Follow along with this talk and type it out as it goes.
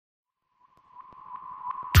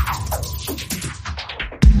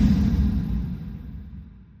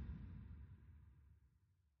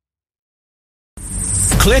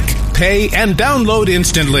Click, pay, and download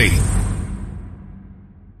instantly.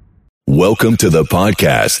 Welcome to the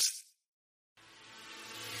podcast.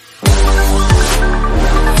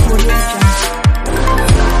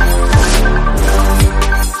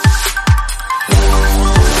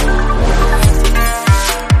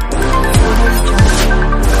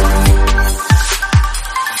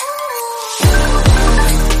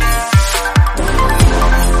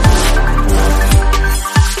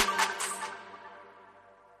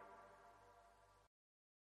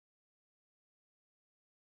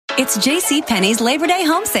 It's JCPenney's Labor Day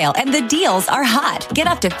home sale, and the deals are hot. Get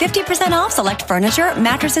up to 50% off select furniture,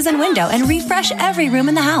 mattresses, and window, and refresh every room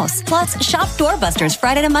in the house. Plus, shop doorbusters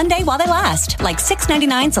Friday to Monday while they last, like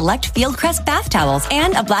 $6.99 select Fieldcrest bath towels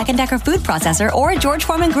and a Black & Decker food processor or a George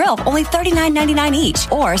Foreman grill, only $39.99 each.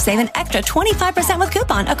 Or save an extra 25% with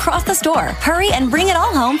coupon across the store. Hurry and bring it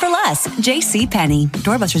all home for less. JCPenney.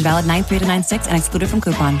 Doorbusters valid 9/3 to 9/6 and excluded from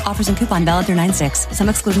coupon. Offers and coupon valid through 9/6. Some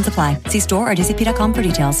exclusions apply. See store or jcp.com for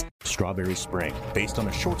details. Strawberry Spring, based on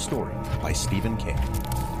a short story by Stephen King.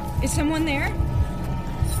 Is someone there?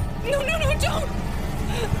 No, don't!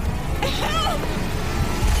 Help!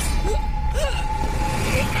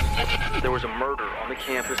 There was a murder on the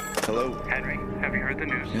campus. Hello? Henry, have you heard the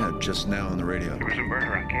news? Yeah, just now on the radio. There was a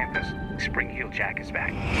murder on campus. Spring Heel Jack is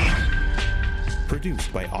back.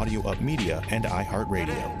 Produced by Audio Up Media and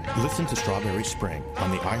iHeartRadio. Listen to Strawberry Spring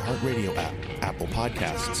on the iHeartRadio app, Apple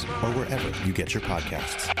Podcasts, or wherever you get your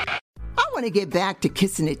podcasts. I want to get back to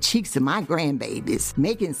kissing the cheeks of my grandbabies,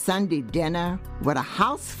 making Sunday dinner with a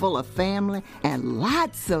house full of family and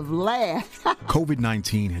lots of laughs.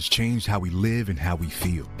 COVID-19 has changed how we live and how we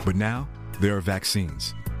feel. But now, there are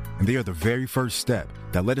vaccines. And they are the very first step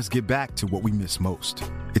that let us get back to what we miss most.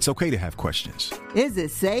 It's okay to have questions. Is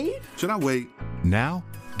it safe? Should I wait? Now,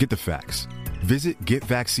 get the facts. Visit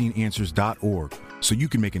getvaccineanswers.org so you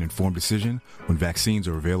can make an informed decision when vaccines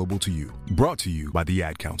are available to you. Brought to you by the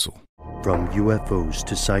Ad Council. From UFOs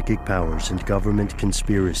to psychic powers and government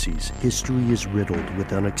conspiracies, history is riddled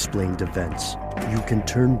with unexplained events. You can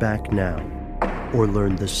turn back now or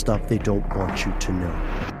learn the stuff they don't want you to know.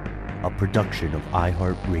 A production of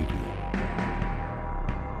iHeartRadio.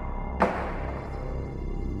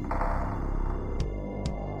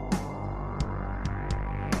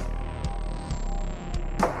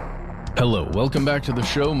 Hello, welcome back to the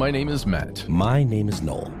show. My name is Matt. My name is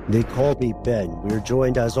Noel. They call me Ben. We're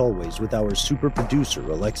joined as always with our super producer,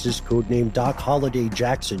 Alexis, codename Doc Holliday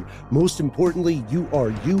Jackson. Most importantly, you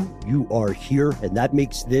are here, and that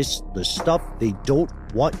makes this the stuff they don't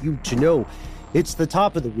want you to know. It's the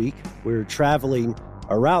top of the week. We're traveling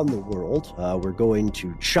around the world. We're going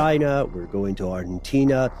to China. We're going to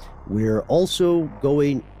Argentina. We're also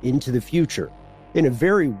going into the future in a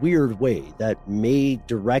very weird way that may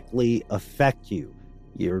directly affect you.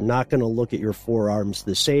 You're not going to look at your forearms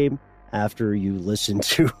the same after you listen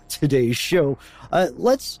to today's show.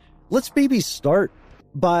 Let's maybe start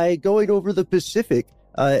by going over the Pacific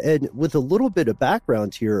and with a little bit of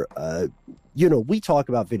background here. We talk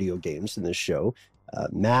about video games in this show.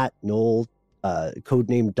 Matt, Noel,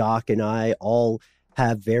 codename Doc, and I all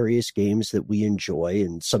have various games that we enjoy,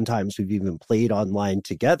 and sometimes we've even played online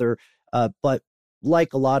together. But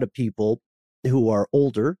like a lot of people who are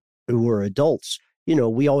older, who are adults,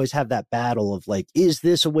 we always have that battle of like, is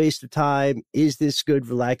this a waste of time? Is this good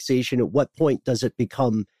relaxation? At what point does it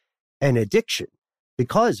become an addiction?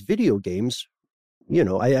 Because video games,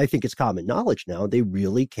 I think it's common knowledge now, they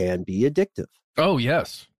really can be addictive. Oh,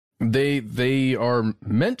 yes. They are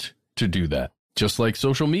meant to do that. Just like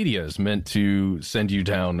social media is meant to send you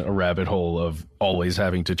down a rabbit hole of always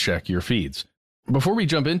having to check your feeds. Before we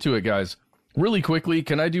jump into it, guys, really quickly,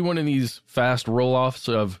 can I do one of these fast roll-offs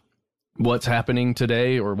of what's happening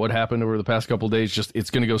today or what happened over the past couple of days? Just, it's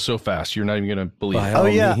going to go so fast, you're not even going to believe it. Oh,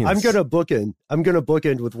 yeah. Means. I'm going to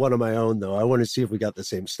bookend with one of my own, though. I want to see if we got the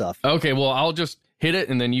same stuff. Okay, well, I'll just hit it,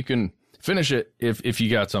 and then you can finish it if you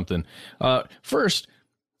got something. First,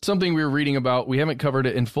 something we were reading about, we haven't covered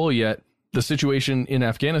it in full yet, the situation in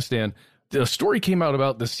Afghanistan. The story came out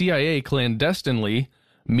about the CIA clandestinely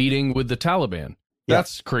meeting with the Taliban.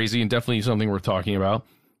 That's crazy and definitely something worth talking about.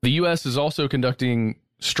 The U.S. is also conducting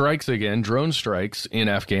strikes again, drone strikes in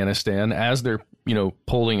Afghanistan as they're,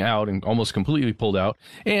 pulling out and almost completely pulled out.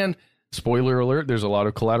 And spoiler alert, there's a lot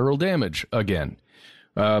of collateral damage again.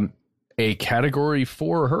 A Category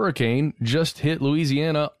 4 hurricane just hit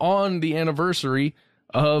Louisiana on the anniversary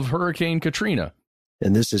of Hurricane Katrina.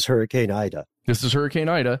 And this is Hurricane Ida. This is Hurricane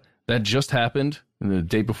Ida. That just happened the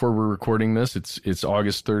day before we're recording this. It's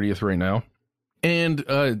August 30th right now. And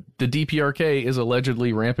the DPRK is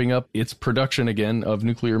allegedly ramping up its production again of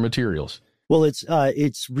nuclear materials. Well, it's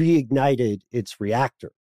reignited its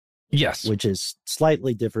reactor. Yes, which is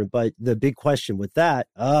slightly different. But the big question with that,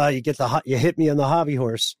 you hit me on the hobby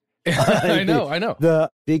horse. I know.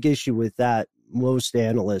 The big issue with that, most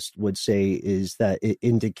analysts would say, is that it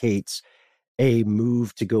indicates a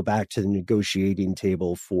move to go back to the negotiating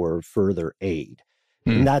table for further aid.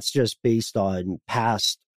 And that's just based on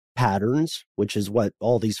past patterns, which is what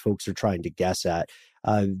all these folks are trying to guess at.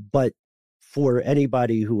 But for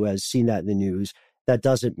anybody who has seen that in the news, that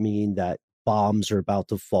doesn't mean that bombs are about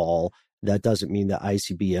to fall. That doesn't mean that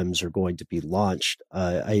ICBMs are going to be launched.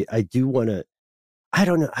 I do want to, I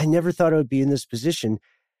don't know, I never thought I would be in this position.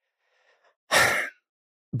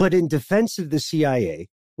 But in defense of the CIA,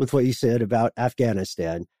 with what you said about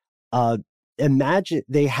Afghanistan, imagine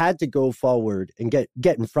they had to go forward and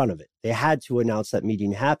get in front of it. They had to announce that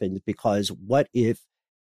meeting happened, because what if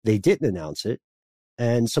they didn't announce it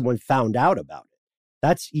and someone found out about it?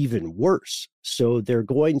 That's even worse. So they're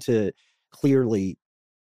going to clearly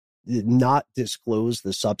not disclose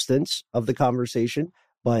the substance of the conversation,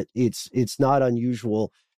 but it's not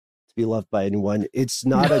unusual to be loved by anyone. It's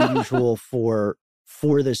not unusual for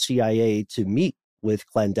the CIA to meet with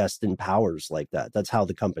clandestine powers like that. That's how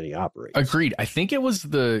the company operates. Agreed. I think it was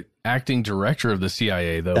the acting director of the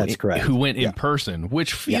CIA, though, that's correct, who went in person,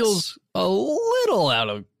 which feels a little out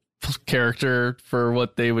of character for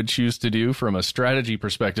what they would choose to do from a strategy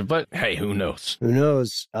perspective. But hey, who knows? Who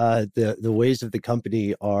knows? The ways of the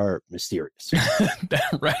company are mysterious.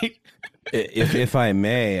 Right? If I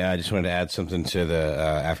may, I just wanted to add something to the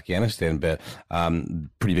Afghanistan bit.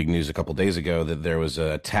 Pretty big news a couple days ago that there was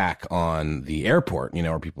an attack on the airport,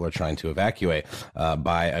 where people are trying to evacuate,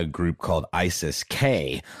 by a group called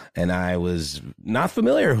ISIS-K. And I was not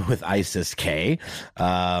familiar with ISIS-K.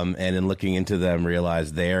 And in looking into them,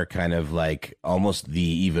 realized they're kind of like almost the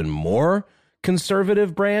even more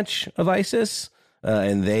conservative branch of ISIS.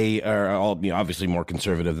 And they are all obviously more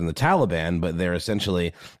conservative than the Taliban, but they're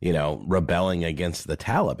essentially, rebelling against the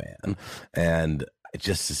Taliban. And it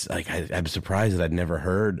just like I'm surprised that I'd never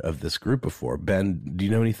heard of this group before. Ben, do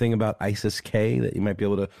you know anything about ISIS-K that you might be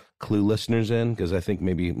able to clue listeners in? Because I think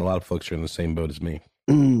maybe a lot of folks are in the same boat as me.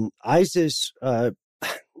 ISIS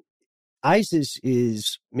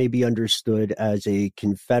is maybe understood as a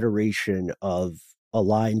confederation of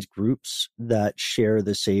aligned groups that share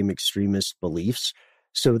the same extremist beliefs.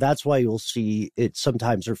 So that's why you'll see it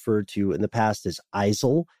sometimes referred to in the past as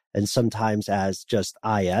ISIL and sometimes as just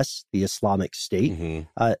IS, the Islamic State.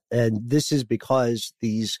 Mm-hmm. And this is because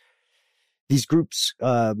these groups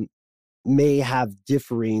may have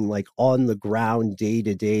differing, like on the ground,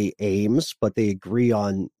 day-to-day aims, but they agree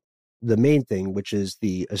on the main thing, which is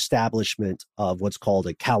the establishment of what's called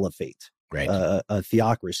a caliphate, right? A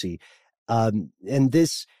theocracy. And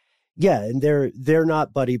this, and they're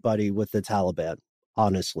not buddy-buddy with the Taliban,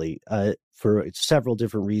 honestly, for several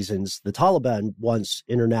different reasons. The Taliban wants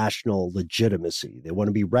international legitimacy. They want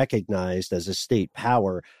to be recognized as a state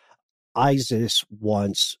power. ISIS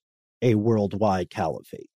wants a worldwide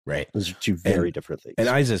caliphate. Right. Those are two very different things. And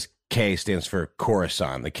ISIS-K stands for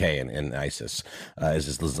Khorasan. The K in ISIS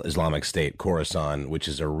is Islamic State, Khorasan, which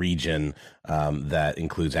is a region that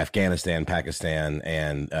includes Afghanistan, Pakistan,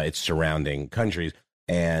 and its surrounding countries.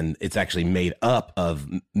 And it's actually made up of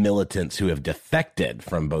militants who have defected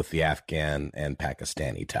from both the Afghan and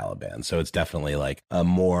Pakistani Taliban. So it's definitely like a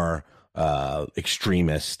more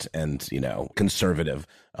extremist and, conservative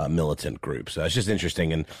militant group. So it's just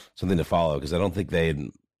interesting and something to follow, because I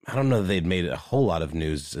don't know that they'd made a whole lot of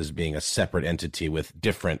news as being a separate entity with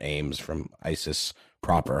different aims from ISIS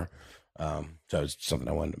proper. So it's something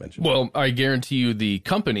I wanted to mention. Well, I guarantee you the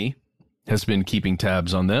company has been keeping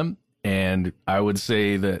tabs on them. And I would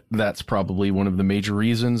say that that's probably one of the major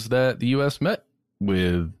reasons that the U.S. met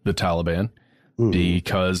with the Taliban,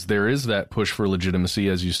 because there is that push for legitimacy,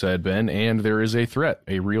 as you said, Ben, and there is a threat,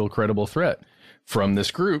 a real credible threat from this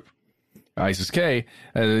group, ISIS-K,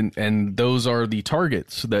 and those are the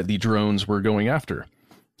targets that the drones were going after,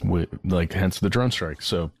 hence the drone strike.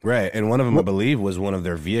 So right, and one of them, I believe, was one of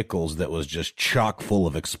their vehicles that was just chock full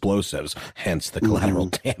of explosives, hence the collateral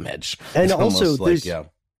damage. And also,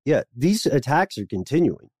 these attacks are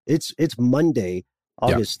continuing. It's Monday,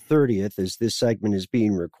 August 30th, as this segment is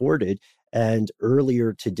being recorded, and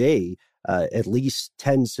earlier today, at least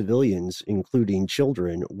 10 civilians, including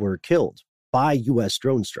children, were killed by U.S.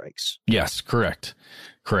 drone strikes. Yes, correct.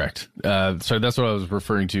 So that's what I was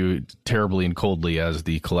referring to terribly and coldly as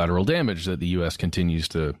the collateral damage that the U.S. continues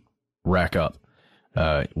to rack up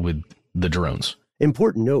with the drones.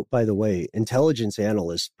 Important note, by the way, intelligence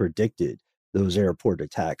analysts predicted those airport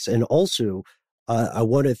attacks. And also, I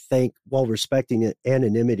want to thank, while respecting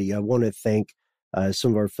anonymity, I want to thank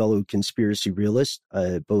some of our fellow conspiracy realists,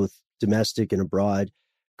 both domestic and abroad,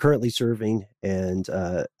 currently serving and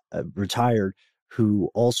retired, who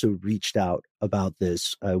also reached out about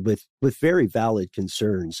this with very valid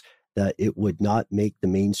concerns that it would not make the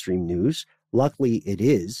mainstream news. Luckily, it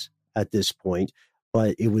is at this point,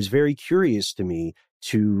 but it was very curious to me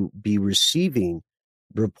to be receiving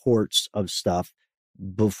reports of stuff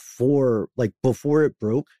before it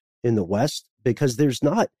broke in the West, because there's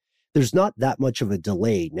not that much of a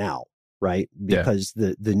delay now, right? Because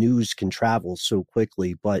the news can travel so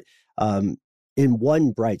quickly. But in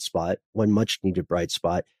one much needed bright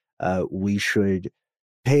spot, we should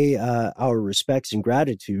pay our respects and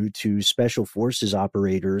gratitude to special forces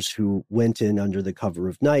operators who went in under the cover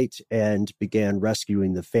of night and began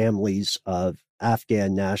rescuing the families of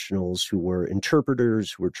Afghan nationals who were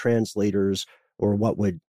interpreters, who were translators, or what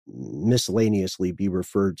would miscellaneously be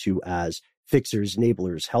referred to as fixers,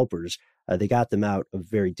 enablers, helpers. They got them out of a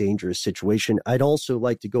very dangerous situation. I'd also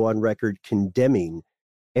like to go on record condemning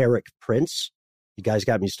Erik Prince. You guys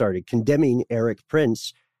got me started. Condemning Erik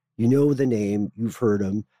Prince. You know the name. You've heard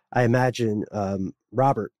him. I imagine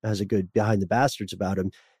Robert has a good Behind the Bastards about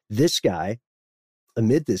him. This guy,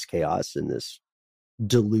 amid this chaos and this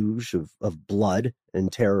deluge of blood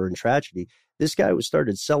and terror and tragedy, this guy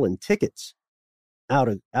started selling tickets out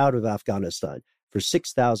of Afghanistan for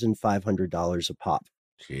 $6,500 a pop.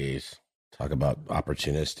 Jeez. Talk about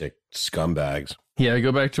opportunistic scumbags. Yeah,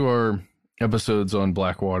 go back to our episodes on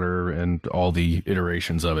Blackwater and all the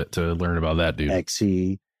iterations of it to learn about that dude.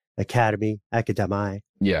 XE, Academy.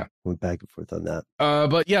 Yeah. Went back and forth on that.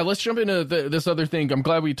 But yeah, let's jump into this other thing. I'm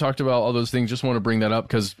glad we talked about all those things. Just want to bring that up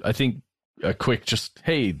because I think a quick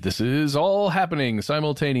hey, this is all happening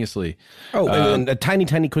simultaneously. Oh, and a tiny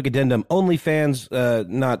quick addendum. OnlyFans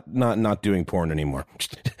not doing porn anymore.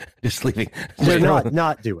 Just leaving. They're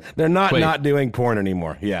not doing. They're not doing porn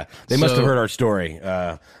anymore. Yeah. They must have heard our story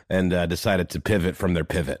and decided to pivot from their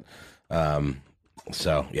pivot.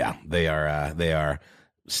 So yeah, they are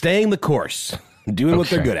staying the course, doing what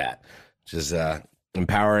they're good at, which is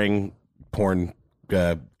empowering porn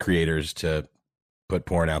creators to put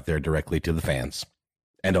porn out there directly to the fans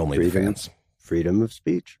and only the fans. Freedom of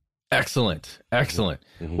speech. Excellent.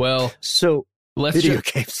 Mm-hmm. Well, so let's video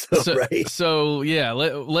games, though, right? So yeah,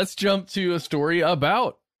 let's jump to a story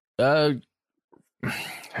about not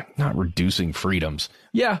reducing freedoms.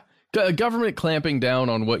 Yeah, government clamping down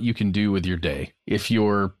on what you can do with your day if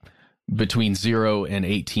you're between 0 and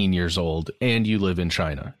 18 years old and you live in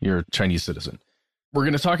China. You're a Chinese citizen. We're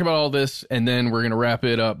going to talk about all this, and then we're going to wrap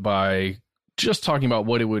it up by just talking about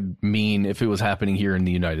what it would mean if it was happening here in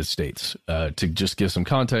the United States, to just give some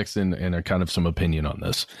context and a kind of some opinion on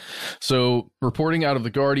this. So reporting out of The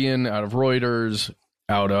Guardian, out of Reuters,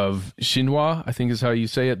 out of Xinhua, I think is how you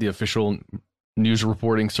say it, the official news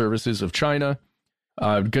reporting services of China.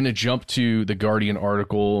 I'm going to jump to the Guardian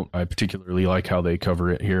article. I particularly like how they cover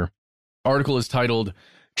it here. Article is titled,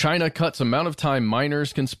 China cuts amount of time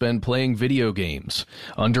minors can spend playing video games.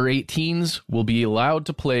 Under 18s will be allowed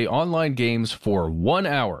to play online games for 1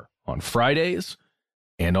 hour on Fridays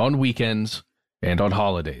and on weekends and on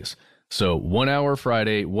holidays. So 1 hour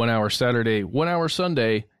Friday, 1 hour Saturday, 1 hour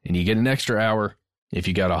Sunday, and you get an extra hour if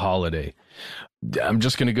you got a holiday. I'm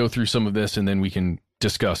just going to go through some of this and then we can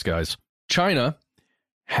discuss, guys. China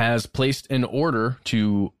has placed an order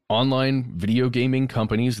to online video gaming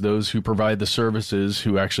companies, those who provide the services,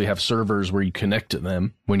 who actually have servers where you connect to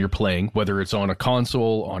them when you're playing, whether it's on a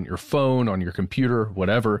console, on your phone, on your computer,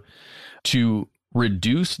 whatever, to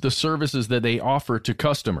reduce the services that they offer to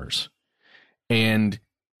customers. And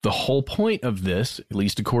the whole point of this, at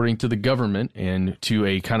least according to the government and to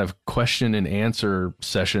a kind of question and answer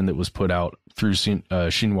session that was put out through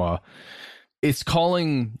Xinhua, it's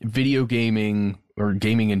calling video gaming or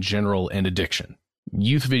gaming in general an addiction.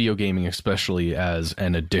 Youth video gaming especially as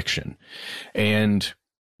an addiction. And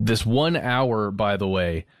this 1 hour, by the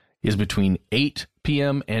way, is between 8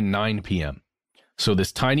 p.m. and 9 p.m. So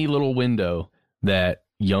this tiny little window that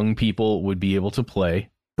young people would be able to play.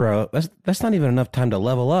 Bro, that's not even enough time to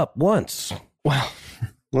level up once. Well,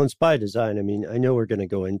 it's by design. I mean, I know we're going to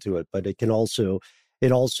go into it, but it also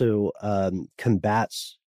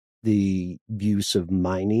combats the use of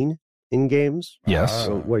mining in games. Yes.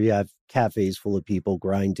 Where you have cafes full of people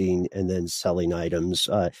grinding and then selling items.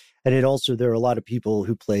 And there are a lot of people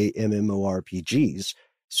who play MMORPGs.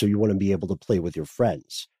 So you want to be able to play with your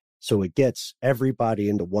friends. So it gets everybody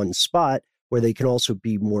into one spot where they can also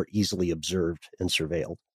be more easily observed and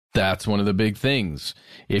surveilled. That's one of the big things.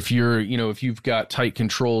 If you've got tight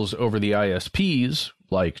controls over the ISPs,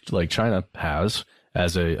 like China has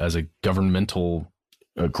as a governmental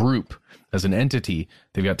group, as an entity.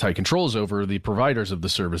 They've got tight controls over the providers of the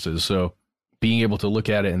services. So being able to look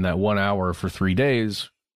at it in that 1 hour for 3 days,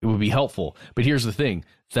 it would be helpful. But here's the thing.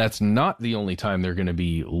 That's not the only time they're going to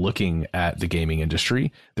be looking at the gaming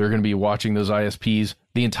industry. They're going to be watching those ISPs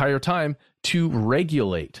the entire time to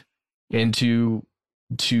regulate and to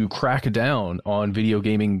crack down on video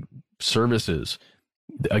gaming services.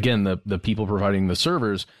 Again, the people providing the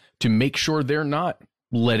servers, to make sure they're not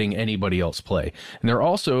letting anybody else play. And they're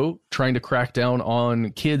also trying to crack down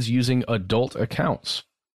on kids using adult accounts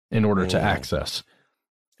in order to access.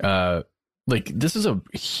 This is a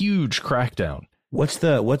huge crackdown. What's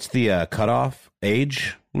the cutoff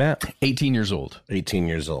age, Matt? 18 years old. 18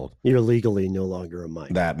 years old. You're legally no longer a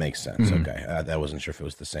minor. That makes sense. Mm-hmm. Okay. I wasn't sure if it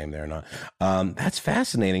was the same there or not. That's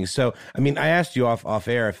fascinating. So, I mean, I asked you off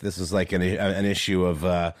air if this is like an issue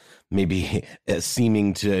of maybe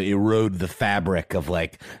seeming to erode the fabric of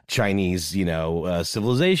like Chinese,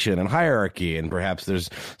 civilization and hierarchy. And perhaps there's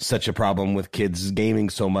such a problem with kids gaming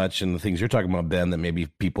so much and the things you're talking about, Ben, that maybe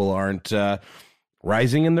people aren't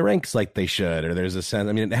rising in the ranks like they should, or there's a sense.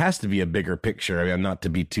 I mean, it has to be a bigger picture. I mean, not to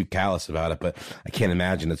be too callous about it, but I can't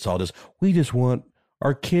imagine it's all just, we just want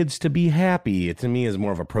our kids to be happy. It to me is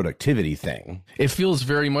more of a productivity thing. It feels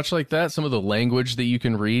very much like that. Some of the language that you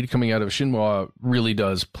can read coming out of Xinhua really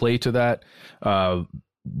does play to that.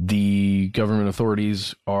 The government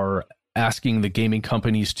authorities are asking the gaming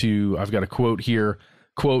companies to, I've got a quote here,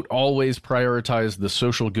 quote, always prioritize the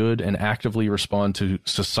social good and actively respond to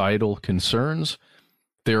societal concerns.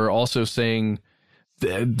 They're also saying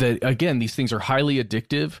that, again, these things are highly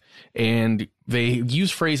addictive, and they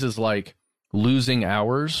use phrases like losing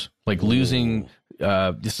hours, like losing,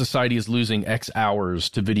 the society is losing X hours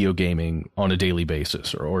to video gaming on a daily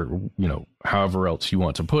basis, or however else you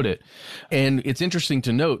want to put it. And it's interesting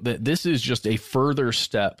to note that this is just a further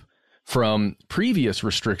step from previous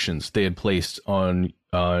restrictions they had placed on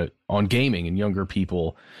gaming and younger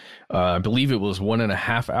people. I believe it was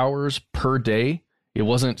 1.5 hours per day. It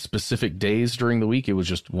wasn't specific days during the week. It was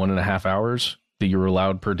just 1.5 hours that you were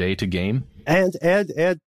allowed per day to game. And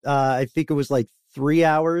I think it was like 3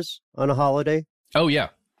 hours on a holiday. Oh, yeah.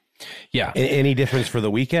 Yeah. Any difference for the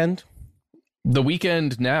weekend? The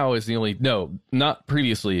weekend now is the only, no, not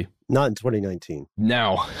previously. Not in 2019.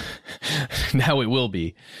 Now it will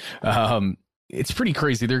be. It's pretty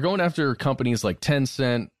crazy. They're going after companies like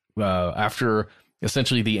Tencent, after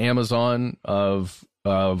essentially the Amazon of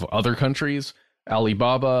other countries,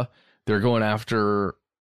 Alibaba. They're going after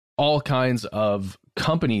all kinds of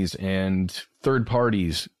companies and third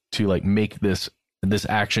parties to like make this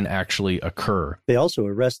action actually occur. They also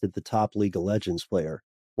arrested the top League of Legends player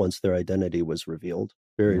once their identity was revealed.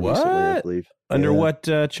 Very recently, I believe. Under what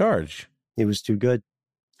charge? He was too good.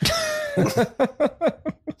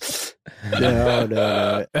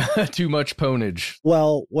 No. Too much pwnage.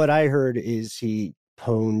 Well, what I heard is he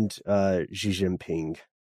pwned Xi Jinping.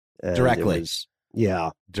 Directly.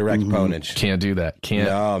 Direct pwnage. Can't do that.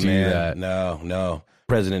 Can't do that. No.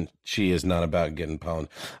 President Xi is not about getting pwned.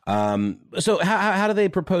 So how do they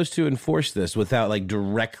propose to enforce this without like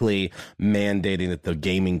directly mandating that the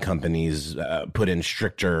gaming companies put in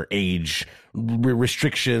stricter age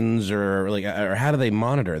restrictions, or how do they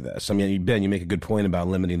monitor this? I mean, Ben, you make a good point about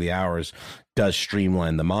limiting the hours does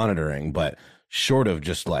streamline the monitoring, but short of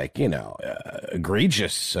just like,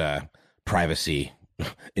 egregious privacy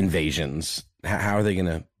invasions, how are they going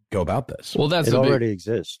to go about this? Well, it already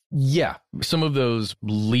exists. Yeah. Some of those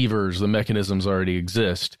levers, the mechanisms already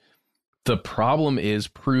exist. The problem is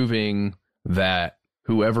proving that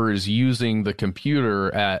whoever is using the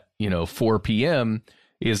computer at, 4 p.m.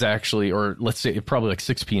 is actually, or let's say probably like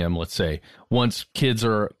 6 p.m., let's say, once kids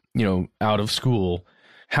are, out of school,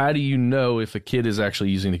 how do you know if a kid is actually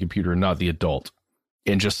using the computer and not the adult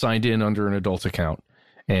and just signed in under an adult account?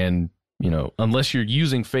 And, unless you're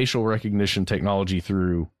using facial recognition technology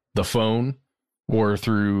through the phone or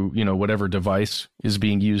through, whatever device is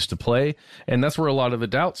being used to play. And that's where a lot of the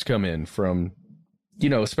doubts come in from,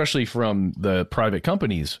 especially from the private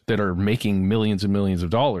companies that are making millions and millions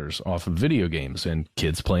of dollars off of video games and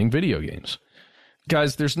kids playing video games.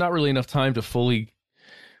 Guys, there's not really enough time to fully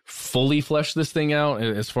flesh this thing out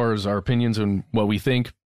as far as our opinions and what we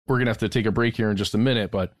think. We're going to have to take a break here in just a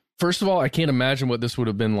minute. But first of all, I can't imagine what this would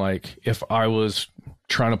have been like if I was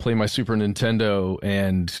trying to play my Super Nintendo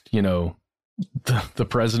and, the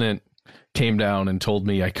president came down and told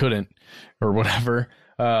me I couldn't or whatever.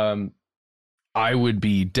 I would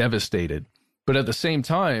be devastated. But at the same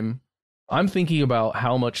time, I'm thinking about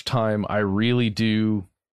how much time I really do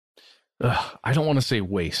I don't want to say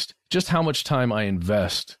waste, just how much time I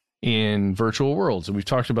invest in virtual worlds. And we've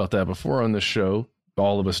talked about that before on this show.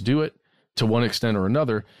 All of us do it to one extent or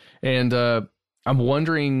another. And I'm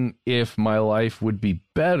wondering if my life would be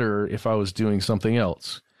better if I was doing something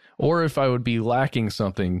else, or if I would be lacking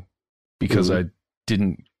something because I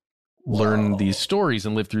didn't learn these stories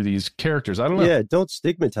and live through these characters. I don't know. Yeah, don't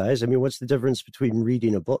stigmatize. I mean, what's the difference between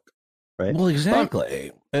reading a book? Right. Well,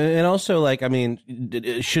 exactly. And also, like, I mean,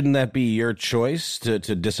 shouldn't that be your choice to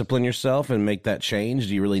discipline yourself and make that change?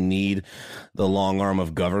 Do you really need the long arm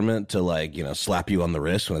of government to, like, you know, slap you on the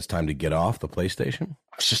wrist when it's time to get off the PlayStation?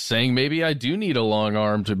 I was just saying, maybe I do need a long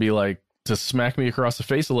arm to be like, to smack me across the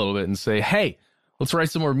face a little bit and say, hey, let's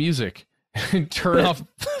write some more music and turn off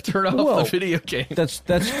the video game. That's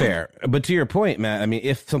fair. But to your point, Matt, I mean,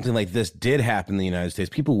 if something like this did happen in the United States,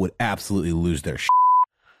 people would absolutely lose their shit.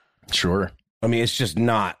 Sure. I mean, it's just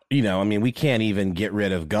not, you know, I mean, we can't even get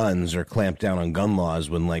rid of guns or clamp down on gun laws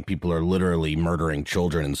when, like, people are literally murdering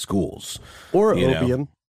children in schools. Or opium.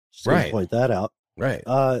 Right. Point that out. Right.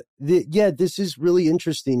 This is really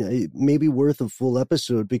interesting. It may be worth a full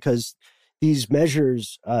episode because these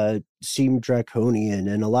measures seem draconian,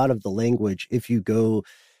 and a lot of the language, if you go,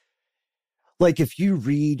 like, if you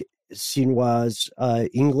read Xinhua's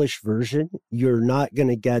English version, you're not going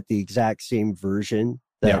to get the exact same version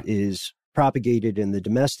that is propagated in the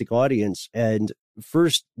domestic audience. And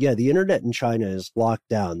first, the internet in China is locked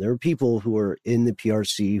down. There are people who are in the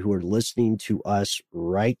PRC who are listening to us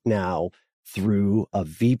right now through a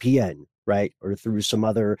VPN, right? Or through some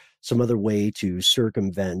other way to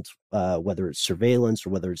circumvent, whether it's surveillance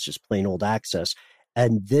or whether it's just plain old access.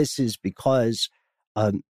 And this is because,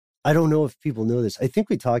 I don't know if people know this. I think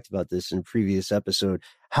we talked about this in a previous episode.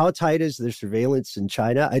 How tight is the surveillance in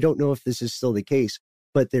China? I don't know if this is still the case.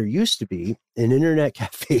 But there used to be in internet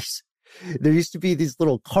cafes, there used to be these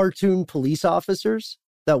little cartoon police officers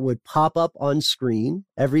that would pop up on screen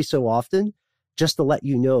every so often just to let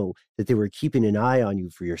you know that they were keeping an eye on you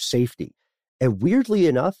for your safety. And weirdly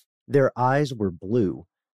enough, their eyes were blue,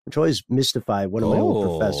 which always mystified one of my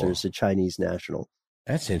old professors at Chinese National.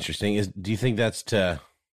 That's interesting. Do you think that's to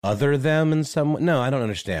other them in some way? No, I don't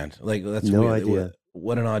understand. Like, that's no weird. idea.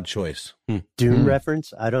 What an odd choice. Dune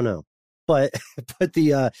reference? I don't know. But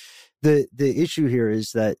the issue here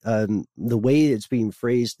is that the way it's being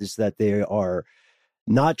phrased is that they are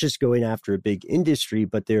not just going after a big industry,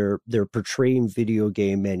 but they're portraying video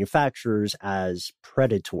game manufacturers as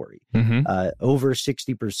predatory. Over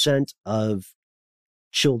 60% of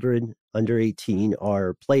children under 18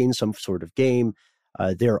 are playing some sort of game.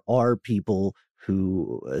 There are people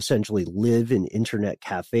who essentially live in internet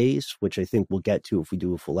cafes, which I think we'll get to if we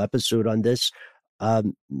do a full episode on this.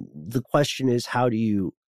 The question is, how do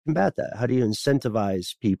you combat that? How do you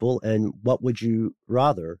incentivize people, and what would you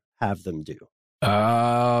rather have them do?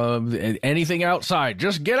 Anything outside.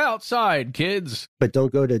 Just get outside, kids. But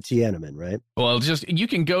don't go to Tiananmen, right? Well, you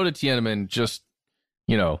can go to Tiananmen, just,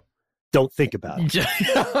 you know. Don't think about it.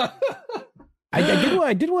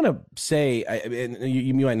 I did want to say, and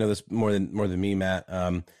you might know this more than me, Matt.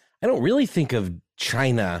 I don't really think of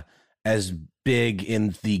China as big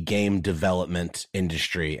in the game development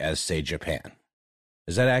industry as, say, Japan.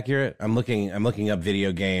 Is that accurate? I'm looking up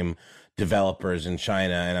video game developers in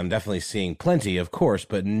China, and I'm definitely seeing plenty, of course,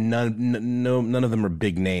 but none of them are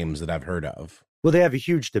big names that I've heard of. Well, they have a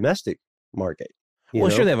huge domestic market. Sure,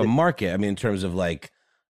 they have a market. I mean, in terms of, like,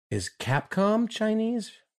 is Capcom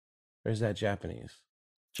Chinese or is that Japanese?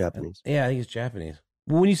 Japanese. Yeah, I think it's Japanese.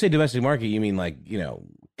 Well, when you say domestic market, you mean, like, you know,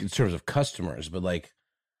 in terms of customers, but, like,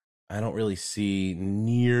 I don't really see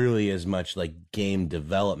nearly as much, like, game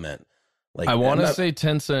development. Like, I want to say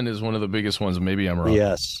Tencent is one of the biggest ones. Maybe I'm wrong.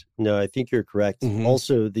 Yes. No, I think you're correct.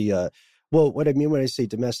 Also, what I mean when I say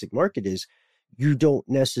domestic market is you don't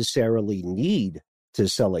necessarily need to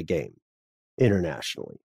sell a game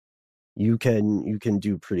internationally. You can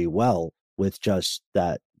do pretty well with just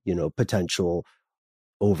that, you know, potential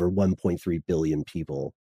over 1.3 billion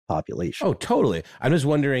people population. Oh, totally. I'm just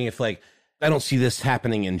wondering if, like, I don't see this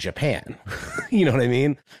happening in Japan. You know what I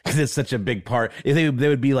mean? Because it's such a big part. If they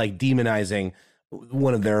would be, like, demonizing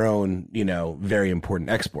one of their own, you know, very important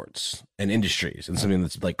exports and industries and something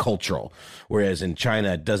that's, like, cultural. Whereas in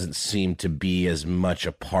China, it doesn't seem to be as much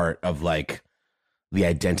a part of, like, the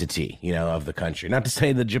identity, you know, of the country. Not to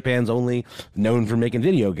say that Japan's only known for making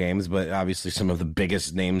video games, but obviously some of the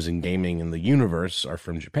biggest names in gaming in the universe are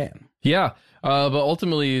from Japan. Yeah, but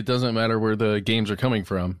ultimately it doesn't matter where the games are coming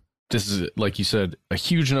from. This is, like you said, a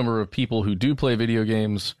huge number of people who do play video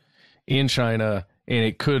games in China, and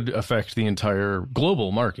it could affect the entire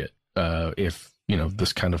global market if, you know,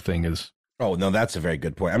 this kind of thing is Oh, no, that's a very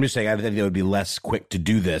good point. I'm just saying I think they would be less quick to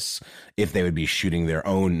do this if they would be shooting their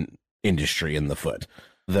own industry in the foot.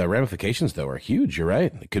 The ramifications, though, are huge. You're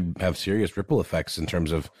right. It could have serious ripple effects in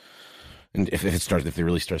terms of if they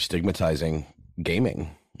really start stigmatizing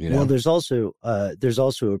gaming. You know? Well, there's also a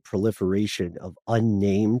proliferation of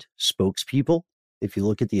unnamed spokespeople. If you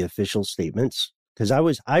look at the official statements, because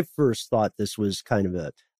I first thought this was kind of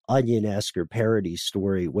a Onion-esque or parody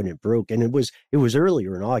story when it broke, and it was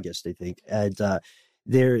earlier in August, I think, and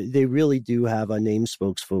they really do have unnamed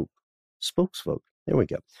spokesfolk. There we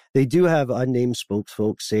go. They do have unnamed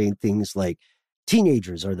spokesfolk saying things like,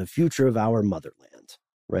 "Teenagers are the future of our motherland."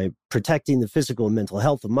 Right? Protecting the physical and mental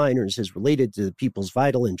health of minors is related to the people's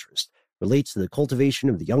vital interest, relates to the cultivation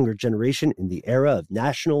of the younger generation in the era of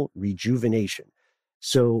national rejuvenation.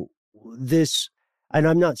 So this, and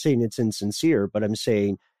I'm not saying it's insincere, but I'm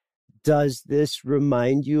saying, does this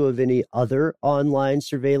remind you of any other online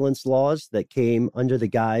surveillance laws that came under the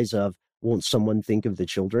guise of, won't someone think of the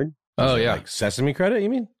children? Oh, yeah. Like Sesame Credit, you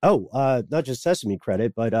mean? Oh, not just Sesame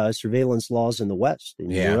Credit, but surveillance laws in the West,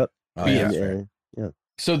 in Europe. Oh, yeah. Yeah.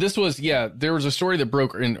 So this was, there was a story that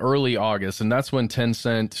broke in early August, and that's when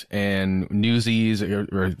Tencent and Newsies,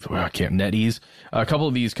 NetEase, a couple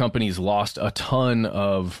of these companies lost a ton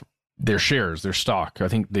of their shares, their stock. I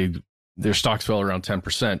think their stocks fell around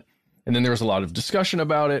 10%. And then there was a lot of discussion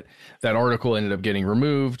about it. That article ended up getting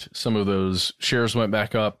removed. Some of those shares went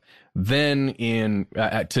back up. Then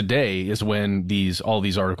today is when all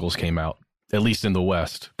these articles came out, at least in the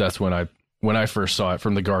West. That's when I first saw it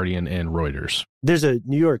from The Guardian and Reuters. There's a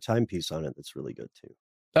New York Times piece on it that's really good, too.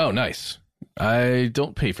 Oh, nice. I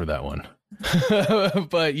don't pay for that one.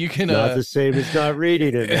 But you can... Not the same as not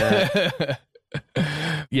reading it, man.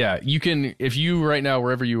 Yeah, you can... If you, right now,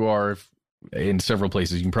 wherever you are, in several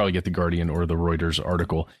places, you can probably get The Guardian or the Reuters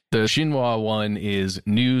article. The Xinhua one is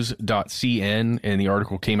news.cn, and the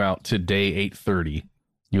article came out today, 8:30.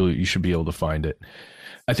 You should be able to find it.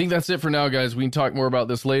 I think that's it for now, guys. We can talk more about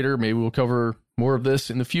this later. Maybe we'll cover more of this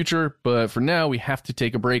in the future. But for now, we have to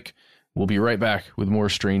take a break. We'll be right back with more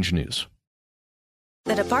strange news.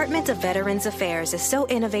 The Department of Veterans Affairs is so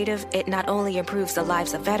innovative, it not only improves the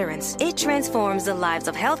lives of veterans, it transforms the lives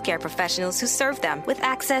of healthcare professionals who serve them with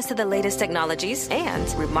access to the latest technologies and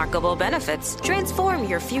remarkable benefits. Transform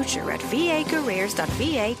your future at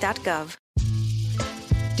vacareers.va.gov.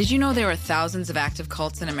 Did you know there are thousands of active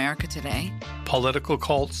cults in America today? Political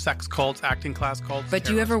cults, sex cults, acting class cults. But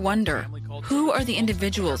do you ever wonder, who are the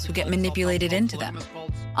individuals who get manipulated into them?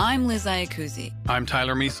 I'm Liz Iacuzzi. I'm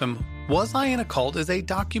Tyler Measom. Was I in a Cult is a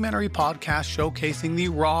documentary podcast showcasing the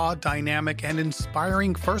raw, dynamic, and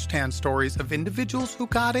inspiring firsthand stories of individuals who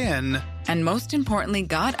got in. And most importantly,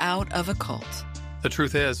 got out of a cult. The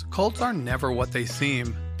truth is, cults are never what they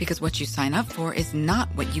seem. Because what you sign up for is not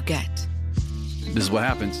what you get. This is what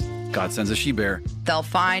happens. God sends a she-bear. They'll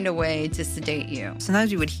find a way to sedate you.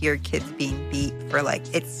 Sometimes you would hear kids being beat for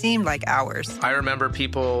it seemed like hours. I remember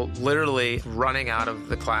people literally running out of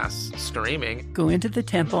the class screaming. Go into the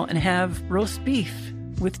temple and have roast beef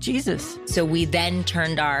with Jesus. So we then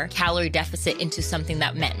turned our calorie deficit into something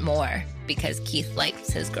that meant more because Keith likes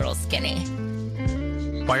his girls skinny.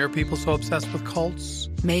 Why are people so obsessed with cults?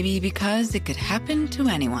 Maybe because it could happen to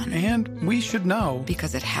anyone. And we should know.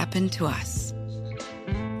 Because it happened to us.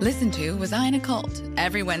 Listen to Was I in a Cult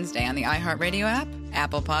every Wednesday on the iHeartRadio app,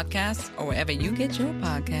 Apple Podcasts, or wherever you get your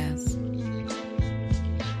podcasts.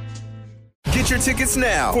 Get your tickets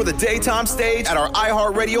now for the daytime stage at our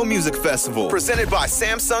iHeartRadio Music Festival, presented by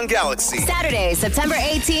Samsung Galaxy. Saturday, September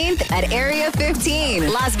 18th at Area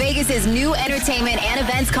 15, Las Vegas's new entertainment and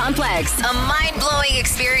events complex. A mind-blowing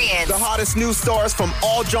experience. The hottest new stars from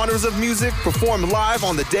all genres of music perform live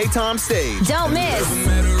on the daytime stage. Don't miss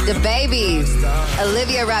The Babies,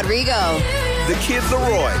 Olivia Rodrigo, The Kid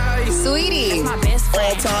Laroi, Sweetie,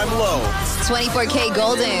 All Time Low, 24K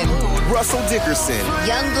Golden, Russell Dickerson,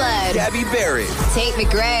 Youngblood, Gabby Barrett, Tate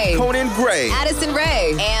McRae, Conan Gray, Addison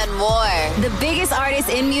Rae, and more. The biggest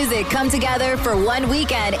artists in music come together for one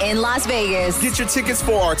weekend in Las Vegas. Get your tickets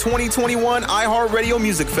for our 2021 iHeartRadio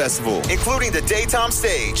Music Festival, including the daytime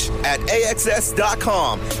stage at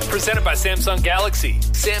AXS.com. Presented by Samsung Galaxy.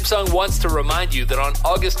 Samsung wants to remind you that on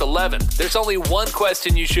August 11th, there's only one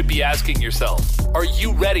question you should be asking yourself. Are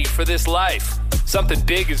you ready for this life? Something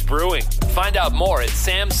big is brewing. Find out more at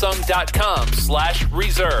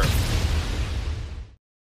Samsung.com/reserve.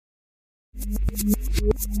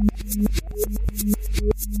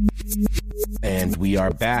 And we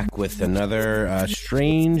are back with another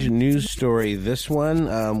strange news story. This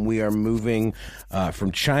one, we are moving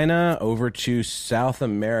from China over to South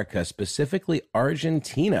America, specifically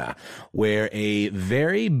Argentina, where a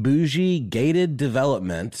very bougie gated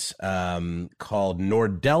development called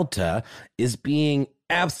Nordelta is being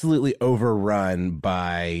absolutely overrun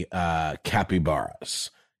by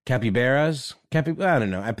capybaras. Capybaras? I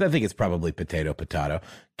don't know. I think it's probably potato.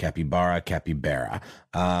 Capybara.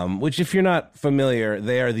 Which, if you're not familiar,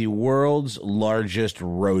 they are the world's largest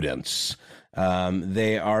rodents.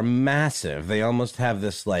 They are massive. They almost have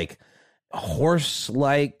this like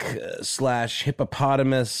horse-like /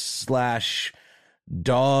 hippopotamus /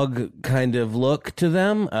 dog kind of look to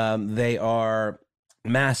them. They are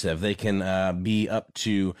massive. They can be up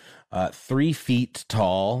to 3 feet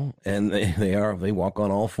tall, and they walk on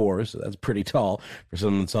all fours, so that's pretty tall for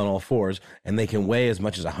someone that's on all fours, and they can weigh as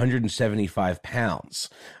much as 175 pounds.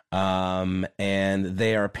 And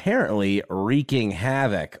they are apparently wreaking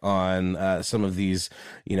havoc on some of these,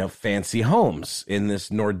 fancy homes in this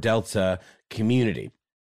Nordelta community.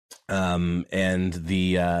 And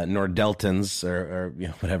the Nordeltans, or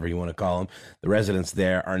whatever you want to call them, the residents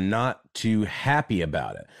there are not too happy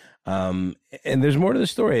about it. And there's more to the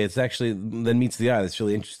story. It's actually than meets the eye. That's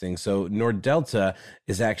really interesting. So Nordelta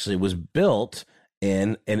was built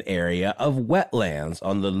in an area of wetlands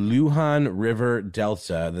on the Lujan River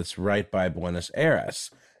Delta that's right by Buenos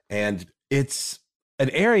Aires. And it's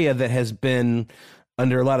an area that has been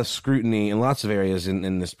under a lot of scrutiny in lots of areas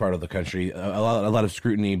in this part of the country, a lot of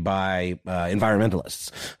scrutiny by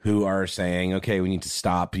environmentalists who are saying, okay, we need to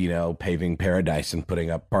stop, paving paradise and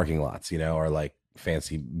putting up parking lots, or like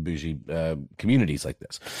fancy bougie communities like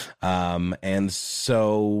this. And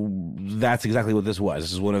so that's exactly what this was.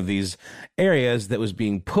 This is one of these areas that was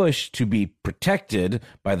being pushed to be protected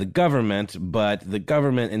by the government, but the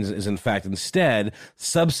government is in fact instead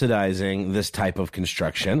subsidizing this type of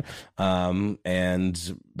construction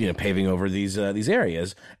and paving over these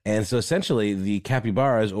areas. And so essentially the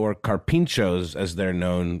capybaras, or carpinchos as they're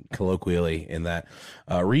known colloquially in that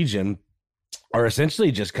region, are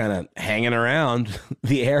essentially just kind of hanging around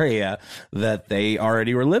the area that they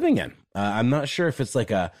already were living in. I'm not sure if it's like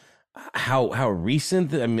how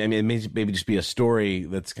recent. I mean, it may maybe just be a story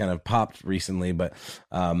that's kind of popped recently, but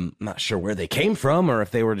I'm not sure where they came from, or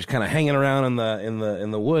if they were just kind of hanging around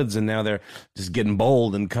in the woods, and now they're just getting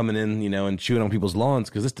bold and coming in, and chewing on people's lawns,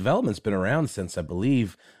 because this development's been around since, I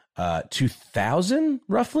believe, 2000,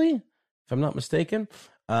 roughly, if I'm not mistaken.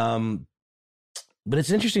 But it's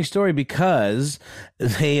an interesting story because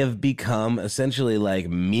they have become essentially like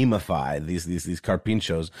memeified, these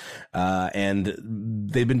carpinchos, and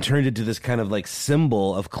they've been turned into this kind of like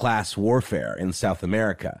symbol of class warfare in South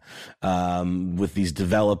America, with these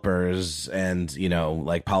developers and,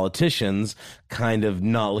 like politicians kind of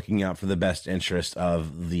not looking out for the best interest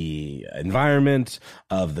of the environment,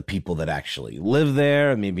 of the people that actually live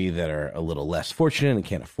there, maybe that are a little less fortunate and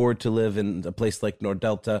can't afford to live in a place like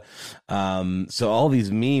Nordelta. So all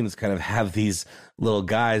these memes kind of have these little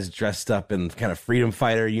guys dressed up in kind of freedom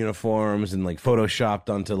fighter uniforms and like photoshopped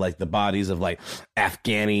onto like the bodies of like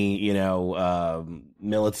Afghani,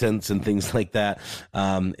 militants and things like that.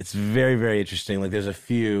 It's very, very interesting. Like there's a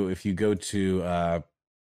few, if you go to,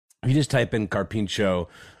 if you just type in Carpincho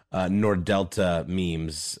Nordelta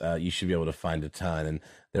memes, you should be able to find a ton. And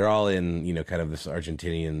they're all in, kind of this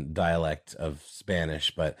Argentinian dialect of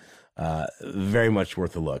Spanish, but very much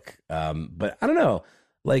worth a look. But I don't know,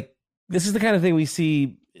 like this is the kind of thing we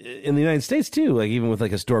see in the United States too, like even with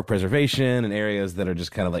like historic preservation and areas that are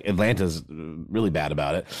just kind of like Atlanta's really bad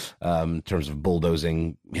about it in terms of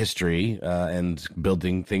bulldozing history and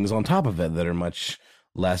building things on top of it that are much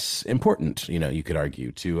less important, you could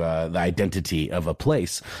argue, to the identity of a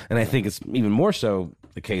place. And I think it's even more so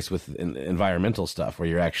the case with environmental stuff, where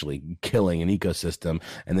you're actually killing an ecosystem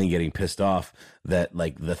and then getting pissed off that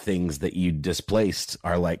like the things that you displaced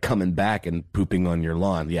are like coming back and pooping on your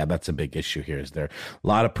lawn. Yeah, that's a big issue here. Is there a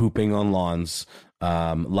lot of pooping on lawns,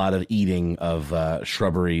 a lot of eating of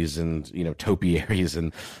shrubberies and, topiaries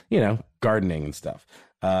and, gardening and stuff.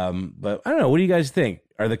 But I don't know. What do you guys think?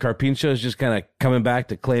 Are the carpinchos just kind of coming back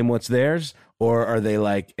to claim what's theirs, or are they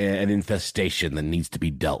like an infestation that needs to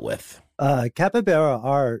be dealt with? Capybara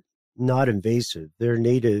are not invasive. They're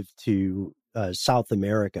native to South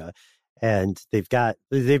America, and they've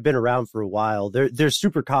been around for a while. They're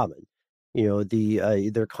super common.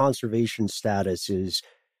 Their conservation status is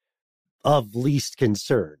of least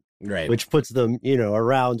concern, right? Which puts them,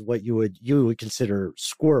 around what you would consider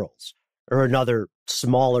squirrels or another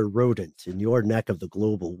smaller rodent in your neck of the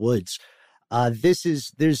global woods.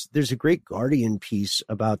 There's a great Guardian piece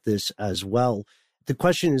about this as well. The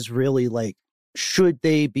question is really like, should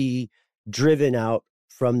they be driven out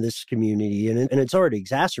from this community? And it's already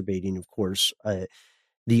exacerbating, of course,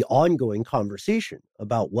 the ongoing conversation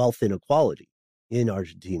about wealth inequality in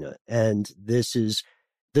Argentina. And this is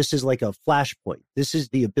like a flashpoint. This is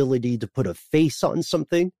the ability to put a face on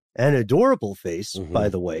something, an adorable face, by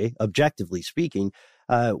the way, objectively speaking,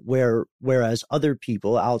 whereas other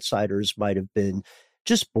people, outsiders, might have been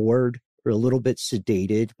just bored or a little bit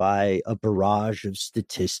sedated by a barrage of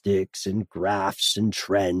statistics and graphs and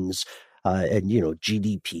trends, and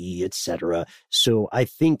GDP, etc. So I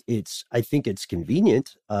think it's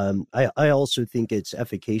convenient. I also think it's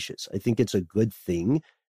efficacious. I think it's a good thing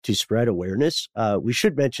to spread awareness. We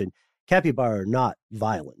should mention capybara are not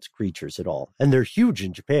violent creatures at all, and they're huge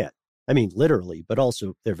in Japan. I mean, literally, but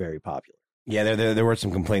also they're very popular. Yeah, there were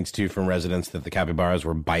some complaints too from residents that the capybaras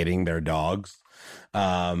were biting their dogs.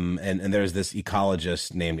 And there's this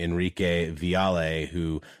ecologist named Enrique Viale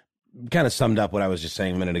who kind of summed up what I was just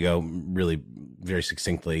saying a minute ago really very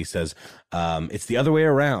succinctly. He says, it's the other way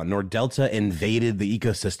around. Nordelta invaded the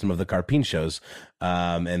ecosystem of the carpinchos.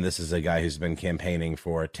 And this is a guy who's been campaigning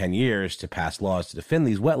for 10 years to pass laws to defend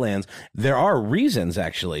these wetlands. There are reasons,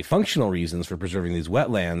 actually, functional reasons for preserving these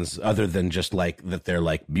wetlands other than just like that they're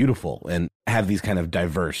like beautiful and have these kind of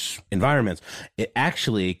diverse environments. It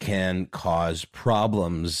actually can cause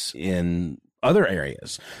problems in other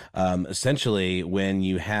areas. Essentially, when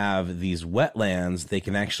you have these wetlands, they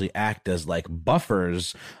can actually act as like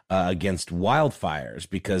buffers against wildfires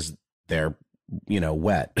because they're,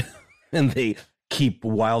 wet and they keep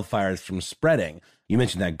wildfires from spreading. You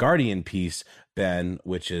mentioned that Guardian piece, Ben,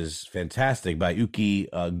 which is fantastic, by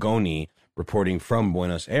Uki Goni, reporting from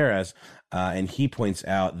Buenos Aires. And he points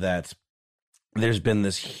out that there's been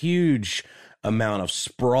this huge amount of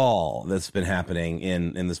sprawl that's been happening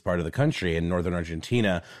in this part of the country in northern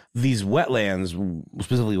Argentina. These wetlands,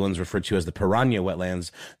 specifically ones referred to as the Piranha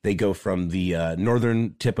wetlands, they go from the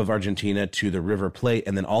northern tip of Argentina to the River Plate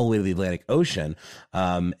and then all the way to the Atlantic Ocean.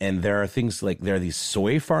 And there are things like there are these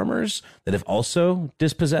soy farmers that have also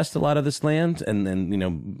dispossessed a lot of this land and then,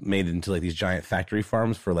 made it into like these giant factory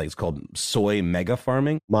farms for like, it's called soy mega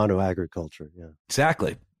farming. Monoagriculture, yeah.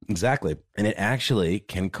 Exactly. And it actually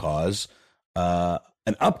can cause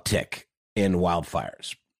an uptick in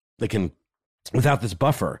wildfires. They can, without this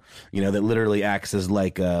buffer, that literally acts as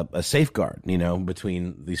like a safeguard,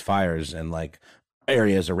 between these fires and like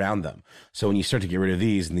areas around them. So when you start to get rid of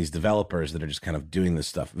these and these developers that are just kind of doing this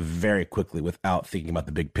stuff very quickly without thinking about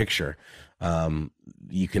the big picture,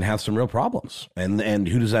 you can have some real problems. And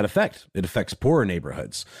who does that affect? It affects poorer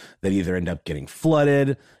neighborhoods that either end up getting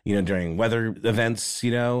flooded, during weather events,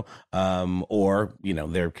 or,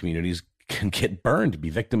 their communities can get burned, be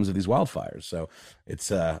victims of these wildfires. So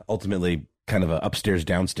it's ultimately kind of a upstairs,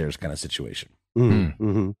 downstairs kind of situation.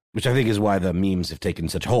 Which I think is why the memes have taken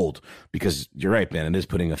such hold, because you're right, man, it is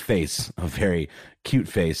putting a very cute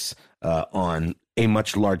face on a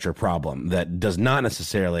much larger problem that does not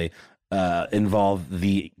necessarily involve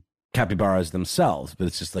the capybaras themselves, but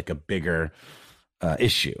it's just like a bigger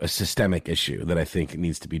issue, a systemic issue that I think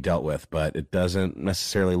needs to be dealt with, but it doesn't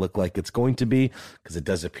necessarily look like it's going to be, because it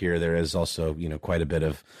does appear there is also, quite a bit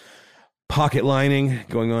of pocket lining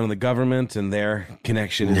going on in the government and their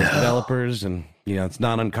connection with developers. And, it's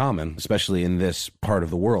not uncommon, especially in this part of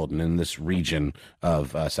the world and in this region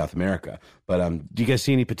of South America. But do you guys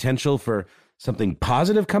see any potential for something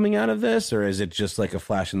positive coming out of this, or is it just like a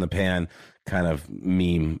flash in the pan kind of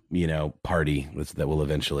meme, party that will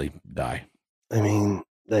eventually die? I mean,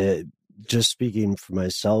 just speaking for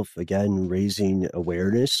myself, again, raising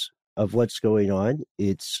awareness of what's going on,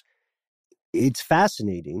 it's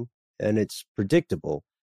fascinating and it's predictable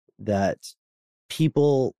that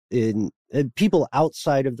people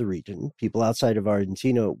outside of the region, people outside of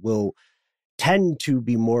Argentina will tend to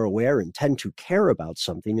be more aware and tend to care about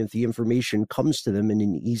something if the information comes to them in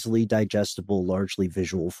an easily digestible, largely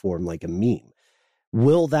visual form like a meme.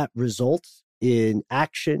 Will that result in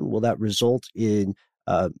action? Will that result in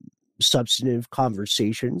substantive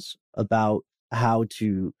conversations about how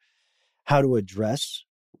to address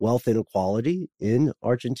wealth inequality in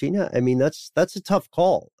Argentina? I mean, that's a tough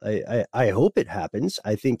call. I hope it happens.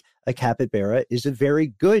 I think a capybara is a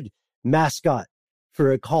very good mascot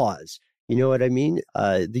for a cause. You know what I mean?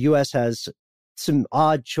 The U.S. has some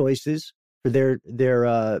odd choices for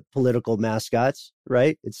their political mascots,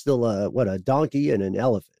 right? It's still a donkey and an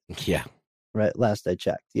elephant. Yeah. Right. Last I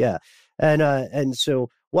checked. Yeah. And so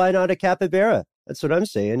why not a capybara? That's what I'm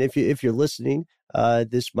saying. If you're listening,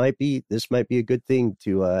 this might be a good thing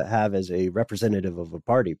to have as a representative of a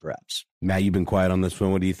party, perhaps. Matt, you've been quiet on this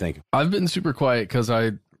one. What do you think? I've been super quiet because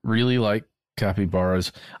I really like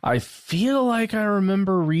capybaras. I feel like I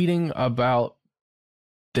remember reading about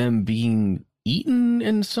them being eaten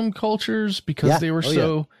in some cultures because they were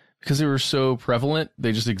because they were so prevalent.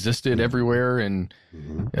 They just existed everywhere, and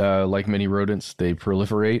like many rodents, they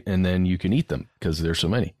proliferate, and then you can eat them because there's so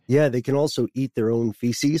many. Yeah, they can also eat their own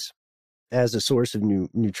feces as a source of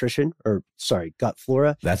nutrition, or gut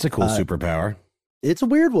flora. That's a cool superpower. It's a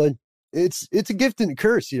weird one. It's a gift and a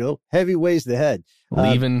curse, heavy weighs the head.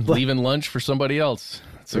 Leaving lunch for somebody else.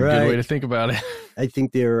 It's a good way to think about it. I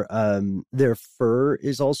think their fur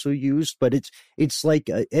is also used, but it's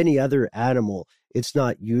like any other animal. It's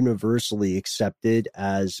not universally accepted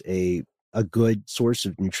as a good source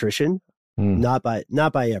of nutrition. Not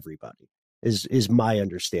by everybody is my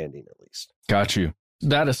understanding, at least. Got you.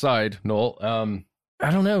 That aside, Noel, I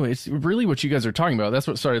don't know. It's really what you guys are talking about.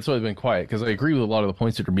 It's really been quiet because I agree with a lot of the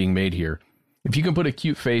points that are being made here. If you can put a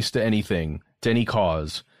cute face to anything, to any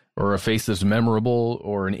cause, or a face that's memorable,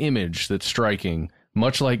 or an image that's striking,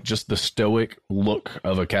 much like just the stoic look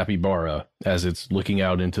of a capybara as it's looking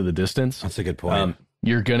out into the distance. That's a good point.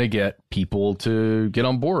 You're going to get people to get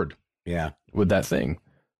on board with that thing.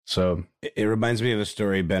 So it reminds me of a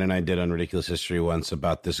story Ben and I did on Ridiculous History once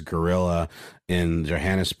about this gorilla in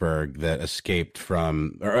Johannesburg that escaped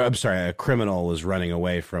from, a criminal was running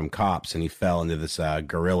away from cops and he fell into this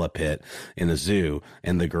gorilla pit in a zoo,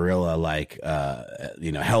 and the gorilla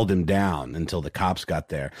held him down until the cops got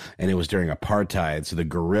there. And it was during apartheid. So the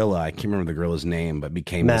gorilla, I can't remember the gorilla's name, but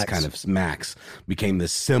became Max. This kind of Max became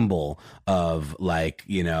this symbol of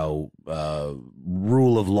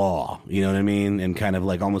rule of law, you know what I mean? And kind of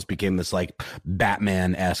like almost became this like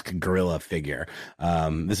Batman-esque gorilla figure.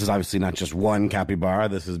 This is obviously not just one capybara.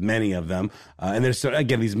 This is many of them. And there's,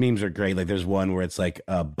 again, these memes are great. Like there's one where it's like,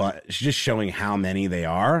 it's just showing how many they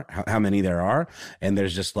are, how many there are. And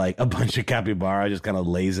there's just like a bunch of capybara just kind of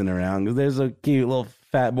lazing around. There's a cute little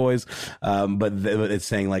fat boys. But it's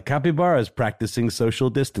saying like capybaras practicing social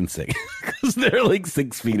distancing because they're like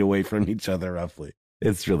 6 feet away from each other roughly.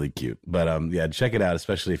 It's really cute. But check it out,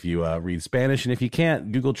 especially if you read Spanish. And if you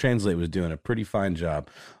can't, Google Translate was doing a pretty fine job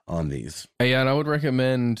on these. Yeah, and I would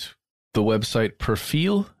recommend the website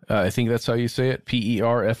Perfil. I think that's how you say it,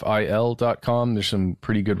 PERFIL.com. There's some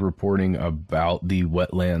pretty good reporting about the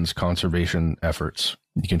wetlands conservation efforts.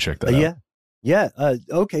 You can check that out. Yeah.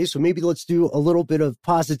 Okay, so maybe let's do a little bit of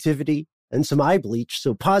positivity and some eye bleach.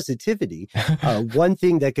 So positivity, one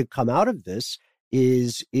thing that could come out of this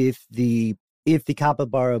is if the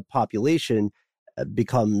capybara population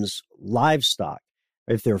becomes livestock,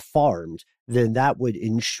 if they're farmed, then that would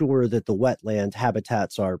ensure that the wetland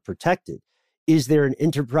habitats are protected. Is there an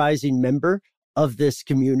enterprising member of this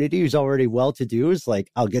community who's already well-to-do, is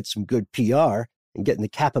like, I'll get some good PR and get in the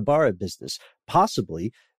capybara business?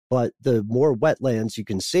 Possibly, but the more wetlands you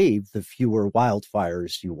can save, the fewer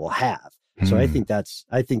wildfires you will have. So I think that's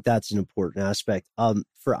an important aspect.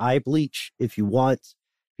 For eye bleach, if you're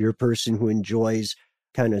a person who enjoys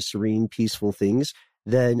kind of serene, peaceful things,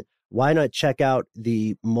 then why not check out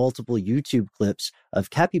the multiple YouTube clips of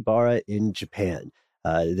capybara in Japan?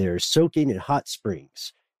 They're soaking in hot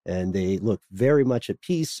springs, and they look very much at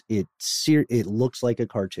peace. It looks like a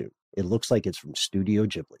cartoon. It looks like it's from Studio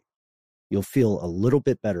Ghibli. You'll feel a little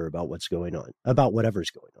bit better about what's going on, about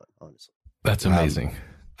whatever's going on, honestly. That's amazing.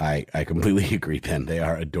 I completely agree, Ben. They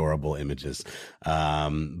are adorable images.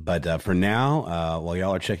 But for now, while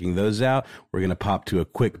y'all are checking those out, we're going to pop to a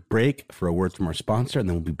quick break for a word from our sponsor, and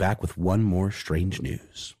then we'll be back with one more strange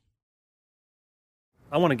news.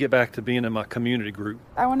 I want to get back to being in my community group.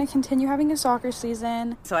 I want to continue having a soccer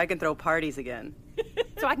season. So I can throw parties again.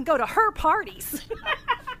 So I can go to her parties.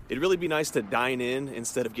 It'd really be nice to dine in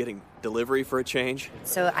instead of getting delivery for a change.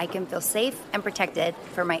 So I can feel safe and protected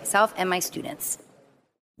for myself and my students.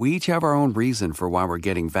 We each have our own reason for why we're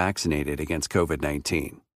getting vaccinated against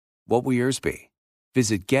COVID-19. What will yours be?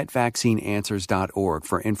 Visit GetVaccineAnswers.org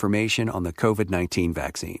for information on the COVID-19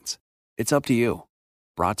 vaccines. It's up to you.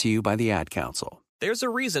 Brought to you by the Ad Council. There's a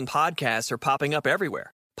reason podcasts are popping up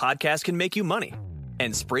everywhere. Podcasts can make you money.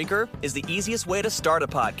 And Spreaker is the easiest way to start a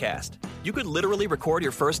podcast. You could literally record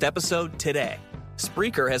your first episode today.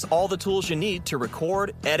 Spreaker has all the tools you need to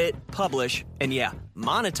record, edit, publish, and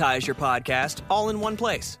monetize your podcast all in one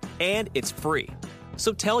place. And it's free.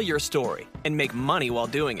 So tell your story and make money while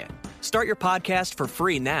doing it. Start your podcast for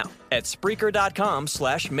free now at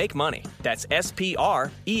Spreaker.com/make money. That's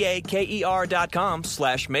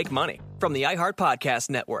SPREAKER.com/make money. From the iHeart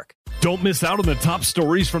Podcast Network. Don't miss out on the top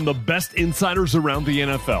stories from the best insiders around the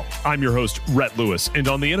NFL. I'm your host, Rhett Lewis, and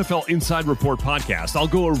on the NFL Inside Report podcast, I'll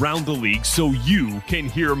go around the league so you can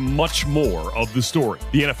hear much more of the story.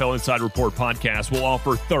 The NFL Inside Report podcast will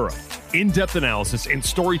offer thorough, in-depth analysis, and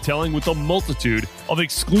storytelling with a multitude of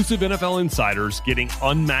exclusive NFL insiders getting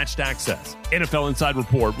unmatched access. NFL Inside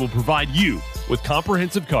Report will provide you with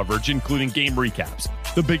comprehensive coverage, including game recaps,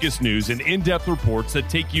 the biggest news, and in-depth reports that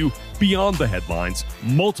take you beyond the headlines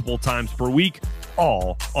multiple times per week,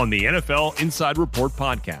 all on the NFL Inside Report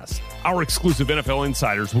podcast. Our exclusive NFL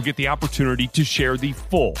insiders will get the opportunity to share the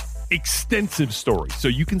full, extensive story so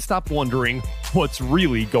you can stop wondering what's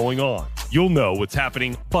really going on. You'll know what's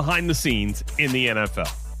happening behind the scenes in the NFL.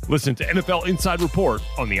 Listen to NFL Inside Report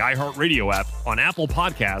on the iHeartRadio app, on Apple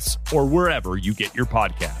Podcasts, or wherever you get your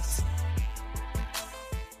podcasts.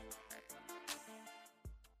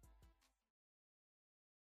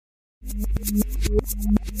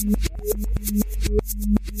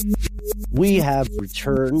 We have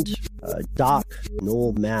returned. Doc,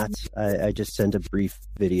 Noel, Matt, I just sent a brief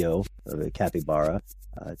video of a capybara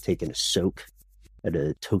taking a soak at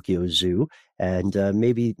a Tokyo Zoo, and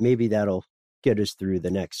maybe that'll get us through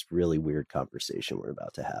the next really weird conversation we're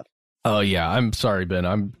about to have. Oh, yeah. I'm sorry, Ben.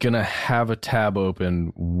 I'm going to have a tab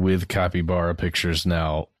open with capybara pictures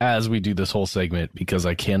now as we do this whole segment because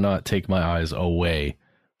I cannot take my eyes away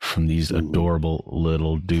from these adorable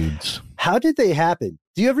little dudes. How did they happen?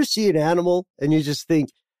 Do you ever see an animal and you just think,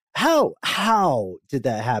 how did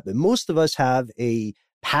that happen? Most of us have a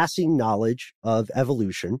passing knowledge of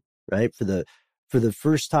evolution, right? For the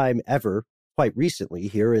first time ever, quite recently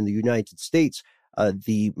here in the United States,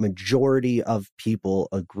 the majority of people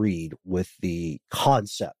agreed with the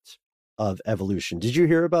concept of evolution. Did you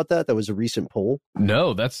hear about that? That was a recent poll.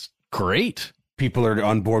 No, that's great. People are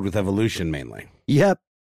on board with evolution mainly. Yep.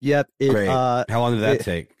 Great. How long did that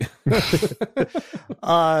take?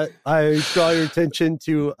 I draw your attention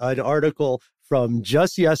to an article from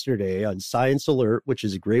just yesterday on Science Alert, which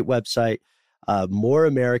is a great website. More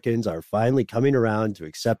Americans are finally coming around to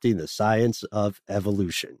accepting the science of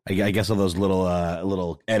evolution. I guess all those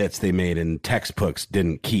little edits they made in textbooks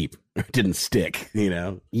didn't stick, you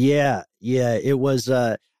know? Yeah. It was,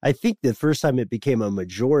 I think the first time it became a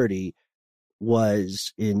majority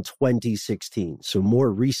was in 2016. So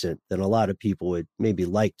more recent than a lot of people would maybe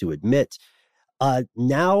like to admit.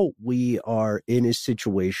 Now we are in a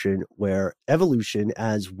situation where evolution,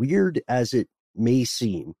 as weird as it may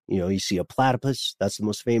seem, you see a platypus, that's the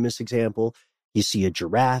most famous example. You see a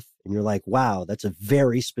giraffe and you're like, wow, that's a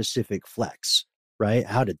very specific flex, right?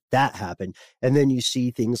 How did that happen? And then you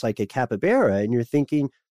see things like a capybara and you're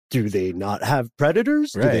thinking, do they not have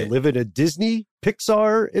predators? Right. Do they live in a Disney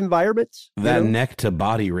Pixar environment? That neck to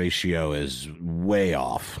body ratio is way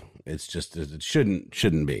off. It's just, it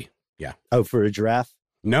shouldn't be. Yeah. Oh, for a giraffe?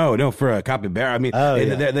 No, for a capybara. I mean,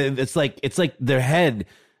 it's like their head.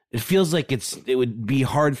 It feels like it would be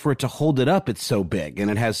hard for it to hold it up. It's so big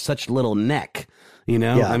and it has such little neck,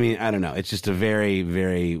 Yeah. I mean, I don't know. It's just a very,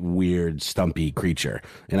 very weird, stumpy creature.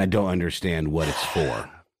 And I don't understand what it's for.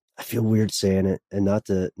 I feel weird saying it and not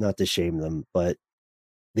to shame them, but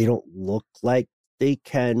they don't look like they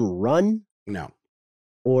can run. No.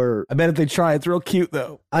 Or I bet if they try, it's real cute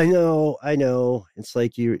though. I know. It's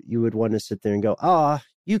like you would want to sit there and go,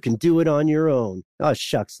 you can do it on your own. Oh,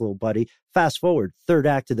 shucks, little buddy. Fast forward, third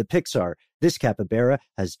act of the Pixar. This capybara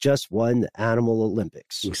has just won the Animal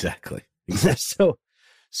Olympics. Exactly.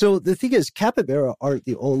 So the thing is, capybara aren't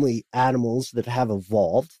the only animals that have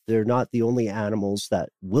evolved. They're not the only animals that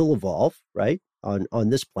will evolve, right, on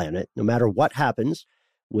this planet. No matter what happens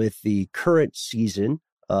with the current season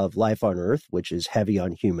of life on Earth, which is heavy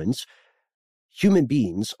on humans, human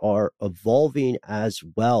beings are evolving as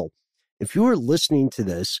well. If you are listening to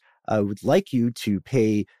this, I would like you to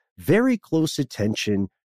pay very close attention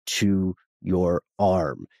to your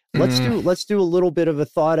arm. Let's do a little bit of a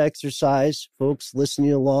thought exercise, folks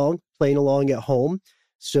listening along, playing along at home.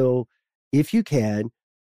 So if you can,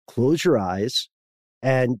 close your eyes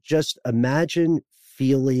and just imagine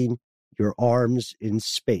feeling your arms in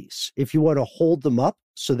space. If you want to hold them up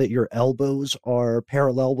so that your elbows are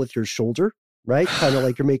parallel with your shoulder, right? Kind of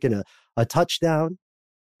like you're making a touchdown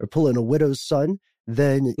or pulling a widow's son,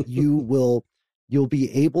 then you'll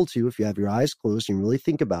be able to, if you have your eyes closed and really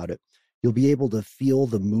think about it, you'll be able to feel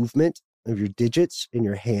the movement of your digits in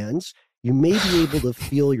your hands. You may be able to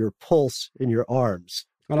feel your pulse in your arms.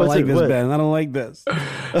 I don't like this, Ben. I don't like this.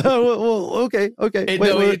 Well, okay.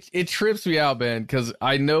 It trips me out, Ben, because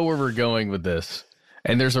I know where we're going with this.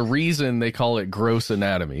 And there's a reason they call it gross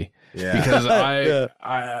anatomy. Yeah. Because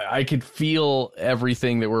I could feel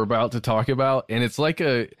everything that we're about to talk about. And it's like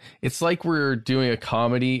we're doing a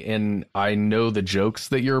comedy and I know the jokes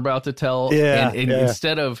that you're about to tell. Yeah. And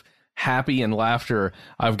instead of happy and laughter,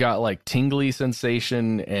 I've got like tingly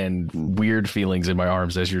sensation and weird feelings in my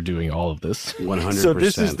arms as you're doing all of this. 100%. So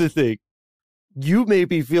this is the thing. You may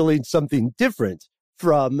be feeling something different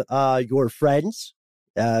from your friends,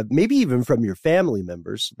 maybe even from your family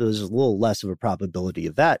members. There's a little less of a probability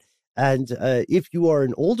of that. And if you are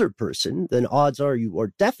an older person, then odds are you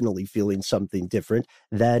are definitely feeling something different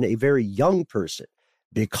than a very young person.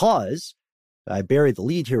 Because, I bury the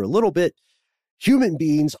lead here a little bit, human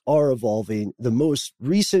beings are evolving. The most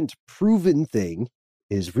recent proven thing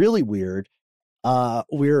is really weird.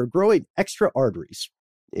 We're growing extra arteries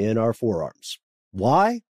in our forearms.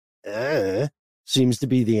 Why? Seems to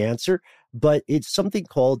be the answer. But it's something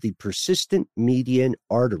called the persistent median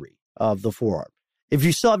artery of the forearm. If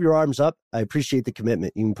you still have your arms up, I appreciate the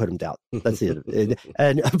commitment. You can put them down. That's it.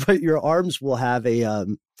 But your arms will have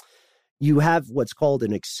you have what's called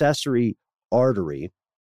an accessory artery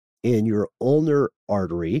in your ulnar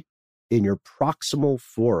artery in your proximal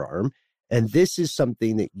forearm. And this is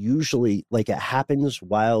something that usually, like, it happens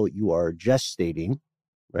while you are gestating,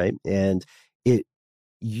 right? And it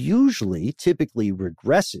typically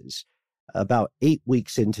regresses about 8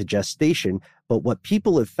 weeks into gestation. But what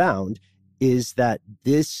people have found is that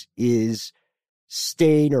this is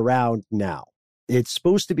staying around now. It's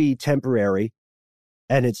supposed to be temporary,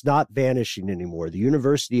 and it's not vanishing anymore. The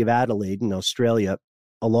University of Adelaide in Australia,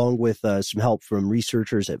 along with some help from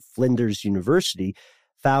researchers at Flinders University,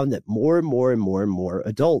 found that more and more and more and more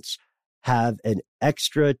adults have an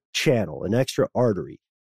extra channel, an extra artery.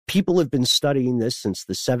 People have been studying this since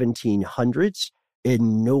the 1700s,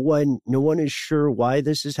 and no one is sure why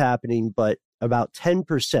this is happening, but about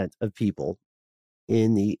 10% of people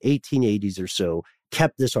in the 1880s or so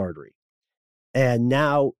kept this artery. And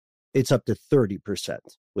now it's up to 30%,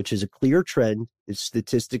 which is a clear trend. It's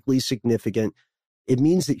statistically significant. It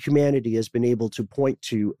means that humanity has been able to point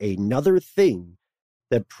to another thing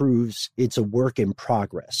that proves it's a work in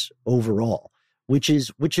progress overall, which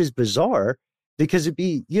is bizarre, because it'd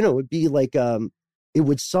be like, it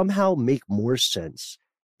would somehow make more sense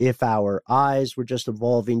if our eyes were just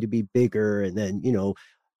evolving to be bigger, and then,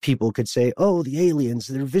 people could say, oh, the aliens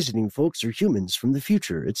that are visiting folks are humans from the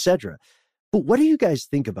future, etc. But what do you guys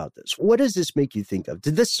think about this? What does this make you think of?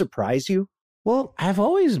 Did this surprise you? Well, I've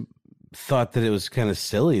always thought that it was kind of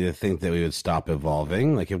silly to think that we would stop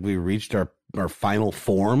evolving. Like, if we reached our final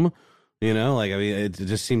form, it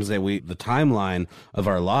just seems that the timeline of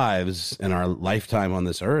our lives and our lifetime on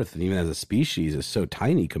this earth, and even as a species, is so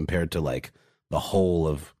tiny compared to like the whole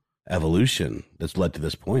of evolution that's led to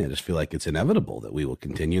this point. I just feel like it's inevitable that we will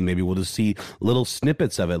continue, and maybe we'll just see little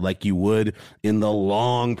snippets of it like you would in the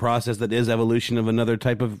long process that is evolution of another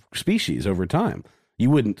type of species over time. You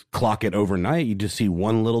wouldn't clock it overnight. You just see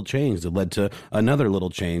one little change that led to another little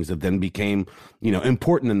change that then became,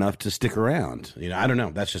 important enough to stick around. I don't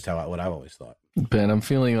know. That's just what I've always thought. Ben, I'm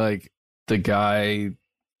feeling like the guy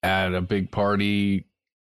at a big party,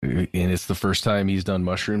 and it's the first time he's done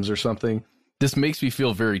mushrooms or something. This makes me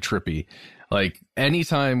feel very trippy. Like,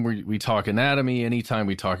 anytime we talk anatomy, anytime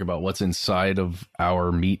we talk about what's inside of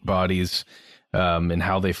our meat bodies and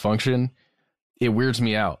how they function, it weirds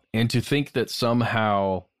me out. And to think that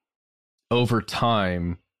somehow over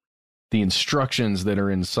time, the instructions that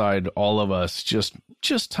are inside all of us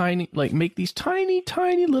just tiny, like, make these tiny,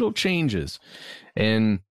 tiny little changes.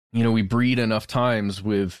 And, we breed enough times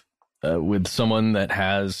with someone that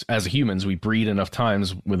has, as humans, we breed enough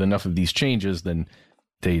times with enough of these changes, then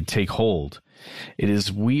they take hold. It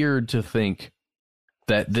is weird to think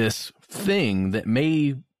that this thing that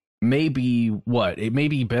may be it may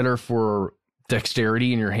be better for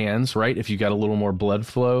dexterity in your hands, right? If you got a little more blood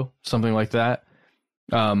flow, something like that.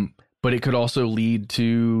 But it could also lead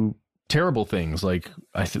to terrible things like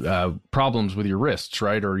problems with your wrists,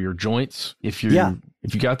 right? Or your joints, if you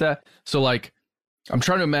got that. So, like, I'm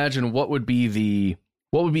trying to imagine what would be the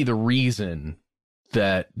reason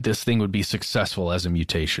that this thing would be successful as a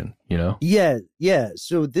mutation, Yeah.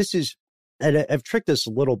 So this is, and I've tricked this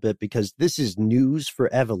a little bit because this is news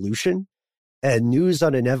for evolution, and news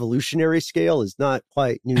on an evolutionary scale is not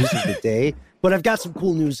quite news of the day, but I've got some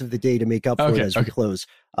cool news of the day to make up for it as we close.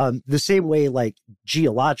 The same way, like,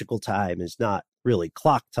 geological time is not really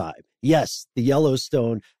clock time. Yes, the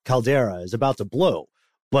Yellowstone caldera is about to blow,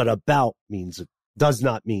 but about does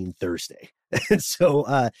not mean Thursday. And so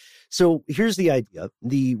here's the idea.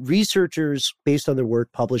 The researchers, based on their work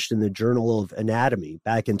published in the Journal of Anatomy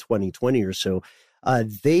back in 2020 or so,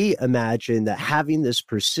 they imagine that having this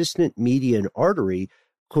persistent median artery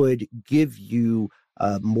could give you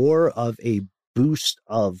more of a boost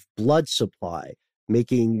of blood supply,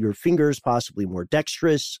 making your fingers possibly more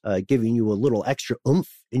dexterous, giving you a little extra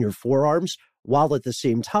oomph in your forearms, while at the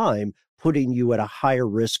same time putting you at a higher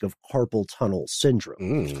risk of carpal tunnel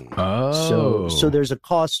syndrome. So there's a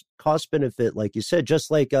cost benefit, like you said,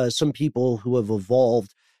 just like some people who have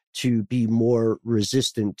evolved to be more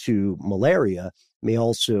resistant to malaria may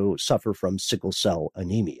also suffer from sickle cell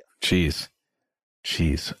anemia. Jeez.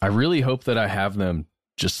 I really hope that I have them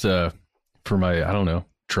just for my, I don't know,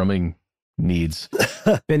 drumming needs.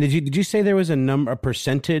 Ben, did you say there was a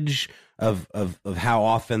percentage of how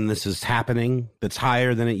often this is happening that's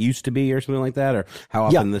higher than it used to be or something like that? Or how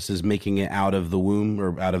often this is making it out of the womb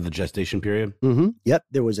or out of the gestation period? Mm-hmm. Yep.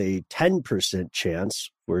 There was a 10%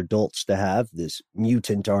 chance for adults to have this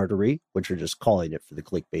mutant artery, which we're just calling it for the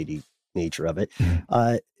clickbaity nature of it,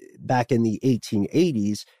 back in the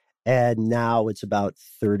 1880s. And now it's about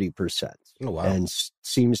 30%. Oh, wow. And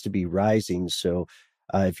seems to be rising. So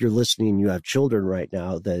if you're listening and you have children right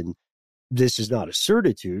now, then this is not a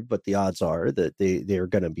certitude, but the odds are that they are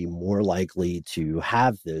going to be more likely to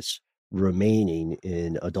have this remaining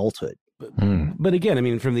in adulthood. But again, I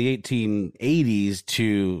mean, from the 1880s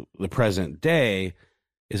to the present day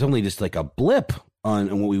is only just like a blip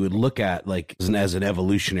on what we would look at like as an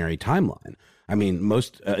evolutionary timeline. I mean,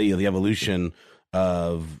 most the evolution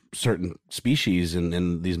of certain species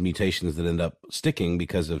and these mutations that end up sticking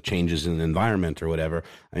because of changes in the environment or whatever,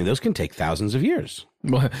 I mean, those can take thousands of years.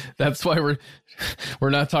 Well, that's why we're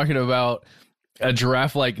not talking about a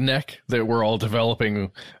giraffe-like neck that we're all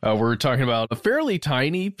developing. We're talking about a fairly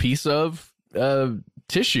tiny piece of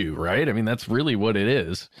tissue, right? I mean, that's really what it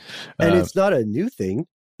is. And it's not a new thing.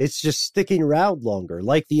 It's just sticking around longer,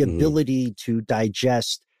 like the ability to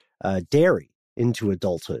digest dairy into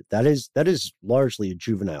adulthood. That is largely a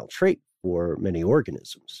juvenile trait for many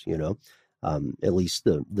organisms, at least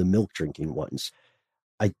the milk drinking ones.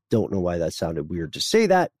 I don't know why that sounded weird to say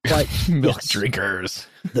that, but drinkers,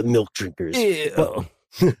 the milk drinkers.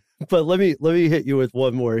 But let me hit you with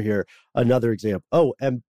one more here. Another example. Oh,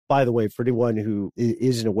 and by the way, for anyone who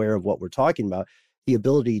isn't aware of what we're talking about, the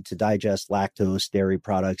ability to digest lactose, dairy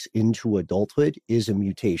products into adulthood is a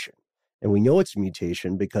mutation. And we know it's a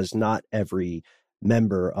mutation because not every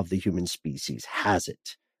member of the human species has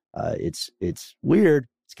it. It's weird.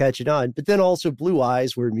 It's catching on. But then also blue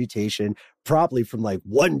eyes were a mutation, probably from like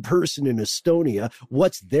one person in Estonia.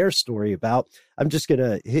 What's their story about? I'm just going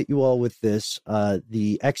to hit you all with this.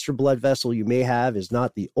 The extra blood vessel you may have is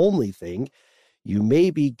not the only thing. You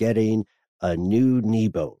may be getting a new knee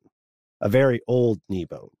bone, a very old knee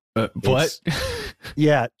bone. What?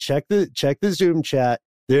 Yeah, check the Zoom chat.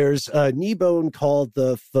 There's a knee bone called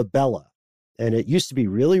the fibella, and it used to be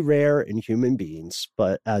really rare in human beings,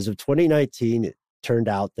 but as of 2019, it turned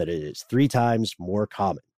out that it is 3 times more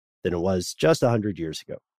common than it was just 100 years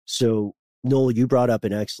ago. So, Noel, you brought up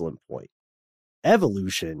an excellent point.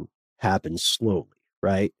 Evolution happens slowly,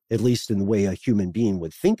 right? At least in the way a human being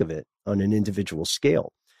would think of it on an individual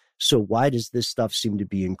scale. So why does this stuff seem to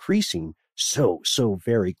be increasing so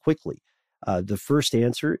very quickly? The first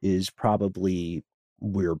answer is probably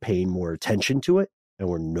we're paying more attention to it and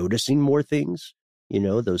we're noticing more things.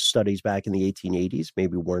 Those studies back in the 1880s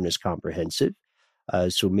maybe weren't as comprehensive.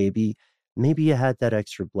 So maybe you had that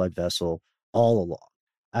extra blood vessel all along.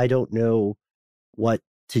 I don't know what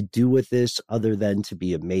to do with this other than to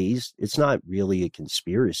be amazed. It's not really a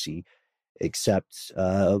conspiracy, except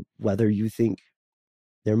whether you think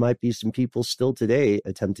there might be some people still today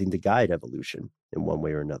attempting to guide evolution in one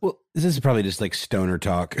way or another. Well, this is probably just like stoner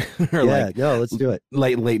talk or let's do it.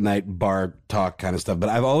 Late night bar talk kind of stuff. But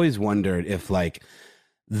I've always wondered if like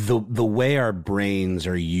the way our brains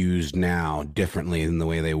are used now differently than the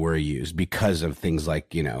way they were used because of things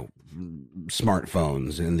like,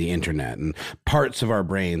 smartphones and the internet, and parts of our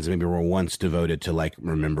brains maybe were once devoted to like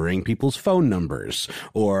remembering people's phone numbers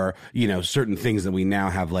or, certain things that we now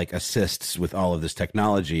have like assists with all of this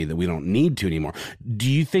technology that we don't need to anymore. Do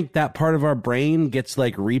you think that part of our brain gets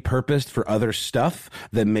like repurposed for other stuff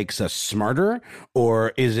that makes us smarter?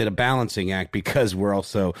 Or is it a balancing act because we're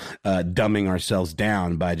also dumbing ourselves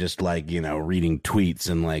down by just like, reading tweets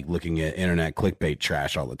and like looking at internet clickbait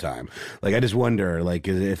trash all the time? Like, I just wonder like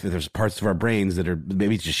if there's parts of our brains that are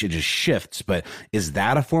maybe it just shifts, but is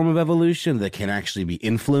that a form of evolution that can actually be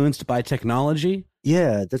influenced by technology?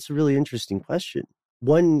 Yeah, that's a really interesting question.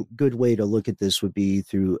 One good way to look at this would be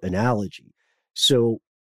through analogy. So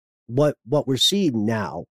what we're seeing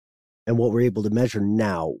now and what we're able to measure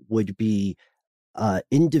now would be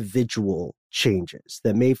individual changes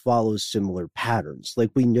that may follow similar patterns.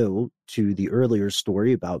 Like we know to the earlier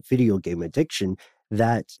story about video game addiction,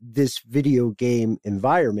 that this video game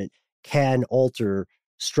environment can alter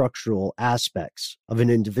structural aspects of an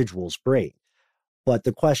individual's brain. But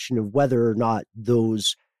the question of whether or not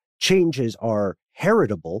those changes are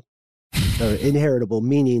heritable, or inheritable,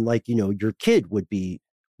 meaning like, your kid would be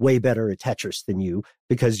way better at Tetris than you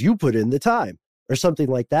because you put in the time or something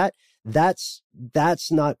like that. That's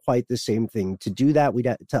not quite the same thing. To do that,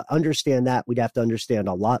 to understand that, we'd have to understand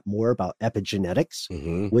a lot more about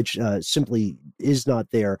epigenetics, which simply is not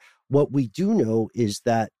there. What we do know is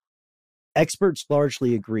that experts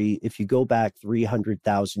largely agree if you go back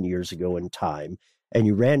 300,000 years ago in time and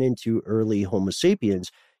you ran into early Homo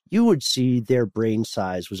sapiens, you would see their brain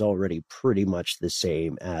size was already pretty much the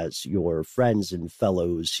same as your friends and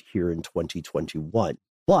fellows here in 2021.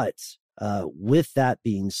 But with that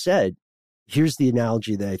being said, here's the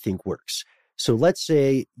analogy that I think works. So let's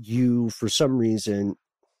say you, for some reason,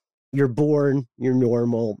 you're born, you're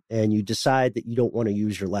normal, and you decide that you don't want to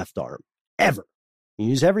use your left arm ever. You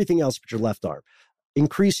use everything else but your left arm.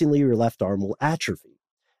 Increasingly, your left arm will atrophy.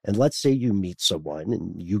 And let's say you meet someone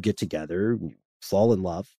and you get together, and you fall in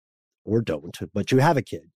love, or don't, but you have a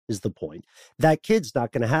kid, is the point. That kid's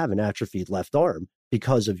not going to have an atrophied left arm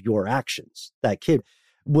because of your actions. That kid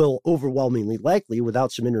will overwhelmingly likely,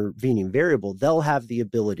 without some intervening variable, they'll have the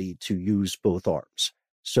ability to use both arms.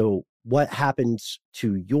 So what happens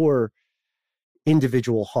to your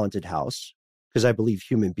individual haunted house, because I believe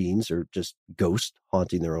human beings are just ghosts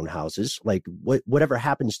haunting their own houses, like whatever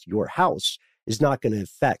happens to your house is not going to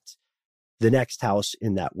affect the next house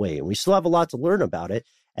in that way. And we still have a lot to learn about it.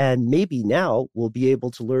 And maybe now we'll be able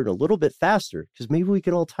to learn a little bit faster because maybe we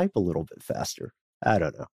can all type a little bit faster. I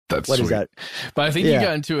don't know. That's what sweet. Is that? But I think you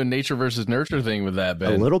got into a nature versus nurture thing with that,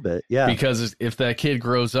 Ben. A little bit, yeah. Because if that kid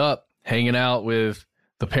grows up hanging out with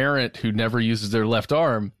the parent who never uses their left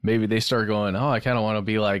arm, maybe they start going, oh, I kind of want to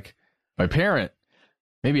be like my parent.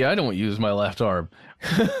 Maybe I don't use my left arm.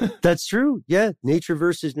 That's true. Yeah. Nature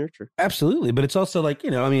versus nurture. Absolutely. But it's also like,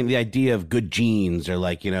 the idea of good genes, or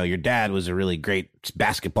like, your dad was a really great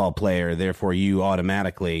basketball player, therefore you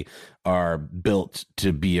automatically are built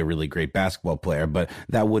to be a really great basketball player. But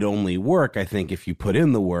that would only work, I think, if you put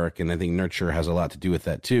in the work. And I think nurture has a lot to do with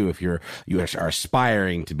that too. If you are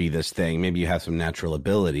aspiring to be this thing, maybe you have some natural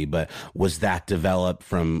ability, but was that developed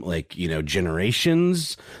from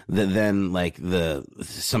generations that then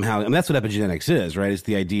somehow, and that's what epigenetics is, right? It's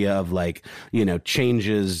the idea of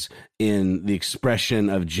changes in the expression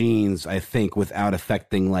of genes, I think, without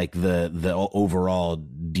affecting the overall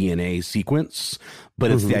DNA sequence. But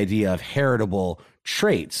it's the idea of heritable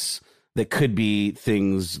traits that could be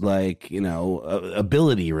things like,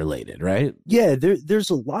 ability related, right? Yeah, there's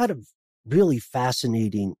a lot of really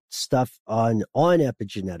fascinating stuff on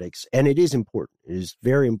epigenetics, and it is important. It is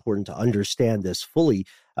very important to understand this fully.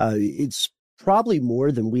 It's probably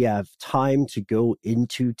more than we have time to go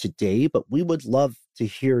into today, but we would love to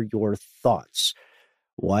hear your thoughts.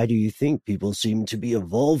 Why do you think people seem to be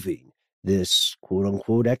evolving this quote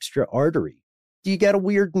unquote extra artery? Do you got a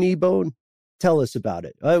weird knee bone? Tell us about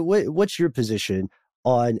it. What's your position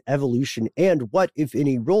on evolution, and what, if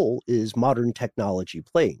any, role is modern technology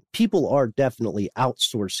playing? People are definitely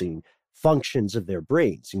outsourcing functions of their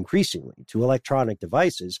brains increasingly to electronic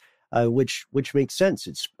devices, which makes sense.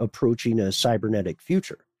 It's approaching a cybernetic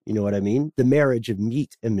future. You know what I mean? The marriage of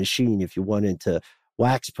meat and machine, if you wanted to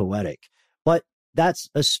wax poetic. But that's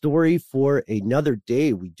a story for another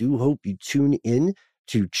day. We do hope you tune in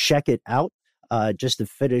to check it out. Just to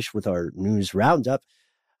finish with our news roundup,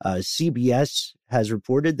 CBS has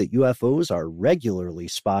reported that UFOs are regularly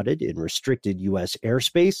spotted in restricted U.S.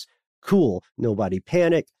 airspace. Cool. Nobody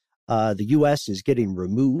panic. The U.S. is getting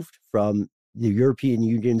removed from the European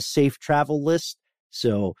Union's safe travel list.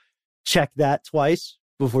 So check that twice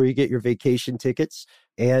before you get your vacation tickets.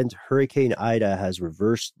 And Hurricane Ida has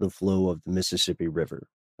reversed the flow of the Mississippi River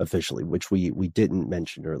officially, which we didn't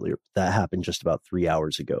mention earlier. That happened just about 3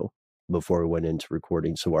 hours ago before we went into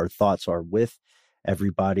recording. So our thoughts are with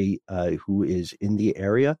everybody who is in the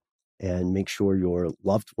area, and make sure your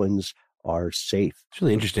loved ones are safe. It's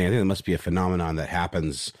really interesting. I think there must be a phenomenon that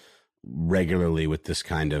happens regularly with this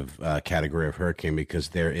kind of category of hurricane, because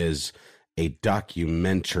there is a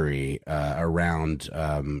documentary around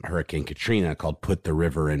Hurricane Katrina called Put the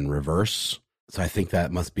River in Reverse. So I think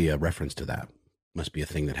that must be a reference to that. Must be a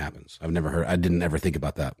thing that happens. I didn't ever think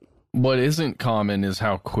about that. What isn't common is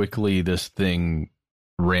how quickly this thing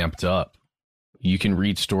ramped up. You can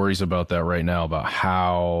read stories about that right now, about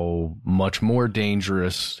how much more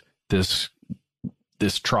dangerous this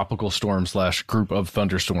tropical storm / group of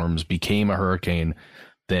thunderstorms became a hurricane,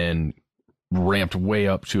 then ramped way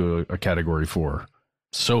up to a category 4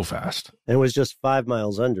 so fast. And it was just 5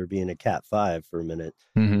 miles under being a Cat 5 for a minute.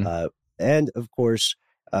 Mm-hmm. And of course,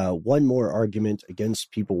 one more argument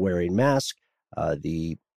against people wearing masks.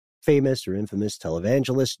 The famous or infamous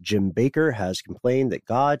televangelist Jim Bakker has complained that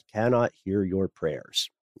God cannot hear your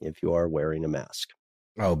prayers if you are wearing a mask.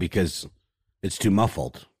 Oh, because it's too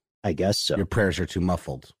muffled. I guess so. Your prayers are too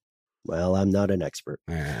muffled. Well, I'm not an expert.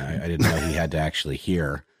 I didn't know he had to actually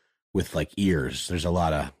hear with like ears. There's a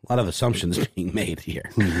lot of assumptions being made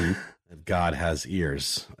here. Mm-hmm. God has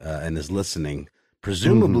ears and is listening,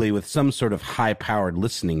 presumably with some sort of high-powered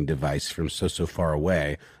listening device from so far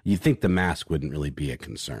away. You'd think the mask wouldn't really be a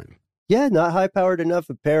concern. Yeah, not high-powered enough,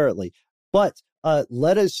 apparently. But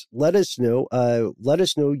let us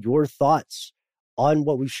know your thoughts on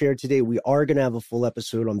what we've shared today. We are going to have a full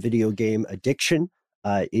episode on video game addiction.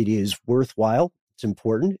 It is worthwhile. It's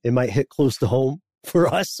important. It might hit close to home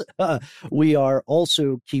for us. We are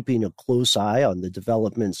also keeping a close eye on the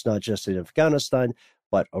developments, not just in Afghanistan,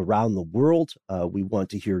 but around the world. We want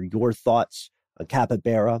to hear your thoughts on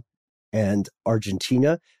Capybara and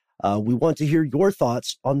Argentina. We want to hear your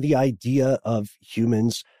thoughts on the idea of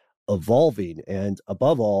humans evolving. And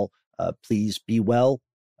above all, please be well,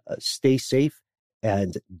 stay safe,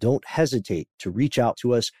 and don't hesitate to reach out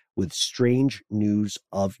to us with strange news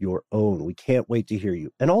of your own. We can't wait to hear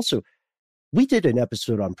you. And also, we did an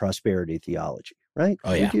episode on prosperity theology, right?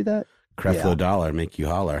 Oh, Did yeah. we do that? Creflo Dollar, make you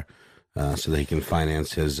holler, so that he can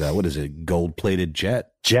finance his, gold-plated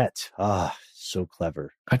jet. So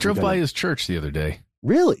clever. I drove by his church the other day.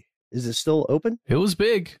 Really? Is it still open? It was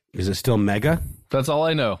big. Is it still mega? That's all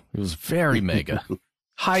I know. It was very mega.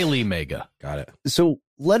 Highly mega. Got it. So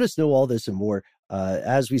let us know all this and more.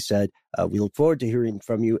 As we said, we look forward to hearing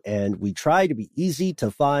from you, and we try to be easy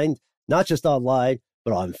to find, not just online,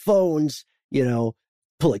 but on phones,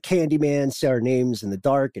 pull a Candyman, say our names in the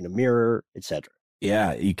dark, in a mirror, etc.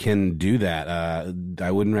 Yeah, you can do that.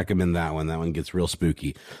 I wouldn't recommend that one. That one gets real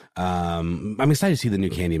spooky. I'm excited to see the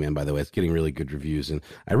new Candyman, by the way. It's getting really good reviews. And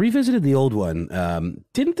I revisited the old one.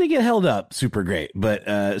 Didn't think it held up super great, but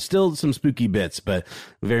still some spooky bits, but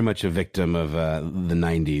very much a victim of the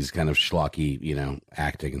 90s kind of schlocky,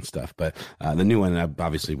 acting and stuff. But the new one,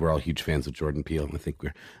 obviously, we're all huge fans of Jordan Peele. I think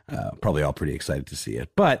we're probably all pretty excited to see it.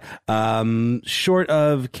 But short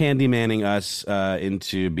of Candymaning us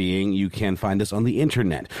into being, you can find us on the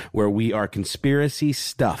internet, where we are Conspiracy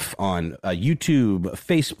Stuff on YouTube,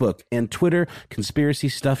 Facebook, and Twitter. Conspiracy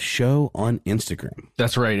Stuff Show on Instagram.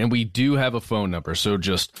 That's right. And we do have a phone number. So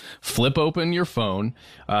just flip open your phone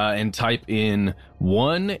and type in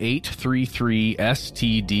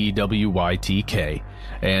 1-833-STDWYTK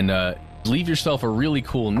and leave yourself a really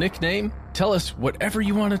cool nickname. Tell us whatever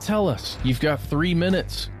you want to tell us. You've got 3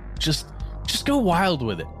 minutes. Just go wild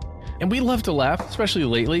with it. And we love to laugh, especially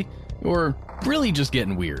lately. Or really just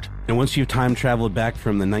getting weird. And once you've time traveled back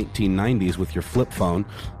from the 1990s with your flip phone,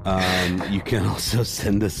 you can also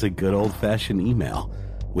send us a good old-fashioned email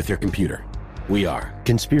with your computer. We are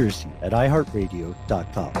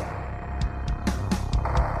conspiracy@iheartradio.com.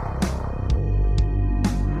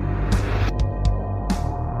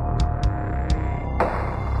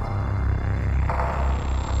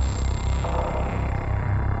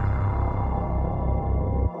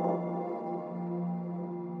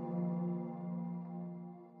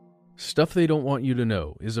 Stuff They Don't Want You to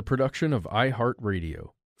Know is a production of iHeartRadio.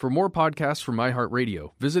 For more podcasts from iHeartRadio,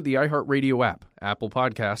 visit the iHeartRadio app, Apple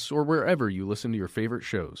Podcasts, or wherever you listen to your favorite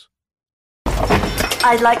shows.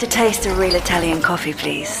 I'd like to taste a real Italian coffee,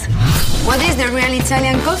 please. What is the real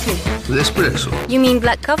Italian coffee? L'espresso. You mean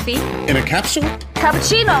black coffee? In a capsule?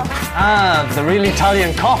 Cappuccino. Ah, the real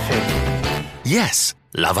Italian coffee. Yes,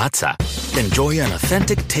 Lavazza. Enjoy an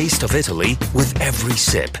authentic taste of Italy with every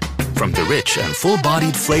sip. From the rich and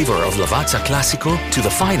full-bodied flavor of Lavazza Classico to the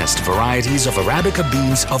finest varieties of Arabica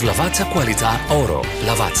beans of Lavazza Qualità Oro.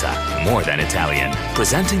 Lavazza, more than Italian.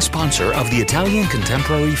 Presenting sponsor of the Italian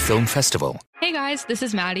Contemporary Film Festival. Hey guys, this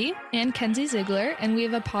is Maddie and Kenzie Ziegler, and we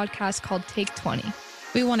have a podcast called Take 20.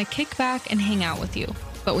 We want to kick back and hang out with you,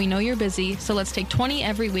 but we know you're busy, so let's take 20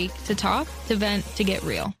 every week to talk, to vent, to get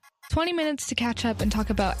real. 20 minutes to catch up and talk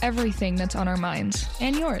about everything that's on our minds,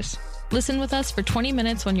 and yours. Listen with us for 20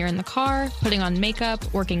 minutes when you're in the car, putting on makeup,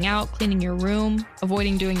 working out, cleaning your room,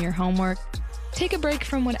 avoiding doing your homework. Take a break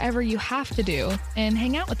from whatever you have to do and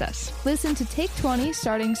hang out with us. Listen to Take 20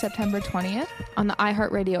 starting September 20th on the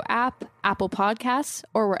iHeartRadio app, Apple Podcasts,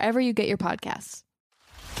 or wherever you get your podcasts.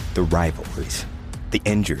 The rivalries, the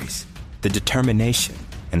injuries, the determination,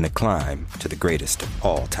 and the climb to the greatest of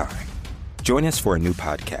all time. Join us for a new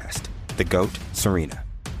podcast, The GOAT, Serena,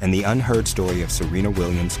 and the unheard story of Serena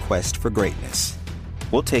Williams' quest for greatness.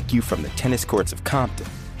 We'll take you from the tennis courts of Compton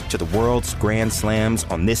to the world's Grand Slams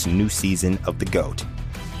on this new season of The GOAT.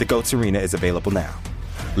 The GOAT Serena is available now.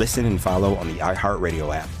 Listen and follow on the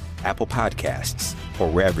iHeartRadio app, Apple Podcasts, or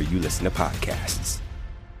wherever you listen to podcasts.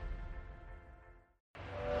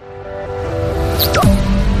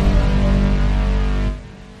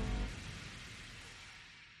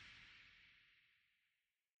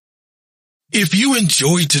 If you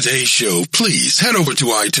enjoyed today's show, please head over to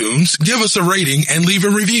iTunes, give us a rating, and leave a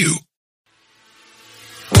review.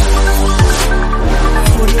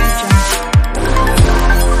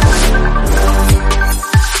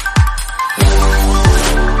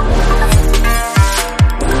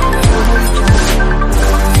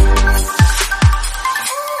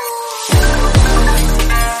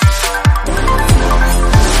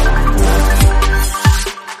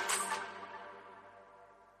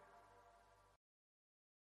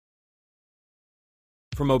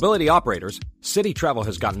 For mobility operators, city travel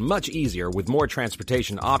has gotten much easier with more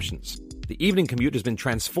transportation options. The evening commute has been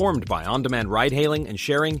transformed by on-demand ride-hailing and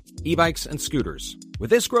sharing, e-bikes, and scooters.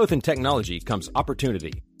 With this growth in technology comes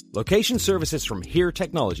opportunity. Location services from HERE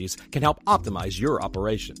Technologies can help optimize your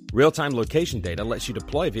operation. Real-time location data lets you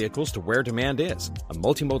deploy vehicles to where demand is. A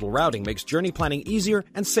multimodal routing makes journey planning easier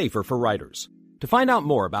and safer for riders. To find out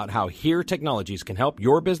more about how HERE Technologies can help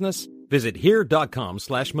your business, visit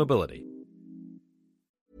here.com/mobility.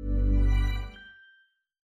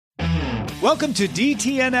 Welcome to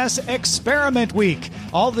DTNS Experiment Week.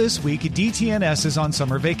 All this week, DTNS is on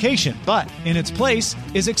summer vacation, but in its place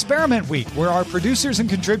is Experiment Week, where our producers and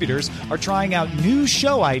contributors are trying out new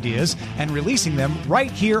show ideas and releasing them right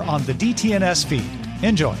here on the DTNS feed.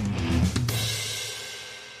 Enjoy.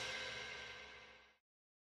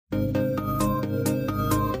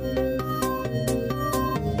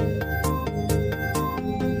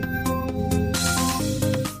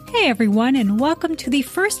 Hey everyone, and welcome to the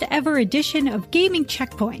first ever edition of Gaming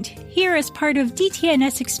Checkpoint, here as part of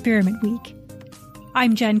DTNS Experiment Week.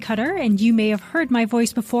 I'm Jen Cutter, and you may have heard my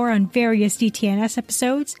voice before on various DTNS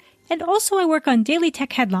episodes, and also I work on Daily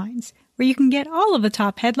Tech Headlines, where you can get all of the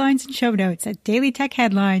top headlines and show notes at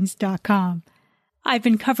dailytechheadlines.com. I've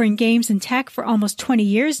been covering games and tech for almost 20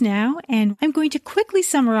 years now, and I'm going to quickly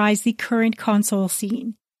summarize the current console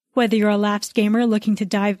scene. Whether you're a lapsed gamer looking to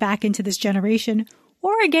dive back into this generation,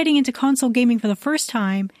 or are getting into console gaming for the first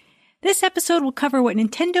time, this episode will cover what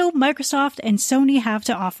Nintendo, Microsoft, and Sony have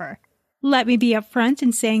to offer. Let me be upfront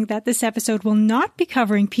in saying that this episode will not be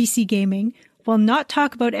covering PC gaming, will not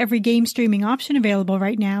talk about every game streaming option available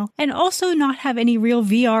right now, and also not have any real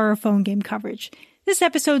VR or phone game coverage. This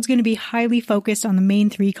episode's going to be highly focused on the main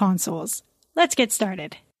three consoles. Let's get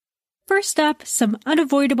started. First up, some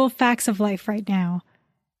unavoidable facts of life right now.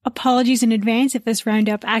 Apologies in advance if this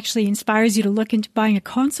roundup actually inspires you to look into buying a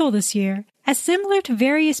console this year, as similar to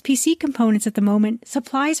various PC components at the moment,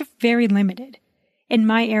 supplies are very limited. In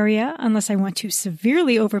my area, unless I want to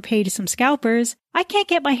severely overpay to some scalpers, I can't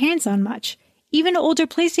get my hands on much. Even older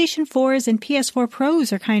PlayStation 4s and PS4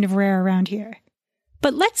 Pros are kind of rare around here.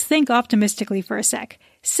 But let's think optimistically for a sec.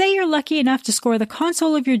 Say you're lucky enough to score the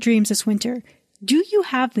console of your dreams this winter. Do you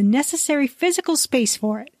have the necessary physical space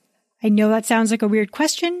for it? I know that sounds like a weird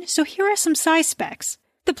question, so here are some size specs.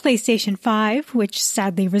 The PlayStation 5, which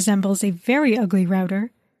sadly resembles a very ugly router,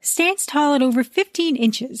 stands tall at over 15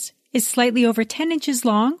 inches, is slightly over 10 inches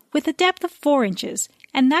long with a depth of 4 inches,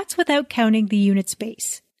 and that's without counting the unit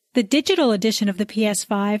space. The digital edition of the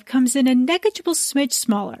PS5 comes in a negligible smidge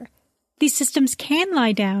smaller. These systems can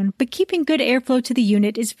lie down, but keeping good airflow to the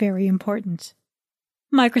unit is very important.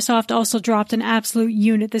 Microsoft also dropped an absolute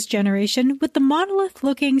unit this generation with the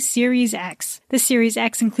monolith-looking Series X. The Series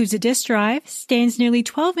X includes a disk drive, stands nearly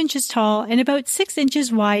 12 inches tall and about 6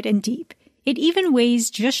 inches wide and deep. It even weighs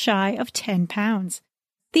just shy of 10 pounds.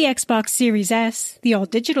 The Xbox Series S, the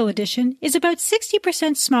all-digital edition, is about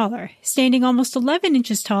 60% smaller, standing almost 11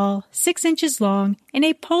 inches tall, 6 inches long, and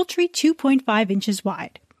a paltry 2.5 inches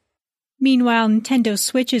wide. Meanwhile, Nintendo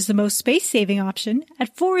Switch is the most space-saving option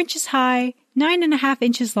at 4 inches high, 9.5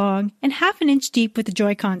 inches long, and half an inch deep with the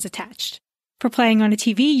Joy-Cons attached. For playing on a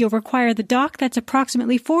TV, you'll require the dock that's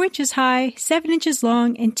approximately 4 inches high, 7 inches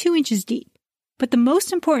long, and 2 inches deep. But the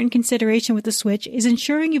most important consideration with the Switch is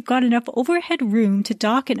ensuring you've got enough overhead room to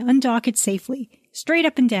dock and undock it safely, straight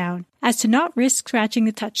up and down, as to not risk scratching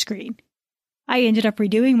the touchscreen. I ended up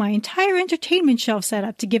redoing my entire entertainment shelf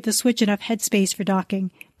setup to give the Switch enough headspace for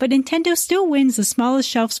docking, but Nintendo still wins the smallest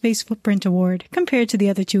shelf space footprint award compared to the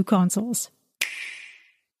other two consoles.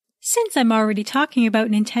 Since I'm already talking about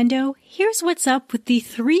Nintendo, here's what's up with the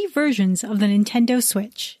 3 versions of the Nintendo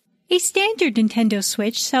Switch. A standard Nintendo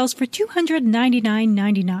Switch sells for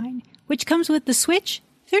 $299.99, which comes with the Switch,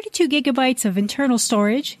 32GB of internal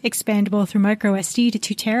storage, expandable through microSD to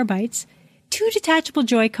 2TB, 2 detachable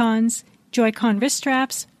Joy-Cons, Joy-Con wrist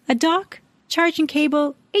straps, a dock, charging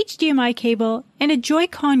cable, HDMI cable, and a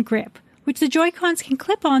Joy-Con grip, which the Joy-Cons can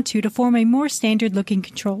clip onto to form a more standard-looking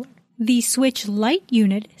controller. The Switch Lite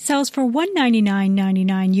unit sells for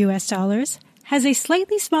 $199.99 US, has a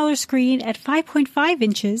slightly smaller screen at 5.5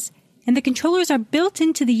 inches, and the controllers are built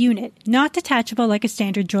into the unit, not detachable like a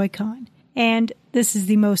standard Joy-Con. And, this is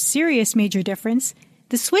the most serious major difference,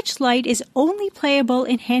 the Switch Lite is only playable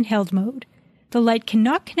in handheld mode. The Lite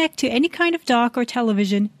cannot connect to any kind of dock or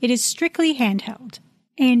television, it is strictly handheld.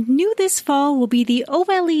 And new this fall will be the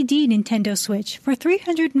OLED Nintendo Switch for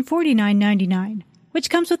 $349.99, which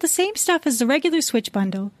comes with the same stuff as the regular Switch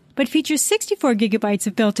bundle, but features 64 gigabytes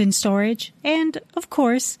of built-in storage, and, of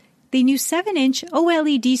course, the new 7-inch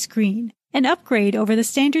OLED screen, an upgrade over the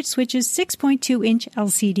standard Switch's 6.2-inch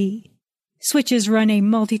LCD. Switches run a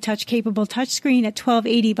multi-touch capable touchscreen at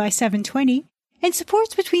 1280 by 720, and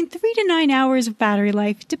supports between 3 to 9 hours of battery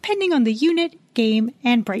life depending on the unit, game,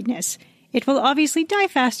 and brightness. It will obviously die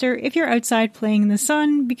faster if you're outside playing in the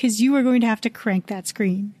sun because you are going to have to crank that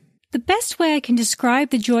screen. The best way I can describe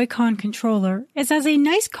the Joy-Con controller is as a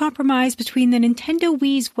nice compromise between the Nintendo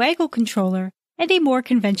Wii's Waggle controller and a more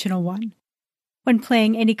conventional one. When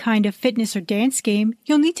playing any kind of fitness or dance game,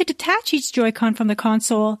 you'll need to detach each Joy-Con from the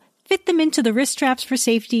console, fit them into the wrist straps for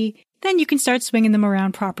safety, then you can start swinging them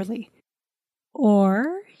around properly.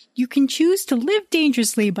 Or you can choose to live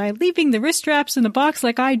dangerously by leaving the wrist straps in the box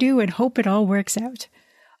like I do and hope it all works out.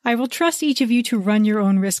 I will trust each of you to run your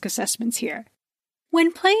own risk assessments here.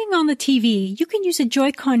 When playing on the TV, you can use a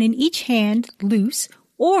Joy-Con in each hand, loose,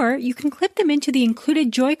 or you can clip them into the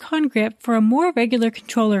included Joy-Con grip for a more regular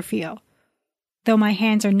controller feel. Though my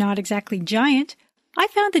hands are not exactly giant, I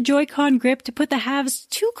found the Joy-Con grip to put the halves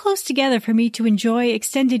too close together for me to enjoy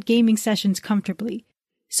extended gaming sessions comfortably.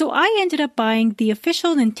 So I ended up buying the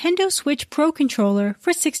official Nintendo Switch Pro controller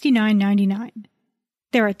for $69.99.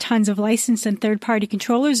 There are tons of licensed and third-party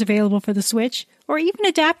controllers available for the Switch, or even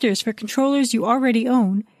adapters for controllers you already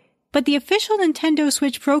own, but the official Nintendo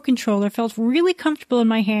Switch Pro controller felt really comfortable in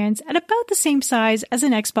my hands at about the same size as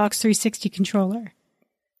an Xbox 360 controller.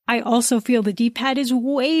 I also feel the D-pad is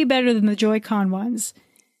way better than the Joy-Con ones.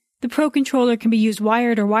 The Pro controller can be used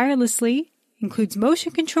wired or wirelessly, includes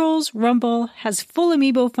motion controls, rumble, has full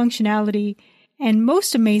amiibo functionality, and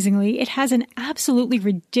most amazingly, it has an absolutely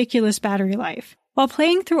ridiculous battery life. While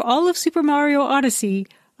playing through all of Super Mario Odyssey,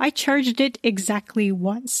 I charged it exactly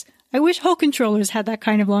once. I wish whole controllers had that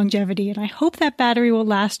kind of longevity, and I hope that battery will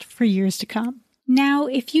last for years to come. Now,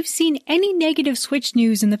 if you've seen any negative Switch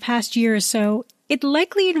news in the past year or so, it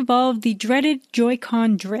likely involved the dreaded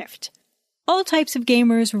Joy-Con drift. All types of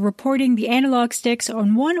gamers were reporting the analog sticks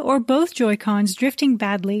on one or both Joy-Cons drifting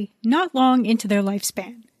badly not long into their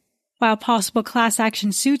lifespan. While possible class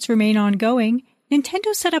action suits remain ongoing,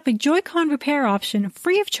 Nintendo set up a Joy-Con repair option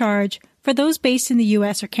free of charge for those based in the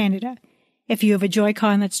US or Canada. If you have a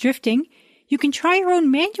Joy-Con that's drifting, you can try your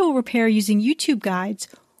own manual repair using YouTube guides,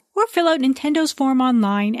 or fill out Nintendo's form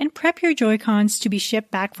online and prep your Joy-Cons to be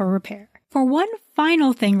shipped back for repair. For one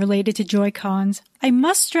final thing related to Joy-Cons, I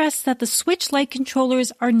must stress that the Switch Lite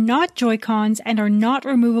controllers are not Joy-Cons and are not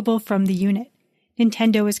removable from the unit.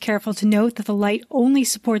 Nintendo is careful to note that the Lite only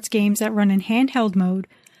supports games that run in handheld mode,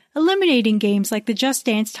 eliminating games like the Just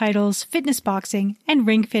Dance titles Fitness Boxing and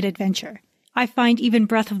Ring Fit Adventure. I find even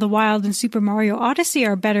Breath of the Wild and Super Mario Odyssey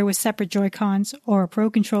are better with separate Joy-Cons or a Pro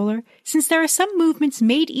controller, since there are some movements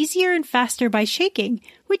made easier and faster by shaking,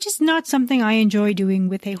 which is not something I enjoy doing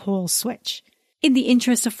with a whole Switch. In the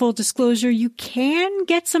interest of full disclosure, you can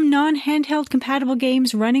get some non-handheld compatible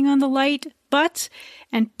games running on the Lite, but,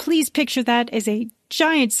 and please picture that as a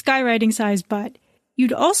giant skywriting-sized but,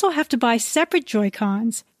 you'd also have to buy separate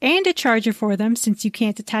Joy-Cons and a charger for them since you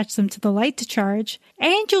can't attach them to the Lite to charge,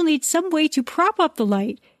 and you'll need some way to prop up the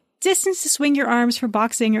Lite, distance to swing your arms for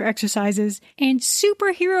boxing or exercises, and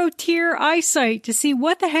superhero tier eyesight to see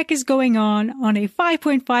what the heck is going on a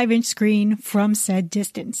 5.5-inch screen from said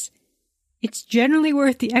distance. It's generally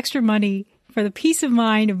worth the extra money for the peace of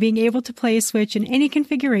mind of being able to play a Switch in any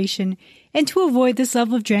configuration and to avoid this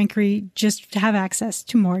level of jankery just to have access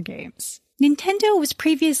to more games. Nintendo was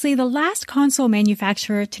previously the last console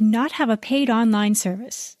manufacturer to not have a paid online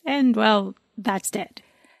service, and, well, that's dead.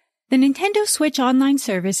 The Nintendo Switch online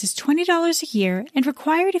service is $20 a year and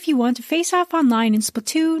required if you want to face off online in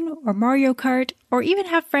Splatoon or Mario Kart, or even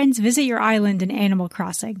have friends visit your island in Animal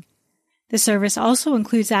Crossing. The service also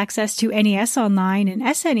includes access to NES Online and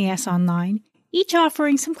SNES Online, each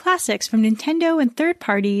offering some classics from Nintendo and third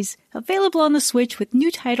parties available on the Switch with new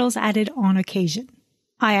titles added on occasion.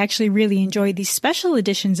 I actually really enjoyed these special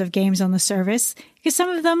editions of games on the service, because some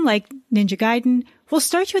of them, like Ninja Gaiden, will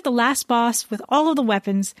start you at the last boss with all of the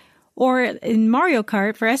weapons, or in Mario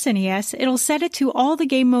Kart for SNES, it'll set it to all the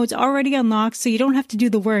game modes already unlocked so you don't have to do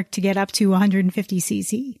the work to get up to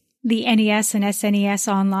 150cc. The NES and SNES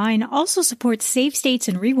Online also supports save states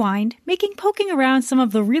and rewind, making poking around some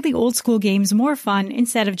of the really old school games more fun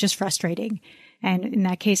instead of just frustrating. And in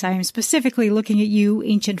that case, I am specifically looking at you,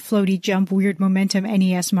 ancient floaty jump weird momentum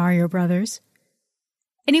NES Mario Brothers.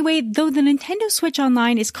 Anyway, though the Nintendo Switch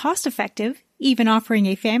Online is cost-effective, even offering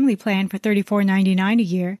a family plan for $34.99 a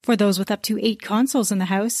year for those with up to 8 consoles in the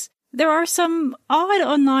house, there are some odd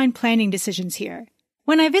online planning decisions here.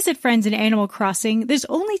 When I visit friends in Animal Crossing, there's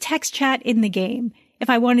only text chat in the game. If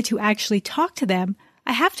I wanted to actually talk to them,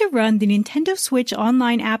 I have to run the Nintendo Switch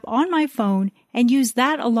Online app on my phone and use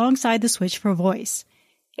that alongside the Switch for voice.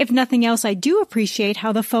 If nothing else, I do appreciate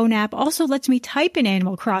how the phone app also lets me type in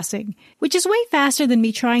Animal Crossing, which is way faster than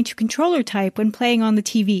me trying to controller type when playing on the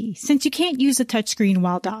TV, since you can't use the touchscreen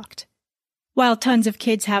while docked. While tons of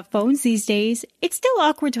kids have phones these days, it's still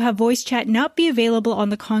awkward to have voice chat not be available on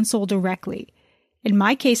the console directly. In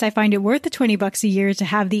my case, I find it worth the $20 a year to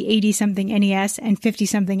have the 80-something NES and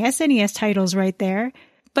 50-something SNES titles right there,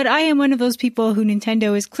 but I am one of those people who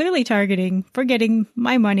Nintendo is clearly targeting for getting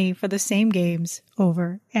my money for the same games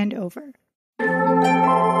over and over.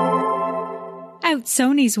 Out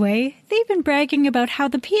Sony's way, they've been bragging about how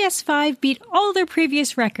the PS5 beat all their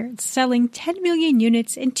previous records, selling 10 million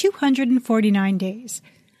units in 249 days.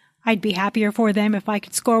 I'd be happier for them if I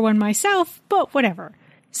could score one myself, but whatever.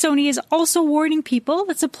 Sony is also warning people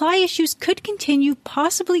that supply issues could continue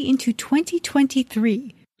possibly into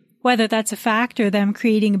 2023. Whether that's a fact or them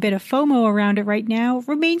creating a bit of FOMO around it right now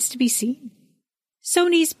remains to be seen.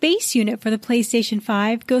 Sony's base unit for the PlayStation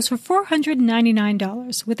 5 goes for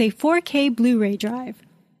 $499 with a 4K Blu-ray drive.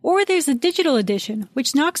 Or there's a digital edition,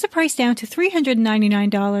 which knocks the price down to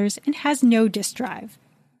 $399 and has no disc drive.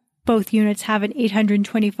 Both units have an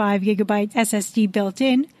 825GB SSD built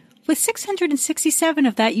in, with 667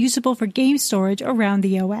 of that usable for game storage around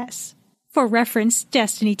the OS. For reference,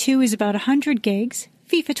 Destiny 2 is about 100 gigs,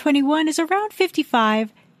 FIFA 21 is around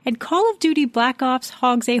 55, and Call of Duty Black Ops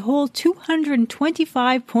hogs a whole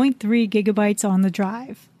 225.3 gigabytes on the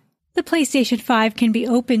drive. The PlayStation 5 can be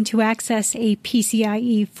opened to access a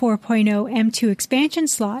PCIe 4.0 M2 expansion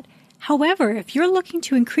slot. However, if you're looking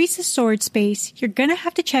to increase the storage space, you're going to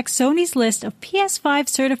have to check Sony's list of PS5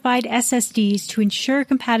 certified SSDs to ensure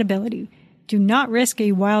compatibility. Do not risk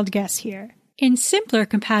a wild guess here. In simpler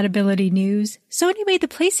compatibility news, Sony made the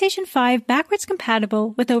PlayStation 5 backwards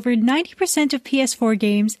compatible with over 90% of PS4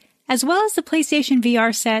 games, as well as the PlayStation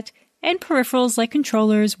VR set and peripherals like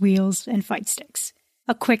controllers, wheels, and fight sticks.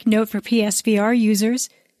 A quick note for PSVR users,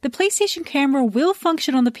 the PlayStation camera will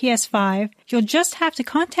function on the PS5, you'll just have to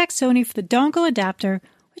contact Sony for the dongle adapter,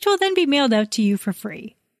 which will then be mailed out to you for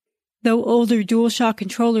free. Though older DualShock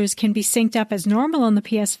controllers can be synced up as normal on the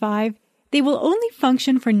PS5, they will only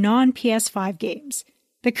function for non-PS5 games.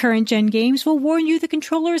 The current-gen games will warn you the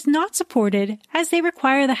controller is not supported, as they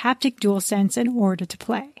require the haptic DualSense in order to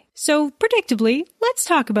play. So, predictably, let's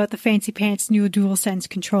talk about the fancy-pants new DualSense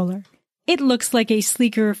controller. It looks like a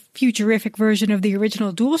sleeker, futurific version of the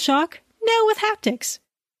original DualShock, now with haptics.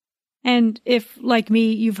 And if, like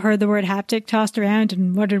me, you've heard the word haptic tossed around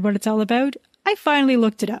and wondered what it's all about, I finally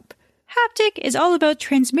looked it up. Haptic is all about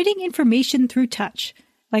transmitting information through touch,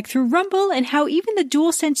 like through rumble and how even the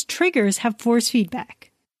DualSense triggers have force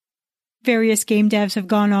feedback. Various game devs have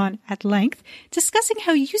gone on at length discussing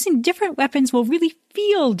how using different weapons will really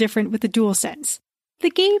feel different with the DualSense. The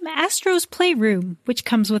game Astro's Playroom, which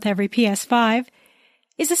comes with every PS5,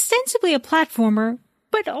 is ostensibly a platformer,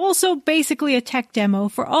 but also basically a tech demo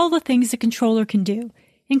for all the things the controller can do,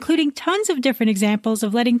 including tons of different examples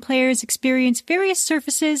of letting players experience various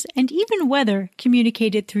surfaces and even weather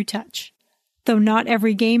communicated through touch. Though not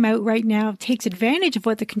every game out right now takes advantage of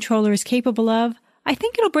what the controller is capable of, I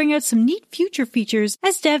think it'll bring out some neat future features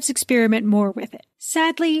as devs experiment more with it.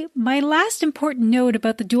 Sadly, my last important note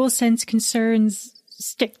about the DualSense concerns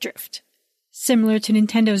stick drift. Similar to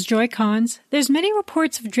Nintendo's Joy-Cons, there's many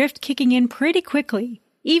reports of drift kicking in pretty quickly,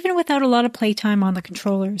 even without a lot of playtime on the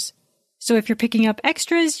controllers. So if you're picking up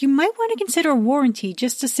extras, you might want to consider a warranty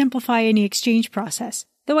just to simplify any exchange process.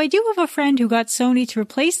 Though I do have a friend who got Sony to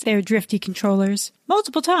replace their drifty controllers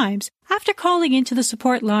multiple times after calling into the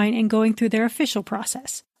support line and going through their official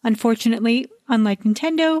process. Unfortunately, unlike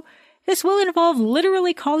Nintendo, this will involve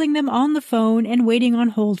literally calling them on the phone and waiting on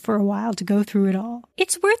hold for a while to go through it all.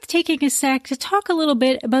 It's worth taking a sec to talk a little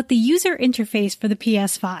bit about the user interface for the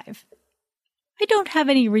PS5. I don't have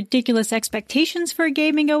any ridiculous expectations for a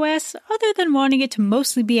gaming OS other than wanting it to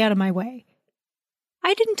mostly be out of my way.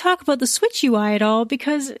 I didn't talk about the Switch UI at all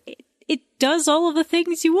because it does all of the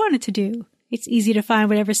things you want it to do. It's easy to find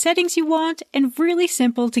whatever settings you want and really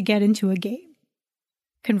simple to get into a game.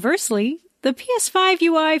 Conversely, the PS5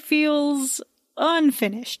 UI feels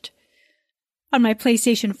unfinished. On my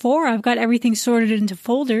PlayStation 4, I've got everything sorted into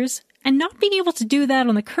folders, and not being able to do that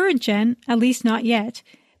on the current gen, at least not yet,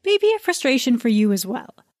 may be a frustration for you as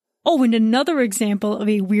well. Oh, and another example of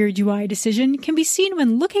a weird UI decision can be seen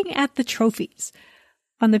when looking at the trophies.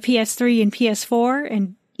 On the PS3 and PS4,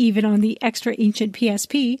 and even on the extra ancient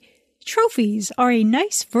PSP, trophies are a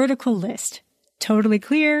nice vertical list. Totally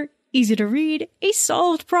clear, easy to read, a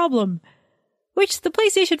solved problem. Which the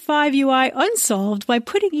PlayStation 5 UI unsolved by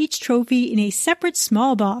putting each trophy in a separate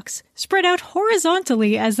small box, spread out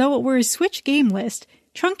horizontally as though it were a Switch game list,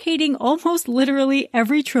 truncating almost literally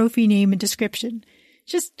every trophy name and description.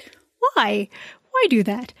 Just, why? Why do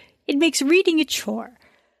that? It makes reading a chore.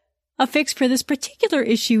 A fix for this particular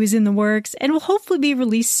issue is in the works and will hopefully be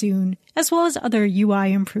released soon, as well as other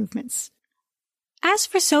UI improvements. As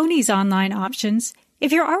for Sony's online options,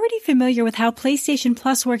 if you're already familiar with how PlayStation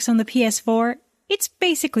Plus works on the PS4, it's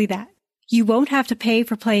basically that. You won't have to pay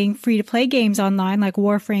for playing free-to-play games online like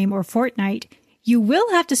Warframe or Fortnite. You will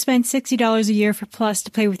have to spend $60 a year for Plus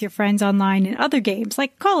to play with your friends online in other games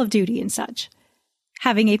like Call of Duty and such.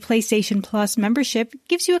 Having a PlayStation Plus membership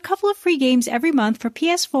gives you a couple of free games every month for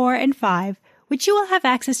PS4 and 5, which you will have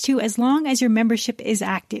access to as long as your membership is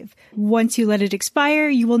active. Once you let it expire,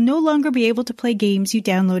 you will no longer be able to play games you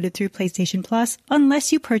downloaded through PlayStation Plus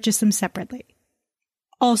unless you purchase them separately.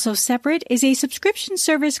 Also separate is a subscription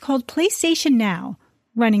service called PlayStation Now,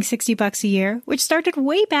 running $60 a year, which started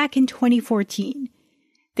way back in 2014.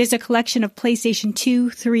 There's a collection of PlayStation 2,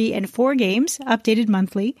 3, and 4 games, updated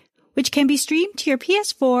monthly, which can be streamed to your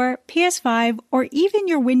PS4, PS5, or even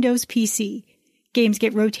your Windows PC. Games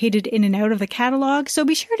get rotated in and out of the catalog, so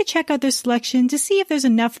be sure to check out their selection to see if there's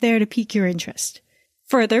enough there to pique your interest.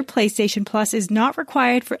 Further, PlayStation Plus is not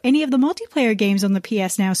required for any of the multiplayer games on the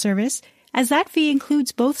PS Now service, as that fee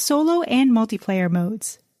includes both solo and multiplayer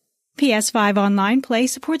modes. PS5 Online Play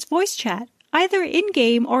supports voice chat, either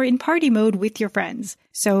in-game or in party mode with your friends.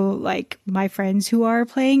 So, like, my friends who are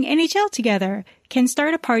playing NHL together can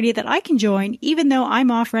start a party that I can join even though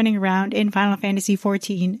I'm off running around in Final Fantasy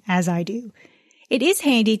XIV as I do. It is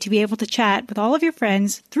handy to be able to chat with all of your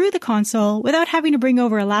friends through the console without having to bring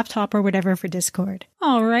over a laptop or whatever for Discord.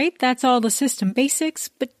 Alright, that's all the system basics,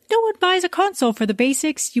 but no one buys a console for the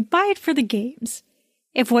basics, you buy it for the games.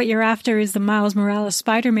 If what you're after is the Miles Morales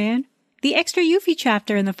Spider-Man, the extra Yuffie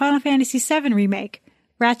chapter in the Final Fantasy VII Remake,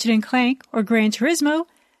 Ratchet & Clank, or Gran Turismo,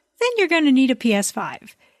 then you're going to need a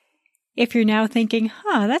PS5. If you're now thinking,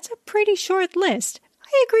 that's a pretty short list,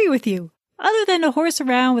 I agree with you. Other than to horse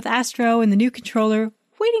around with Astro and the new controller,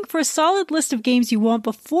 waiting for a solid list of games you want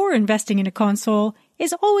before investing in a console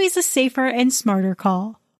is always a safer and smarter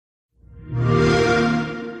call.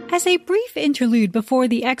 As a brief interlude before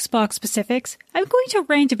the Xbox specifics, I'm going to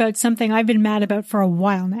rant about something I've been mad about for a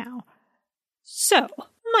while now. So,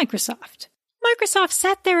 Microsoft. Microsoft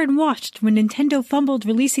sat there and watched when Nintendo fumbled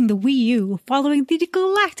releasing the Wii U following the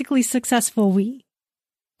galactically successful Wii.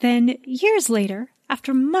 Then, years later,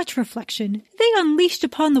 after much reflection, they unleashed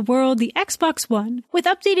upon the world the Xbox One with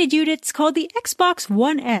updated units called the Xbox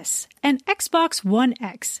One S and Xbox One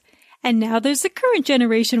X. And now there's the current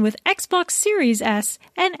generation with Xbox Series S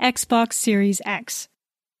and Xbox Series X.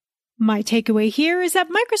 My takeaway here is that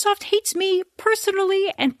Microsoft hates me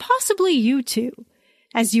personally and possibly you too.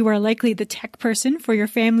 As you are likely the tech person for your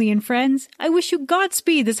family and friends, I wish you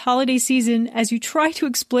Godspeed this holiday season as you try to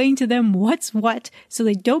explain to them what's what so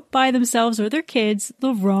they don't buy themselves or their kids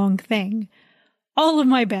the wrong thing. All of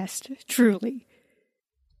my best, truly.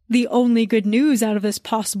 The only good news out of this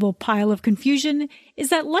possible pile of confusion is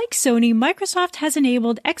that, like Sony, Microsoft has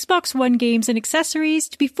enabled Xbox One games and accessories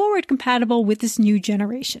to be forward compatible with this new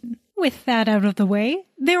generation. With that out of the way,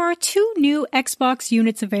 there are 2 new Xbox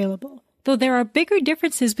units available, though there are bigger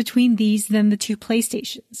differences between these than the 2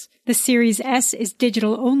 PlayStations. The Series S is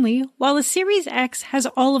digital only, while the Series X has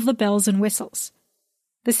all of the bells and whistles.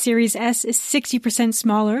 The Series S is 60%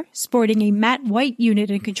 smaller, sporting a matte white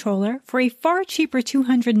unit and controller for a far cheaper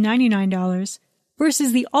 $299,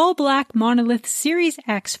 versus the all-black monolith Series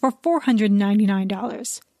X for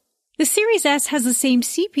 $499. The Series S has the same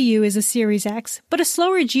CPU as the Series X, but a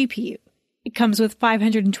slower GPU. It comes with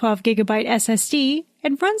 512GB SSD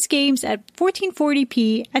and runs games at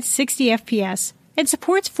 1440p at 60 FPS and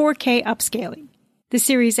supports 4K upscaling. The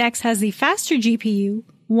Series X has the faster GPU,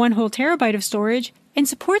 1 whole terabyte of storage, and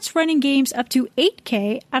supports running games up to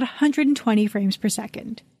 8K at 120 frames per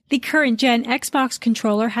second. The current gen Xbox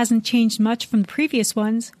controller hasn't changed much from the previous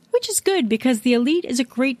ones, which is good because the Elite is a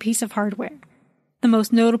great piece of hardware. The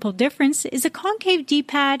most notable difference is a concave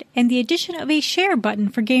D-pad and the addition of a share button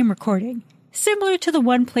for game recording, similar to the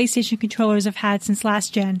one PlayStation controllers have had since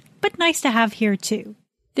last gen, but nice to have here too.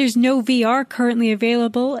 There's no VR currently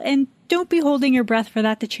available, and don't be holding your breath for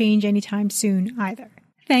that to change anytime soon either.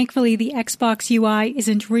 Thankfully, the Xbox UI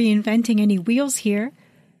isn't reinventing any wheels here.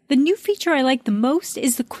 The new feature I like the most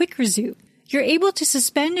is the quick resume. You're able to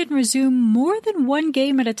suspend and resume more than one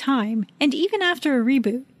game at a time, and even after a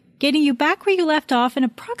reboot, getting you back where you left off in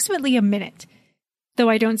approximately a minute. Though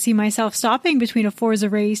I don't see myself stopping between a Forza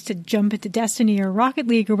race to jump into Destiny or Rocket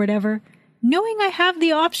League or whatever, knowing I have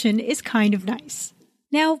the option is kind of nice.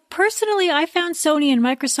 Now, personally, I found Sony and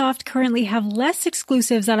Microsoft currently have less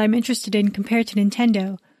exclusives that I'm interested in compared to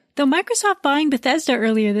Nintendo, though Microsoft buying Bethesda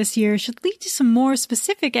earlier this year should lead to some more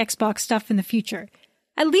specific Xbox stuff in the future.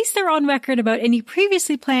 At least they're on record about any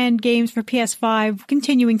previously planned games for PS5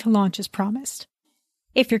 continuing to launch as promised.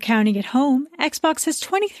 If you're counting at home, Xbox has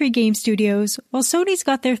 23 game studios, while Sony's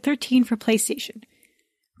got their 13 for PlayStation.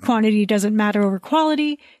 Quantity doesn't matter over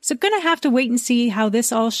quality, so gonna have to wait and see how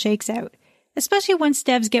this all shakes out, especially once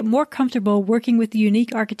devs get more comfortable working with the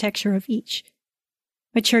unique architecture of each.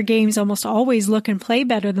 Mature games almost always look and play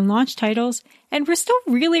better than launch titles, and we're still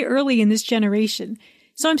really early in this generation,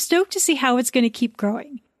 so I'm stoked to see how it's going to keep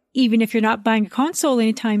growing. Even if you're not buying a console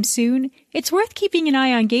anytime soon, it's worth keeping an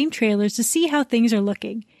eye on game trailers to see how things are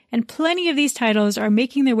looking, and plenty of these titles are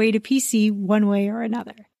making their way to PC one way or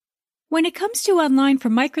another. When it comes to online for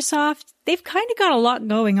Microsoft, they've kind of got a lot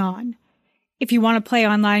going on. If you want to play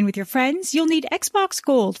online with your friends, you'll need Xbox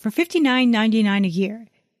Gold for $59.99 a year.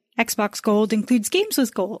 Xbox Gold includes games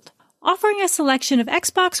with gold, offering a selection of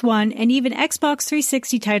Xbox One and even Xbox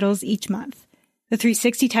 360 titles each month. The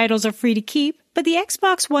 360 titles are free to keep, but the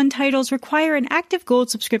Xbox One titles require an active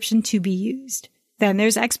gold subscription to be used. Then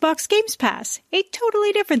there's Xbox Games Pass, a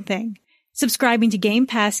totally different thing. Subscribing to Game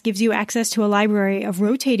Pass gives you access to a library of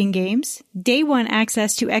rotating games, day one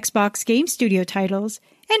access to Xbox Game Studio titles,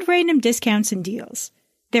 and random discounts and deals.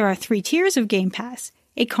 There are 3 tiers of Game Pass: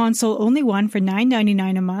 a console-only one for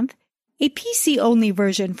 $9.99 a month, a PC-only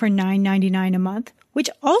version for $9.99 a month, which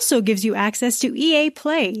also gives you access to EA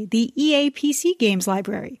Play, the EA PC games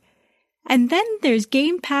library. And then there's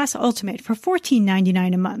Game Pass Ultimate for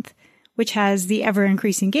 $14.99 a month, which has the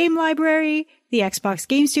ever-increasing game library, the Xbox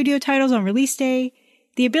Game Studio titles on release day,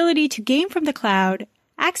 the ability to game from the cloud,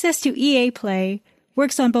 access to EA Play,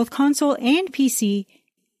 works on both console and PC,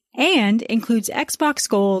 and includes Xbox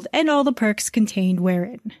Gold and all the perks contained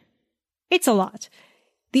wherein. It's a lot.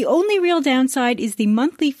 The only real downside is the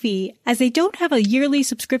monthly fee, as they don't have a yearly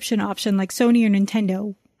subscription option like Sony or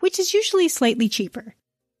Nintendo, which is usually slightly cheaper.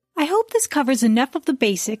 I hope this covers enough of the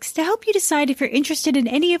basics to help you decide if you're interested in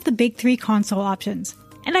any of the big 3 console options,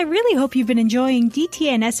 and I really hope you've been enjoying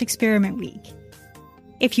DTNS Experiment Week.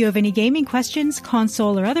 If you have any gaming questions,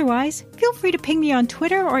 console or otherwise, feel free to ping me on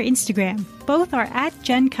Twitter or Instagram. Both are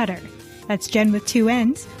 @JenCutter. That's Jen with 2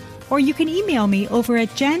 N's. Or you can email me over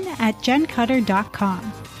at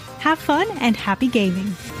jen@jencutter.com. Have fun and happy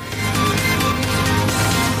gaming.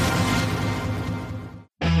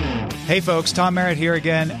 Hey folks, Tom Merritt here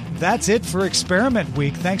again. That's it for Experiment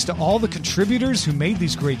Week. Thanks to all the contributors who made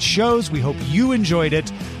these great shows. We hope you enjoyed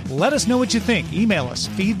it. Let us know what you think. Email us,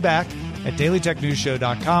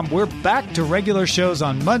 feedback@dailytechnewsshow.com. We're back to regular shows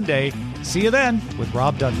on Monday. See you then with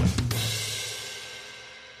Rob Dudley.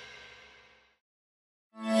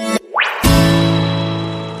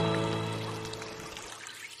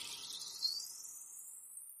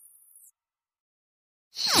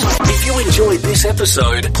 If you enjoyed this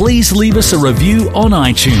episode, please leave us a review on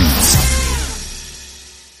iTunes.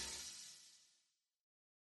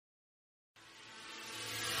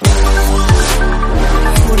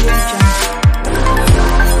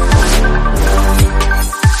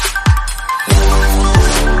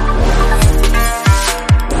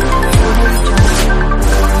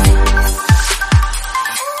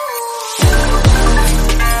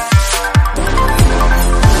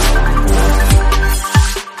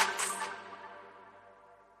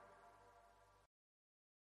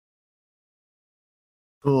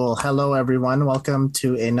 Cool. Hello, everyone. Welcome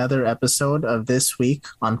to another episode of This Week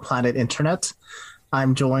on Planet Internet.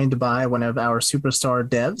 I'm joined by one of our superstar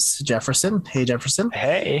devs, Jefferson. Hey, Jefferson.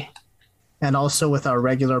 Hey. And also with our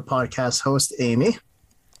regular podcast host, Amy.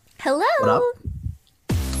 Hello. What up?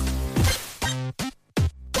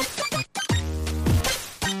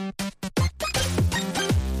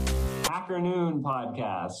 Afternoon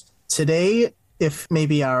podcast. Today, if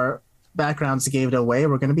maybe our backgrounds gave it away,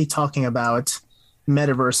 we're going to be talking about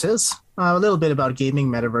metaverses, a little bit about gaming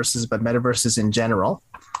metaverses, but metaverses in general.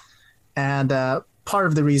 And part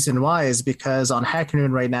of the reason why is because on Hacker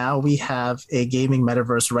Noon right now, we have a gaming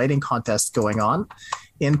metaverse writing contest going on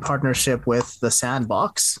in partnership with the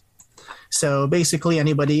Sandbox. So basically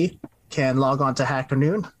anybody can log on to Hacker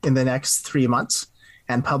Noon in the next 3 months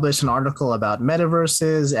and publish an article about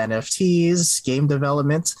metaverses, NFTs, game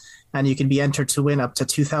development, and you can be entered to win up to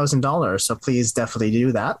 $2,000. So please definitely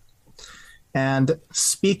do that. And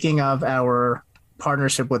speaking of our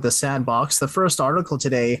partnership with the Sandbox, the first article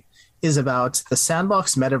today is about the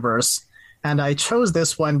Sandbox Metaverse. And I chose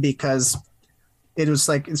this one because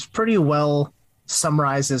it's pretty well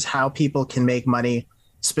summarizes how people can make money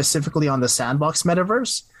specifically on the Sandbox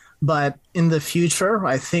Metaverse. But in the future,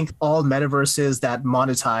 I think all metaverses that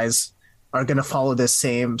monetize are going to follow this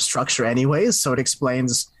same structure anyways. So it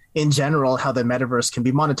explains in general how the metaverse can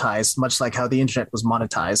be monetized, much like how the internet was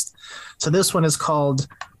monetized. So this one is called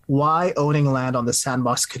Why Owning Land on the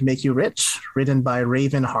Sandbox Could Make You Rich, written by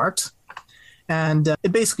Raven Hart. And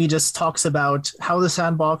it basically just talks about how the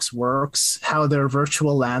Sandbox works, how their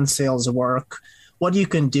virtual land sales work, what you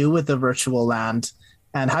can do with the virtual land,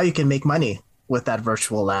 and how you can make money with that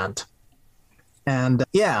virtual land. And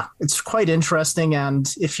yeah, it's quite interesting.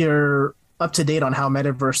 And if you're up to date on how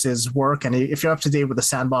metaverses work, and if you're up to date with the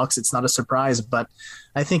Sandbox, it's not a surprise, but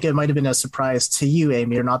I think it might have been a surprise to you,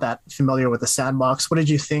 Amy. You're not that familiar with the Sandbox. What did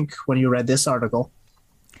you think when you read this article?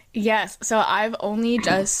 Yes, so I've only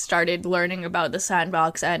just started learning about the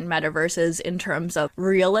Sandbox and metaverses in terms of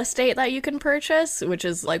real estate that you can purchase, which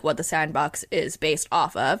is like what the Sandbox is based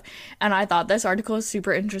off of. And I thought this article was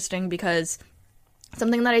super interesting because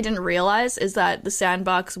something that I didn't realize is that the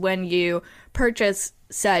Sandbox, when you purchase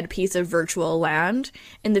said piece of virtual land,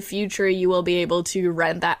 in the future you will be able to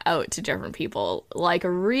rent that out to different people like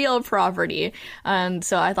a real property. And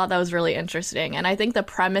so I thought that was really interesting. And I think the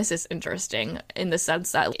premise is interesting in the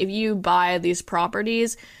sense that if you buy these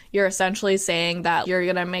properties, you're essentially saying that you're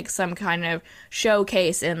gonna make some kind of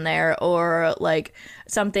showcase in there, or like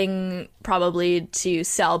something probably to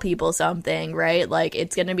sell people something, right? Like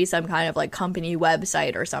it's gonna be some kind of like company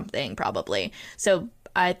website or something probably. So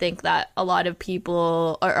I think that a lot of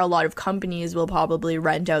people or a lot of companies will probably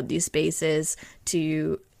rent out these spaces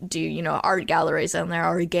to do, art galleries in there,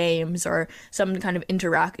 or games, or some kind of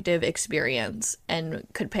interactive experience, and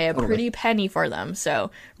could pay a pretty penny for them.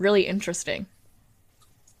 So really interesting.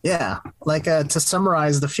 Yeah, to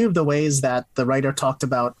summarize, the few of the ways that the writer talked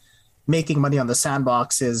about making money on the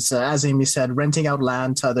Sandbox is, as Amy said, renting out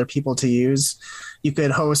land to other people to use. You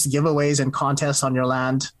could host giveaways and contests on your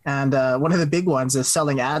land. And one of the big ones is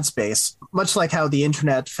selling ad space, much like how the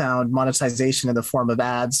internet found monetization in the form of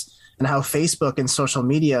ads, and how Facebook and social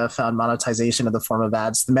media found monetization in the form of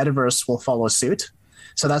ads. The metaverse will follow suit.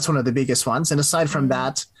 So that's one of the biggest ones. And aside from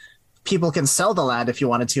that, people can sell the land if you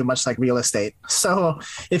wanted to, much like real estate. So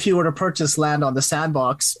if you were to purchase land on the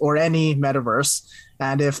Sandbox or any metaverse,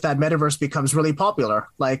 and if that metaverse becomes really popular,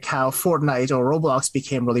 like how Fortnite or Roblox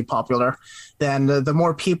became really popular, then the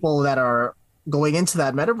more people that are going into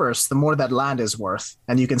that metaverse, the more that land is worth,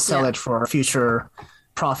 and you can sell it for future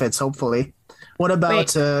profits, hopefully. What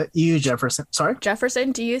about you, Jefferson? Sorry?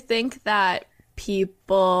 Jefferson, do you think that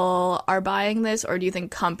people are buying this, or do you think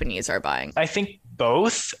companies are buying? I think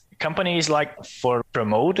both. Companies like for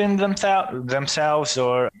promoting themselves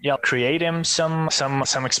or creating some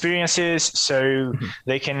experiences so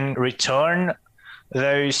they can return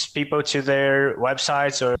those people to their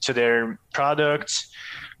websites or to their products,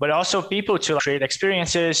 but also people to create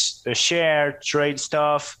experiences, share, trade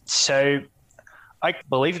stuff. So I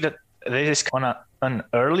believe that this is on an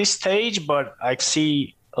early stage, but I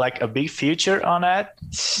see like a big future on that,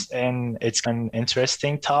 and it's an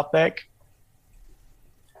interesting topic.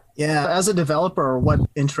 Yeah, as a developer, what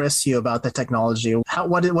interests you about the technology?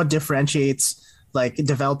 What differentiates like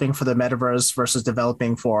developing for the metaverse versus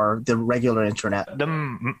developing for the regular internet?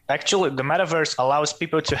 Actually, the metaverse allows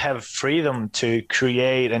people to have freedom to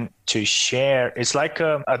create and to share. It's like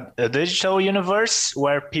a digital universe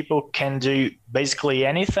where people can do basically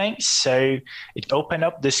anything. So it opens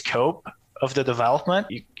up the scope of the development.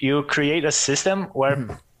 You create a system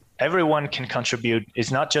where everyone can contribute.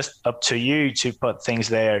 It's not just up to you to put things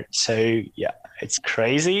there. So yeah, it's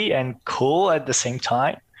crazy and cool at the same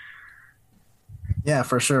time. Yeah,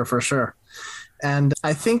 for sure. And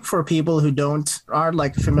I think for people who aren't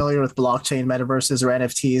like familiar with blockchain, metaverses, or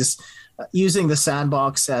NFTs, using the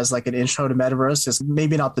Sandbox as like an intro to metaverse is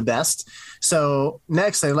maybe not the best. So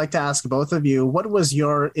next, I'd like to ask both of you, what was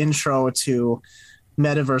your intro to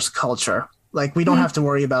metaverse culture? Like, we don't have to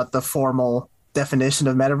worry about the formal definition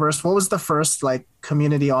of metaverse. What was the first like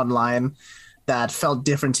community online that felt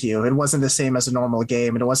different to you? It wasn't the same as a normal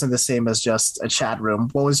game. It wasn't the same as just a chat room.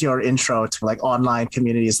 What was your intro to like online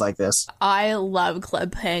communities like this? I love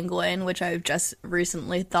Club Penguin, which I've just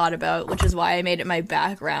recently thought about, which is why I made it my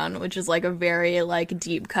background, which is like a very like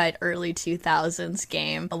deep cut early 2000s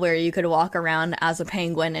game where you could walk around as a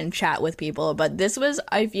penguin and chat with people. But this was,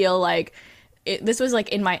 I feel like, this was like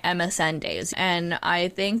in my MSN days, and I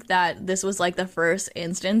think that this was like the first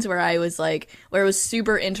instance where I was like, where it was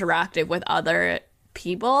super interactive with other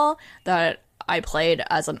people that I played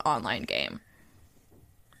as an online game.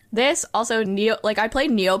 This also, I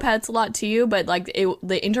played Neopets a lot too, but like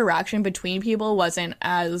the interaction between people wasn't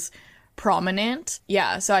as prominent.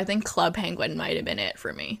 Yeah, so I think Club Penguin might have been it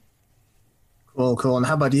for me. Cool. And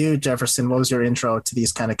how about you, Jefferson? What was your intro to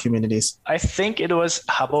these kind of communities? I think it was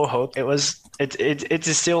Habbo Hotel. It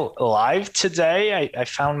is still alive today. I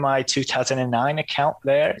found my 2009 account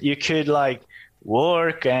there. You could like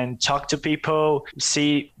work and talk to people,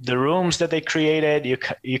 see the rooms that they created.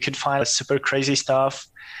 You could find super crazy stuff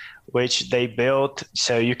which they built,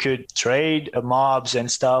 so you could trade mobs and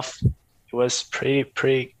stuff. It was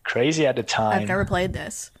pretty crazy at the time. I've never played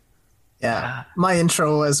this. Yeah, my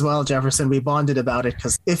intro as well, Jefferson. We bonded about it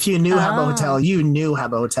because if you knew Habbo Hotel, you knew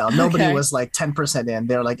Habbo Hotel. Nobody was like 10% in.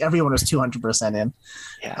 They're like everyone was 200% in.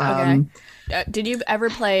 Yeah. Did you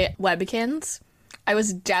ever play Webkins? I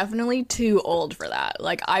was definitely too old for that.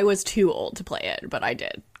 Like I was too old to play it, but I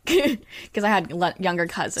did because I had younger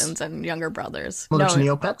cousins and younger brothers.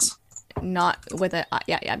 Neopets? Not with it.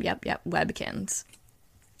 Webkins.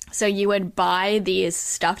 So you would buy these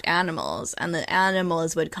stuffed animals, and the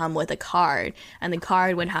animals would come with a card, and the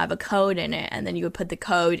card would have a code in it, and then you would put the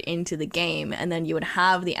code into the game, and then you would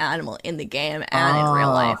have the animal in the game and in real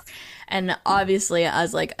life. And obviously,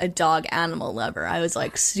 as like a dog animal lover, I was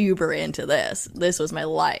like super into this. This was my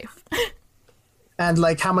life. And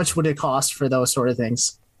like, how much would it cost for those sort of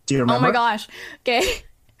things? Do you remember? Oh my gosh. Okay.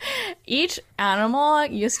 Each animal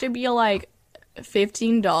used to be like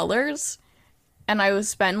 $15. And I would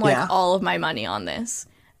spend like all of my money on this.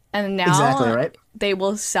 And now they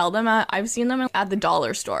will sell them I've seen them at the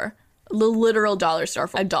dollar store, the literal dollar store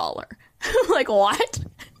for $1. Like what?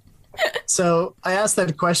 So I asked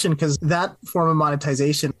that question because that form of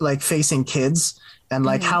monetization, like facing kids and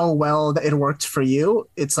like how well it worked for you,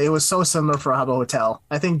 it was so similar for Habbo Hotel.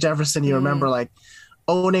 I think, Jefferson, you remember like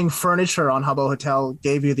owning furniture on Habbo Hotel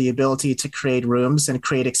gave you the ability to create rooms and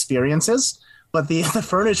create experiences. But the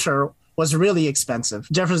furniture was really expensive.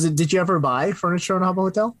 Jefferson, did you ever buy furniture on Habbo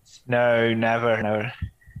Hotel? No, never.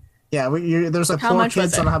 Yeah, there's like 4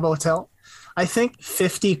 kids on Habbo Hotel. I think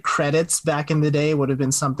 50 credits back in the day would have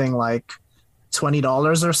been something like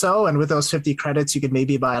 $20 or so. And with those 50 credits, you could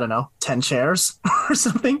maybe buy, I don't know, 10 chairs or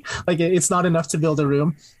something. Like it's not enough to build a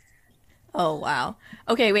room. Oh, wow.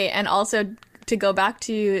 Okay, wait. And also to go back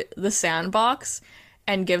to the sandbox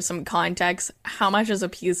and give some context, how much is a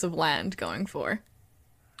piece of land going for?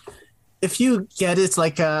 If you get it,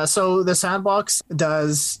 like, so the sandbox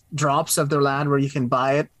does drops of their land where you can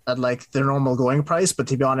buy it at like their normal going price. But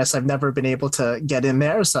to be honest, I've never been able to get in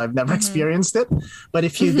there, so I've never experienced it. But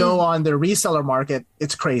if you go on the reseller market,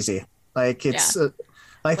 it's crazy. Like it's,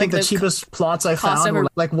 I think the cheapest plots I found were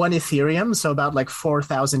like 1 Ethereum. So about like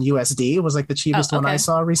 4,000 USD was like the cheapest one I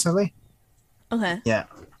saw recently. Okay. Yeah.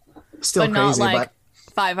 Still but crazy, not like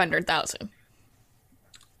but 500,000.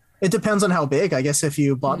 It depends on how big. I guess if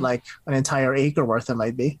you bought like an entire acre worth, it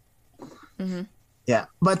might be. Yeah.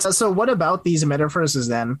 But so what about these metaverses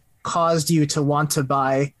then caused you to want to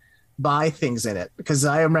buy things in it? Because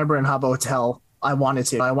I remember in Habbo Hotel, I wanted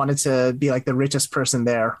to be like the richest person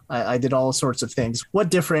there. I did all sorts of things.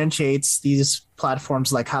 What differentiates these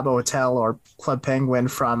platforms like Habbo Hotel or Club Penguin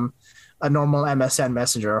from a normal MSN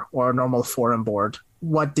Messenger or a normal forum board?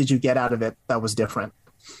 What did you get out of it that was different?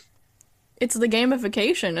 It's the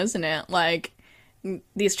gamification, isn't it? Like,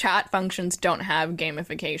 these chat functions don't have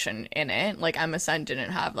gamification in it. Like, MSN didn't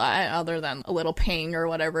have that, other than a little ping or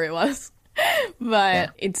whatever it was.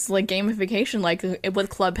 But it's like gamification. Like, with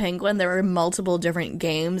Club Penguin, there were multiple different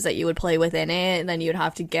games that you would play within it, and then you'd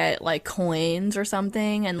have to get, like, coins or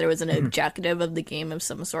something, and there was an objective of the game of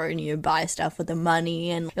some sort, and you'd buy stuff with the money,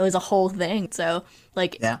 and it was a whole thing. So,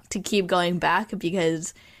 like, to keep going back,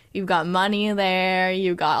 because you've got money there,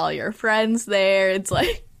 you've got all your friends there. It's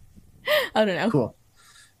like, I don't know. Cool.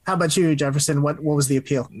 How about you, Jefferson? What was the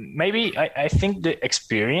appeal? Maybe I think the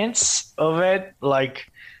experience of it, like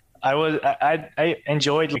I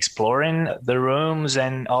enjoyed exploring the rooms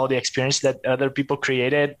and all the experience that other people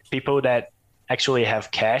created, people that actually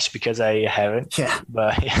have cash, because I haven't. Yeah.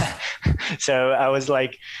 But yeah. So I was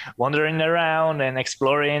like wandering around and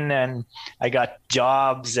exploring, and I got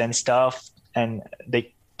jobs and stuff and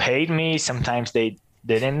they paid me. Sometimes they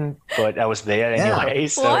didn't, but I was there Yeah. anyway.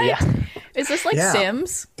 So What? yeah, Is this like Yeah.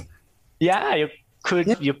 Sims? yeah.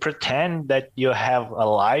 You pretend that you have a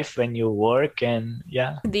life when you work, and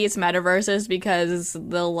yeah. These metaverses because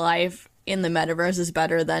the life in the metaverse is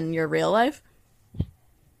better than your real life?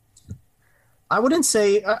 I wouldn't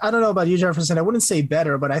say, I don't know about you, Jefferson. I wouldn't say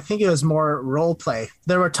better, but I think it was more role play.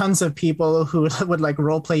 There were tons of people who would like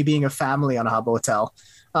role play being a family on a Habbo Hotel.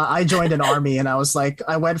 I joined an army and I was like,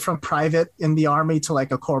 I went from private in the army to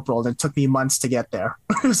like a corporal, and it took me months to get there.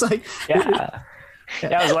 It was like, Yeah.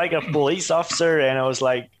 I was like a police officer, and I was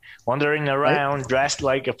like wandering around dressed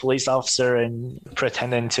like a police officer and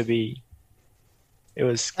pretending to be. It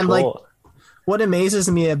was cool. And like, what amazes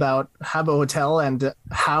me about Habbo Hotel and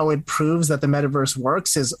how it proves that the metaverse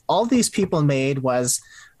works is all these people made was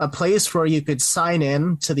a place where you could sign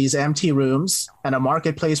in to these empty rooms and a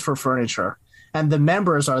marketplace for furniture. And the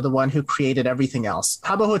members are the one who created everything else.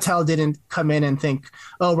 Habbo Hotel didn't come in and think,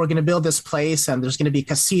 oh, we're going to build this place and there's going to be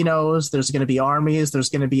casinos, there's going to be armies, there's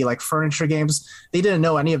going to be like furniture games. They didn't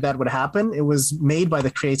know any of that would happen. It was made by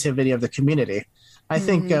the creativity of the community. I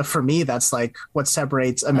think for me, that's like what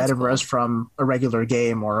separates a metaverse from a regular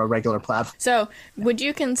game or a regular platform. So, would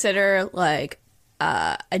you consider like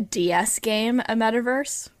a DS game a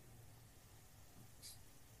metaverse?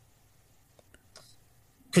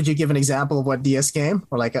 Could you give an example of what DS game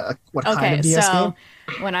or like what kind of DS game?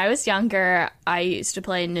 When I was younger, I used to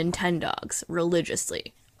play Nintendogs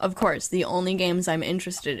religiously. Of course, the only games I'm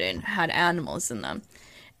interested in had animals in them.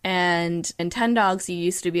 And Nintendogs, you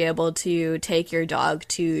used to be able to take your dog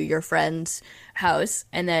to your friend's house,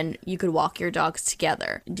 and then you could walk your dogs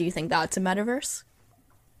together. Do you think that's a metaverse?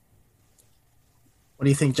 What do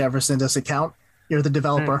you think, Jefferson? Does it count? You're the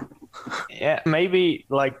developer. Yeah, maybe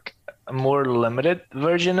like a more limited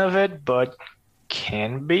version of it, but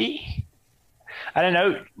can be. I don't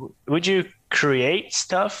know. Would you create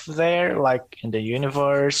stuff there, like in the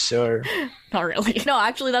universe, or? Not really. No,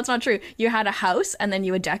 actually, that's not true. You had a house, and then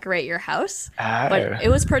you would decorate your house. Oh. But it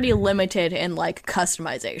was pretty limited in like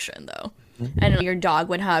customization, though. And your dog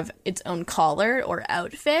would have its own collar or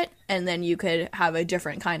outfit, and then you could have a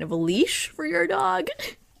different kind of a leash for your dog.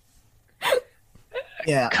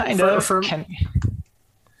 Yeah, kind of.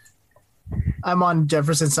 I'm on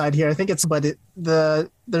Jefferson's side here. I think it's, but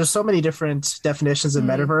there's so many different definitions of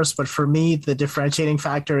metaverse. But for me, the differentiating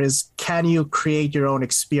factor is, can you create your own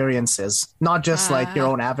experiences? Not just like your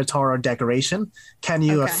own avatar or decoration. Can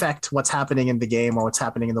you affect what's happening in the game or what's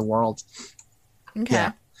happening in the world? Okay.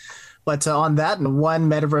 Yeah. But on that, one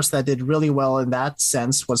metaverse that did really well in that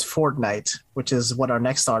sense was Fortnite, which is what our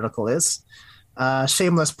next article is.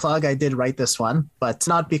 Shameless plug, I did write this one, but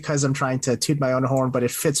not because I'm trying to toot my own horn, but it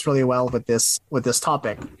fits really well with this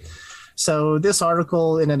topic. So this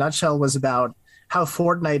article in a nutshell was about how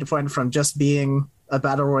Fortnite went from just being a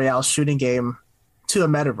battle royale shooting game to a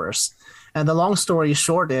metaverse. And the long story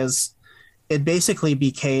short is it basically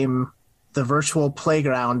became the virtual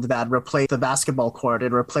playground that replaced the basketball court.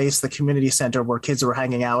 It replaced the community center where kids were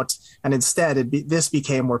hanging out. And instead, this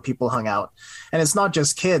became where people hung out. And it's not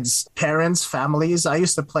just kids, parents, families. I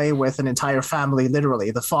used to play with an entire family,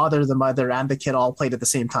 literally. The father, the mother, and the kid all played at the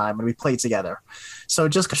same time, and we played together. So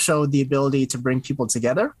it just showed the ability to bring people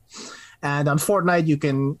together. And on Fortnite, you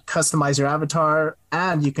can customize your avatar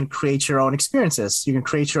and you can create your own experiences. You can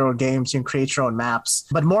create your own games, you can create your own maps.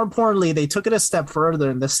 But more importantly, they took it a step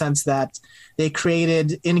further in the sense that they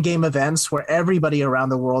created in-game events where everybody around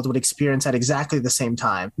the world would experience at exactly the same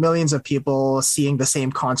time. Millions of people seeing the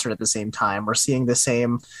same concert at the same time or seeing the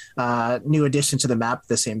same new addition to the map at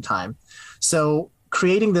the same time. So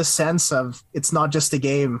creating this sense of it's not just a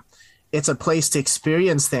game, it's a place to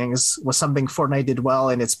experience things was something Fortnite did well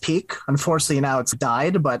in its peak. Unfortunately, now it's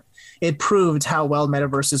died, but it proved how well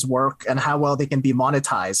metaverses work and how well they can be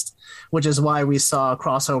monetized, which is why we saw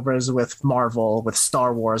crossovers with Marvel, with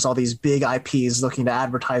Star Wars, all these big IPs looking to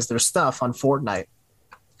advertise their stuff on Fortnite.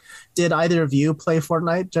 Did either of you play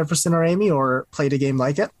Fortnite, Jefferson or Amy, or played a game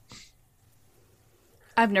like it?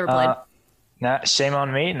 I've never played. No, shame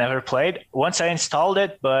on me. Never played. Once I installed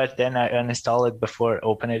it, but then I uninstalled it before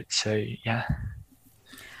opening it. So yeah.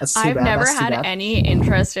 I've never had any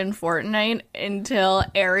interest in Fortnite until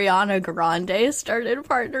Ariana Grande started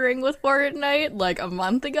partnering with Fortnite like a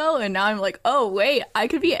month ago. And now I'm like, oh, wait, I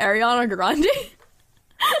could be Ariana Grande?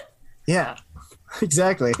 Yeah,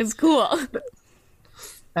 exactly. It's cool.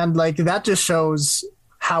 And like that just shows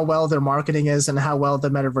how well their marketing is and how well the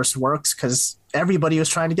metaverse works, because everybody was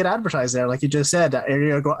trying to get advertised there. Like you just said,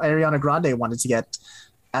 Ariana Grande wanted to get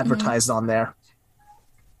advertised on there.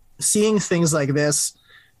 Seeing things like this,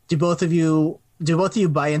 do both of you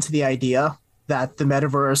buy into the idea that the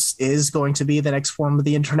metaverse is going to be the next form of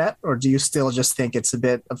the internet, or do you still just think it's a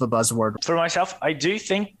bit of a buzzword? For myself, I do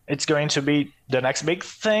think it's going to be the next big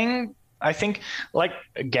thing. I think like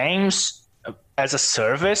games as a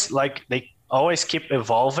service, like they always keep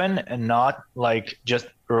evolving and not like just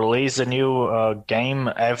release a new game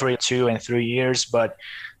every 2 and 3 years, but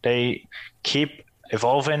they keep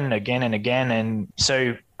evolving again and again. And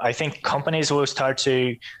so I think companies will start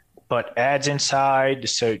to put ads inside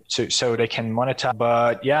so they can monetize.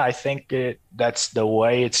 But yeah, I think that's the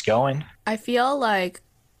way it's going. I feel like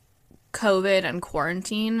COVID and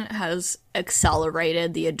quarantine has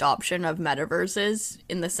accelerated the adoption of metaverses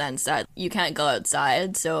in the sense that you can't go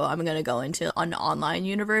outside, so I'm going to go into an online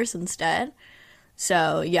universe instead.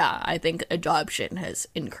 So yeah, I think adoption has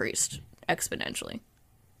increased exponentially.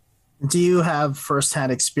 Do you have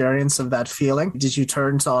firsthand experience of that feeling? Did you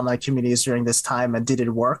turn to online communities during this time and did it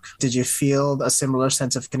work? Did you feel a similar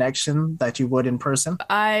sense of connection that you would in person?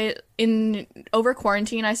 Over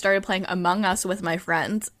quarantine, I started playing Among Us with my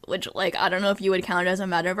friends, which like, I don't know if you would count as a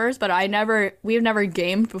metaverse, but we've never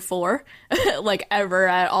gamed before, like ever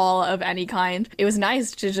at all of any kind. It was nice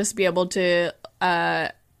to just be able to,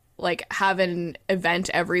 like have an event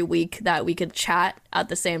every week that we could chat at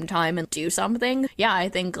the same time and do something. Yeah, I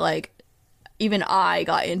think like even I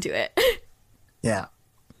got into it. Yeah.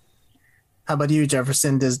 How about you,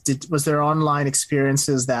 Jefferson? Was there online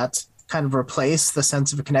experiences that kind of replaced the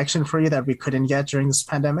sense of a connection for you that we couldn't get during this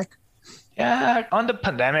pandemic? Yeah, on the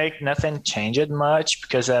pandemic, nothing changed much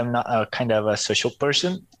because I'm not a kind of a social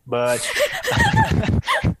person, but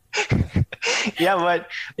I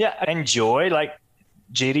enjoy like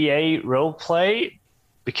GTA roleplay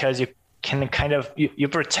because you can kind of you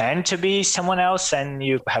pretend to be someone else and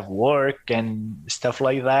you have work and stuff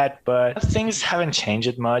like that, but things haven't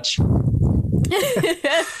changed much.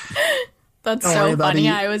 That's so funny.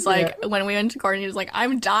 I was like, when we went to quarantine, I was like,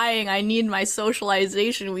 I'm dying. I need my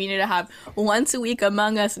socialization. We need to have once a week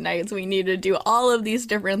Among Us nights. We need to do all of these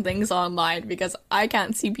different things online because I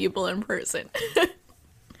can't see people in person.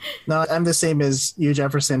 No, I'm the same as you,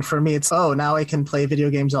 Jefferson. For me, it's, now I can play video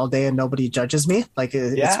games all day and nobody judges me. Like,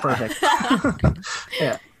 it's perfect.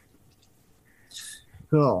 Yeah.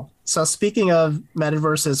 Cool. So speaking of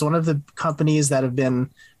metaverses, one of the companies that have been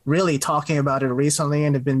really talking about it recently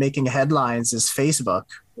and have been making headlines is Facebook,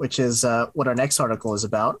 which is what our next article is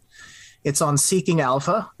about. It's on Seeking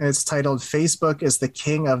Alpha, and it's titled Facebook is the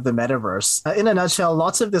King of the Metaverse. In a nutshell,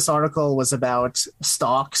 lots of this article was about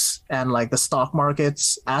stocks and like the stock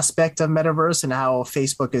markets aspect of metaverse and how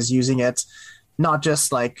Facebook is using it, not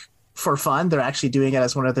just like for fun. They're actually doing it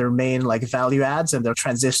as one of their main like value adds, and they're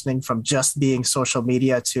transitioning from just being social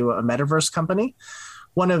media to a metaverse company.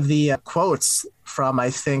 One of the quotes from,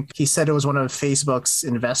 I think he said it was one of Facebook's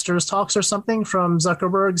investors talks or something from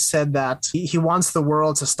Zuckerberg, said that he wants the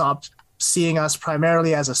world to stop seeing us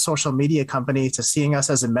primarily as a social media company to seeing us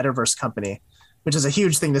as a metaverse company, which is a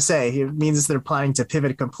huge thing to say. It means they're planning to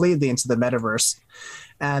pivot completely into the metaverse.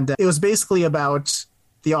 And it was basically about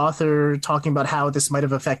the author talking about how this might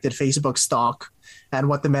have affected Facebook stock and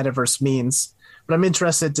what the metaverse means. But I'm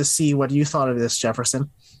interested to see what you thought of this,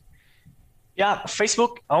 Jefferson. Yeah,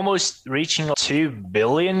 Facebook almost reaching 2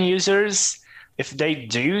 billion users. If they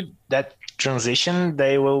do that transition,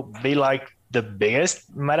 they will be like the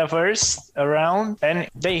biggest metaverse around, and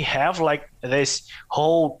they have like this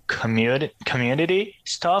whole community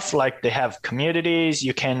stuff. Like they have communities,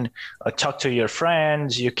 you can talk to your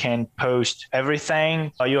friends, you can post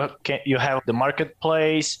everything. You have the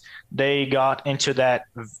marketplace. They got into that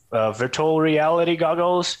virtual reality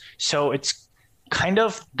goggles, so it's kind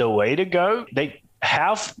of the way to go. They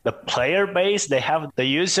have the player base, they have the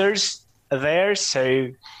users there, so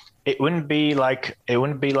it wouldn't be like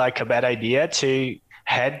a bad idea to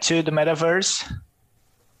head to the metaverse.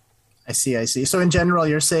 I see. So in general,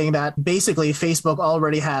 you're saying that basically Facebook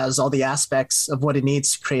already has all the aspects of what it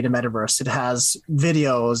needs to create a metaverse. It has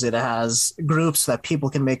videos, it has groups that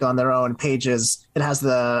people can make on their own pages, it has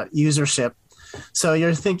the usership. So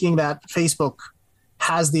you're thinking that Facebook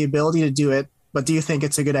has the ability to do it, but do you think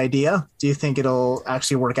it's a good idea? Do you think it'll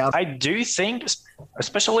actually work out? I do think,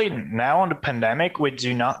 especially now on the pandemic, we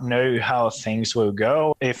do not know how things will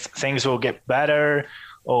go, if things will get better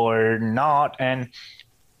or not. And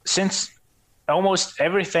since almost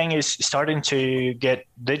everything is starting to get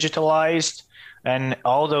digitalized and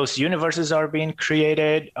all those universes are being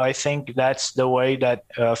created, I think that's the way that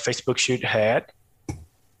Facebook should head.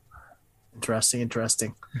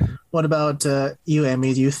 Interesting. What about you,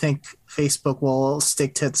 Amy? Do you think Facebook will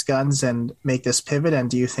stick to its guns and make this pivot, and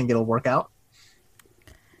do you think it'll work out?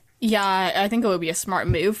 Yeah, I think it would be a smart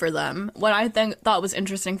move for them. What I thought was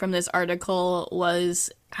interesting from this article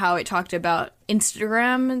was how it talked about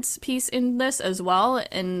Instagram's piece in this as well,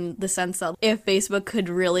 in the sense that if Facebook could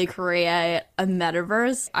really create a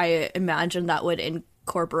metaverse, I imagine that would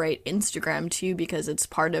incorporate Instagram too, because it's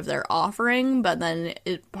part of their offering. But then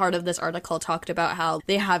part of this article talked about how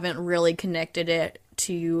they haven't really connected it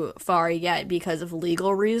too far yet because of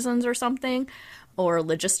legal reasons or something. Or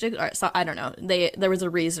logistic, or so I don't know. There was a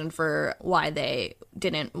reason for why they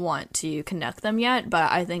didn't want to connect them yet,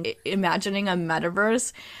 but I think imagining a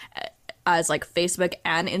metaverse as like Facebook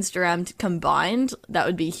and Instagram combined, that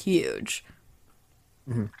would be huge.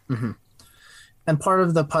 Mm-hmm. Mm-hmm. And part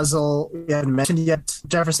of the puzzle you hadn't mentioned yet,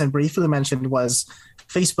 Jefferson briefly mentioned, was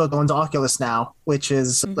Facebook owns Oculus now, which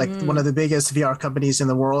is like one of the biggest VR companies in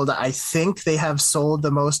the world. I think they have sold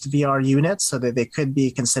the most VR units, so that they could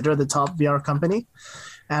be considered the top VR company.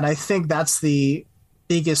 And I think that's the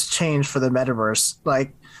biggest change for the metaverse.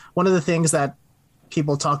 Like, one of the things that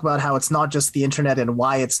people talk about, how it's not just the internet and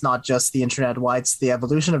why it's not just the internet, why it's the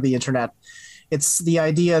evolution of the internet. It's the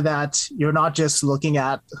idea that you're not just looking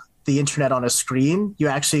at the internet on a screen, you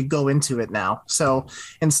actually go into it now. So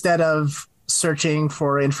instead of searching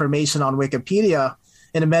for information on Wikipedia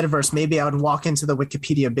in a metaverse, maybe I would walk into the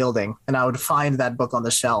Wikipedia building and I would find that book on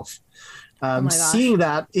the shelf. Seeing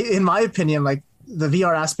that, in my opinion, like, the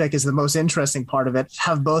VR aspect is the most interesting part of it.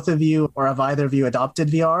 Have both of you, or have either of you adopted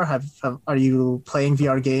VR? Are you playing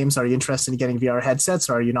VR games? Are you interested in getting VR headsets,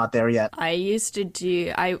 or are you not there yet? I used to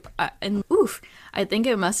do, I think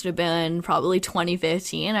it must have been probably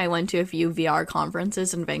 2015. I went to a few VR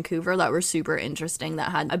conferences in Vancouver that were super interesting,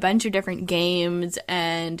 that had a bunch of different games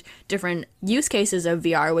and different use cases of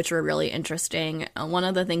VR, which were really interesting. One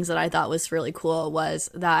of the things that I thought was really cool was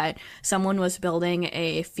that someone was building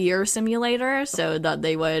a fear simulator so that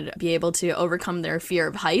they would be able to overcome their fear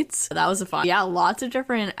of heights. That was fun. Yeah, lots of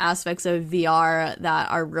different aspects of VR that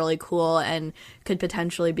are really cool and could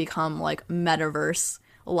potentially become like metaverse.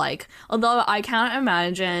 Like, although I can't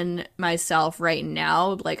imagine myself right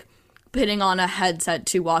now like putting on a headset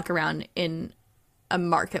to walk around in a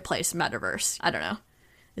marketplace metaverse. I don't know.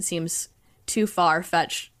 It seems too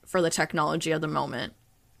far-fetched for the technology of the moment.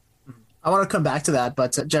 I want to come back to that,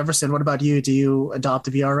 but Jefferson, what about you? Do you adopt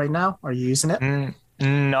VR right now? Are you using it?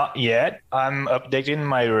 Not yet. I'm updating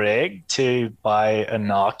my rig to buy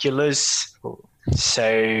an Oculus.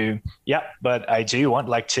 So yeah, but I do want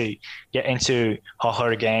to get into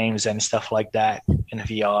horror games and stuff like that in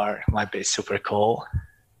VR. Might be super cool.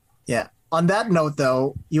 Yeah. On that note,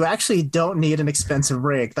 though, you actually don't need an expensive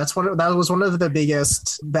rig. That was one of the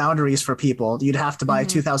biggest boundaries for people. You'd have to buy a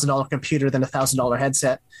 $2,000 computer, then a $1,000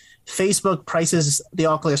 headset. Facebook prices the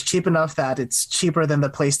Oculus cheap enough that it's cheaper than the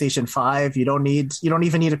PlayStation 5. You don't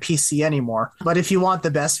even need a PC anymore. But if you want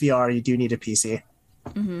the best VR, you do need a PC.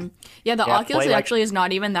 Mm-hmm. Yeah, the Oculus actually is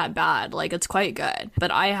not even that bad. Like, it's quite good.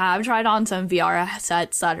 But I have tried on some VR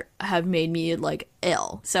sets that have made me like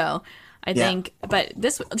ill. So I think, but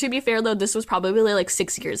this, to be fair though, this was probably like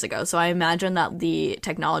 6 years ago. So I imagine that the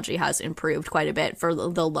technology has improved quite a bit for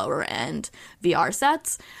the lower end VR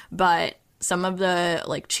sets. But some of the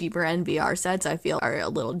like cheaper end VR sets I feel are a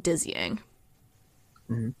little dizzying.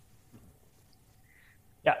 Mm-hmm.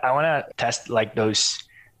 Yeah, I want to test like those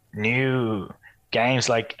new games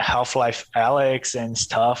like Half-Life Alyx and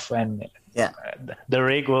stuff, and the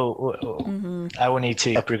rig I will need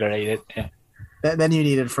to upgrade it. Yeah. Then you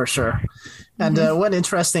need it for sure. And one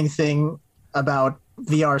interesting thing about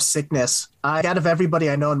VR sickness, out of everybody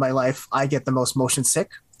I know in my life, I get the most motion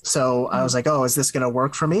sick. So I was like, oh, is this going to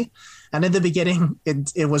work for me? And in the beginning,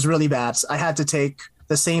 it was really bad. I had to take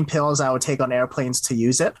the same pills I would take on airplanes to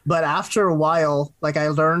use it. But after a while, like, I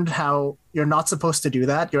learned how you're not supposed to do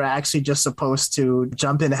that. You're actually just supposed to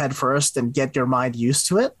jump in head first and get your mind used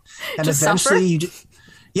to it. And just eventually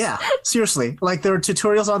yeah, seriously. Like, there are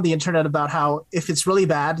tutorials on the internet about how if it's really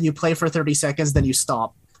bad, you play for 30 seconds, then you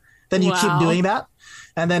stop. Then you keep doing that.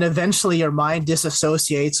 And then eventually your mind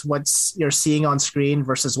disassociates what's you're seeing on screen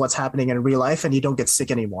versus what's happening in real life, and you don't get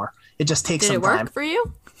sick anymore. It just takes some time. Did it work for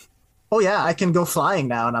you? Oh yeah, I can go flying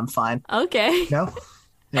now and I'm fine. Okay. No?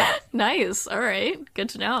 Yeah. Nice. All right. Good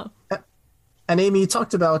to know. And Amy, you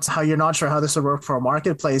talked about how you're not sure how this would work for a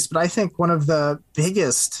marketplace, but I think one of the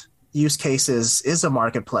biggest use cases is a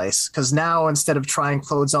marketplace, because now instead of trying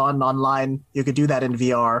clothes on online, you could do that in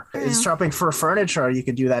VR. It's shopping for furniture, you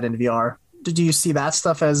could do that in VR. Do you see that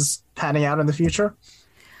stuff as panning out in the future?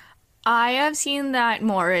 I have seen that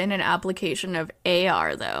more in an application of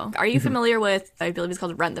AR, though. Are you familiar with, I believe it's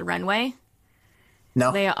called Rent the Runway?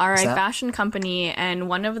 No. They are a fashion company, and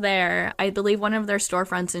I believe one of their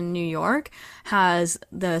storefronts in New York has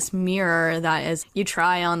this mirror that is, you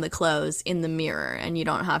try on the clothes in the mirror and you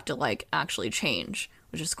don't have to like actually change,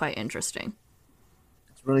 which is quite interesting.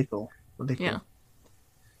 It's really cool. Really cool. Yeah.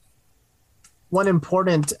 One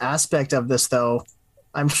important aspect of this, though,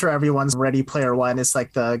 I'm sure everyone's Ready Player One. It's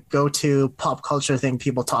like the go-to pop culture thing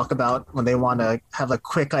people talk about when they want to have a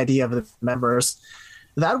quick idea of the metaverse.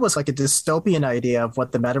 That was like a dystopian idea of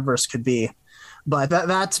what the metaverse could be. But that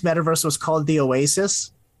metaverse was called the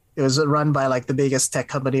Oasis. It was run by like the biggest tech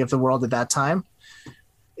company of the world at that time.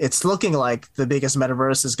 It's looking like the biggest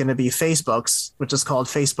metaverse is going to be Facebook's, which is called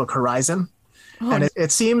Facebook Horizon. And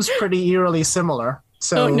it seems pretty eerily similar.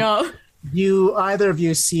 So no. Do either of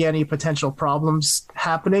you see any potential problems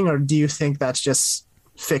happening, or do you think that's just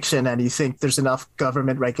fiction and you think there's enough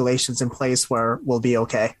government regulations in place where we'll be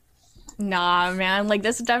okay? Nah, man, like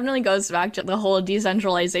this definitely goes back to the whole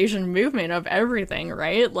decentralization movement of everything,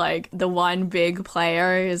 right? Like the one big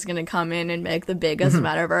player is going to come in and make the biggest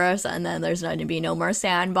metaverse, and then there's going to be no more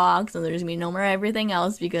sandbox, and there's going to be no more everything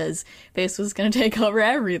else because Facebook's going to take over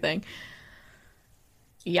everything.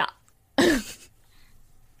 Yeah.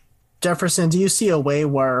 Jefferson, do you see a way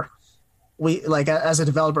where we, like as a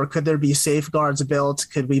developer, could there be safeguards built?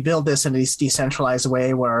 Could we build this in a decentralized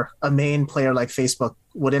way where a main player like Facebook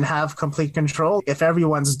wouldn't have complete control? If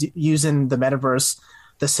everyone's using the metaverse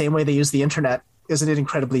the same way they use the internet, isn't it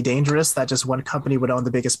incredibly dangerous that just one company would own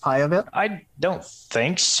the biggest pie of it? I don't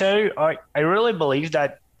think so. I really believe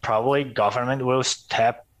that probably government will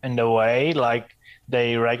step in the way, like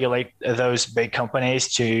they regulate those big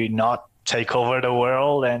companies to not take over the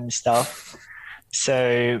world and stuff.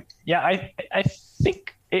 So yeah, I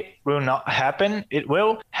think it will not happen. It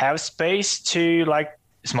will have space to like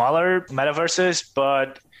smaller metaverses,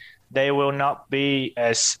 but they will not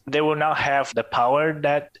have the power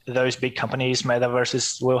that those big companies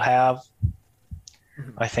metaverses will have.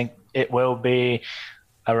 I think it will be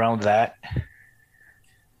around that.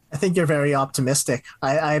 I think you're very optimistic.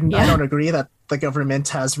 I don't agree that the government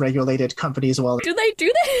has regulated companies well. Do they?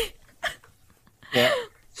 Yeah.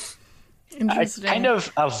 I kind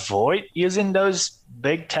of avoid using those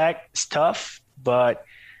big tech stuff, but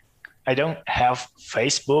I don't have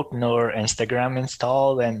Facebook nor Instagram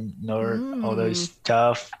installed and nor all those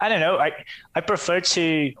stuff. I don't know. I prefer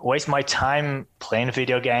to waste my time playing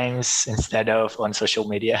video games instead of on social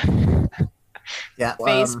media. Yeah.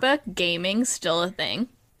 Facebook gaming still a thing?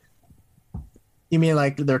 You mean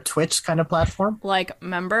like their Twitch kind of platform? Like,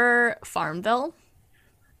 remember Farmville?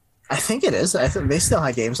 I think it is. I think they still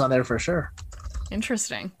have games on there for sure.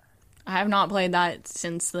 Interesting. I have not played that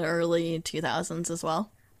since the early 2000s as well.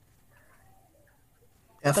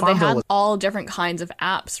 Yeah, but they had all different kinds of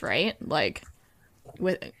apps, right? Like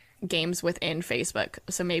with games within Facebook.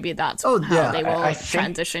 So maybe that's how they will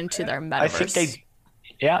transition to their metaverse.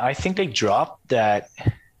 I think they dropped that.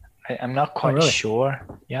 I'm not quite sure.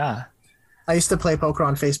 Yeah. I used to play poker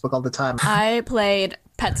on Facebook all the time. I played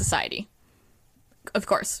Pet Society. Of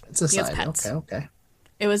course. Pet Society. Pets. Okay.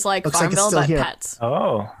 It was like Farmville, but here. Pets.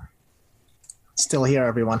 Oh. Still here,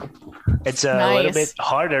 everyone. It's a little bit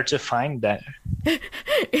harder to find that.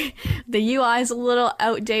 The UI is a little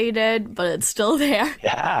outdated, but it's still there.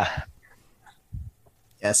 Yeah.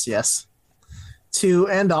 Yes. To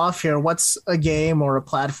end off here, what's a game or a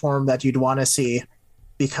platform that you'd want to see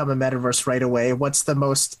become a metaverse right away? What's the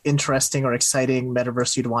most interesting or exciting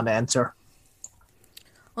metaverse you'd want to enter?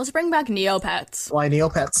 Let's bring back Neopets. Why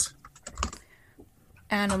Neopets?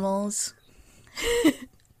 Animals.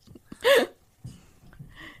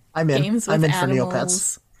 I'm in. Games with I'm in animals. for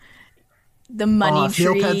Neopets. The money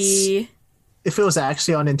tree. Neopets, if it was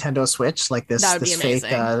actually on Nintendo Switch, like this fake,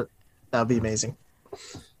 that would be amazing.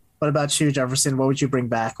 What about you, Jefferson? What would you bring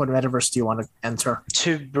back? What metaverse do you want to enter?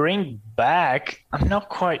 To bring back, I'm not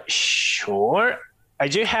quite sure. I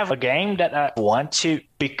do have a game that I want to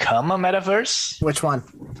become a metaverse. Which one?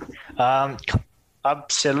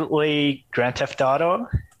 Absolutely Grand Theft Auto.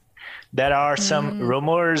 There are some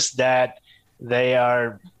rumors that they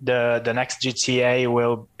are the next GTA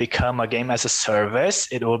will become a game as a service.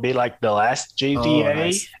 It will be like the last GTA.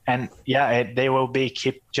 Nice. And they will be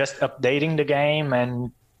keep just updating the game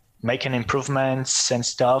and making improvements and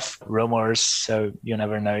stuff. Rumors, so you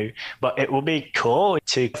never know. But it will be cool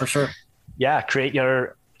to for sure. Yeah, create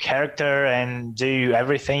your character and do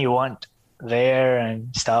everything you want there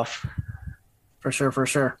and stuff. For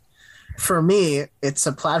sure. For me, it's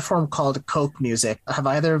a platform called Coke Music. Have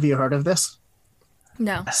either of you heard of this?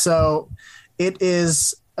 No. So it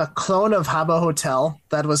is a clone of Habbo Hotel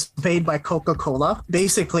that was made by Coca-Cola,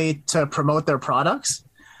 basically to promote their products.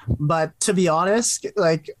 But to be honest,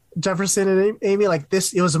 like Jefferson and Amy, like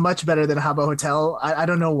this, it was much better than Habbo Hotel. I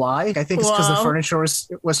don't know why. I think it's because the furniture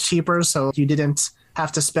was cheaper, so you didn't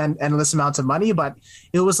have to spend endless amounts of money. But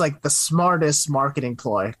it was like the smartest marketing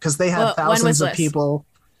ploy because they had thousands of people.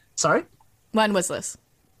 Sorry? When was this?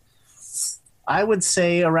 I would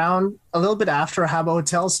say around a little bit after Habbo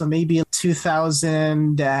Hotel, so maybe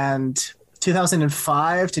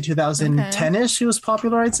 2005 to 2010-ish, it was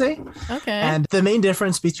popular, I'd say. Okay. And the main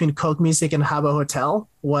difference between Coke Music and Habbo Hotel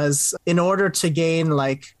was in order to gain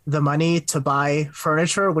like the money to buy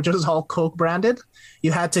furniture, which was all Coke branded,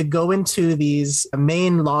 you had to go into these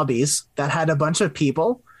main lobbies that had a bunch of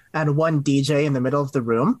people and one DJ in the middle of the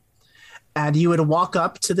room. And you would walk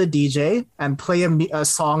up to the DJ and play a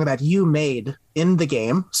song that you made in the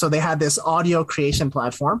game. So they had this audio creation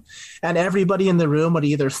platform, and everybody in the room would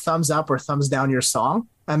either thumbs up or thumbs down your song.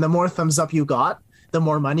 And the more thumbs up you got, the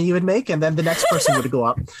more money you would make. And then the next person would go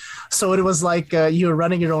up. So it was like you were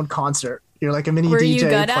running your own concert. You're like a mini DJ. Were you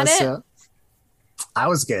good at it? I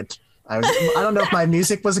was good. I don't know if my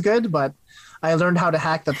music was good, but I learned how to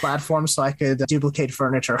hack the platform so I could duplicate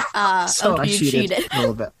furniture. So I cheated a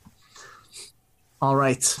little bit. All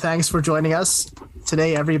right. Thanks for joining us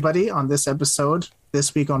today, everybody, on this episode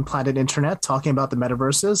this week on Planet Internet, talking about the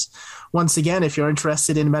metaverses. Once again, if you're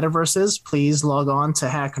interested in metaverses, please log on to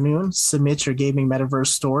Hack Noon, submit your gaming metaverse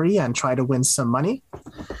story, and try to win some money.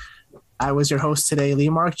 I was your host today, Lee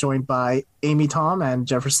Mark, joined by Amy Tom and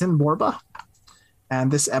Jefferson Borba.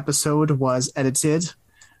 And this episode was edited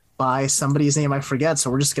by somebody's name I forget,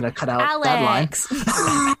 so we're just going to cut out Alex.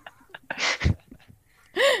 that line.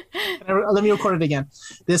 Let me record it again.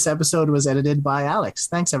 This episode was edited by Alex.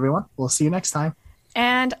 Thanks, everyone. We'll see you next time.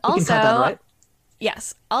 And you also, can cut that, right?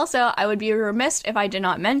 Yes. Also, I would be remiss if I did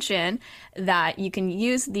not mention that you can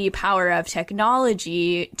use the power of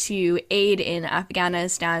technology to aid in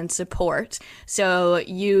Afghanistan support. So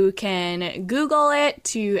you can Google it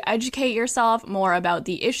to educate yourself more about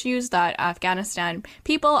the issues that Afghanistan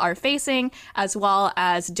people are facing, as well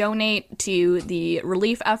as donate to the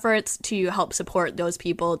relief efforts to help support those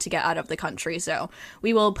people to get out of the country. So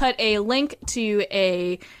we will put a link to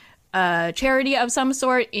a charity of some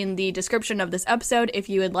sort in the description of this episode if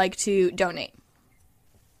you would like to donate.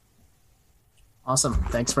 Awesome.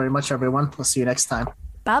 Thanks very much, everyone. We'll see you next time.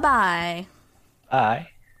 Bye-bye. Bye.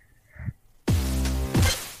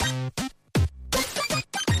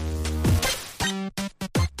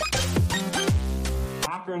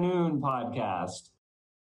 Afternoon podcast.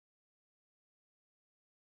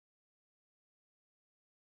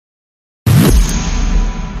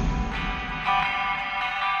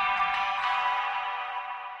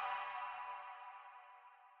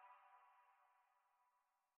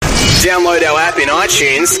 Download our app in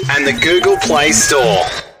iTunes and the Google Play Store.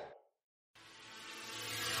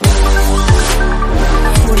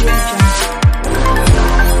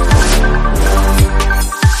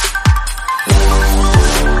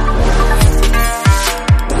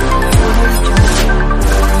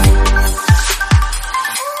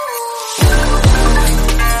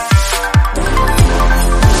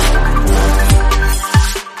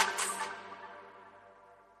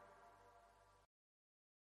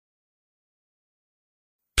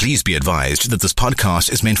 Please be advised that this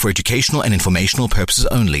podcast is meant for educational and informational purposes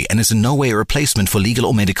only and is in no way a replacement for legal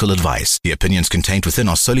or medical advice. The opinions contained within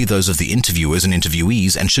are solely those of the interviewers and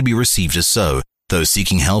interviewees and should be received as so. Those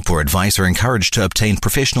seeking help or advice are encouraged to obtain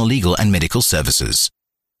professional legal and medical services.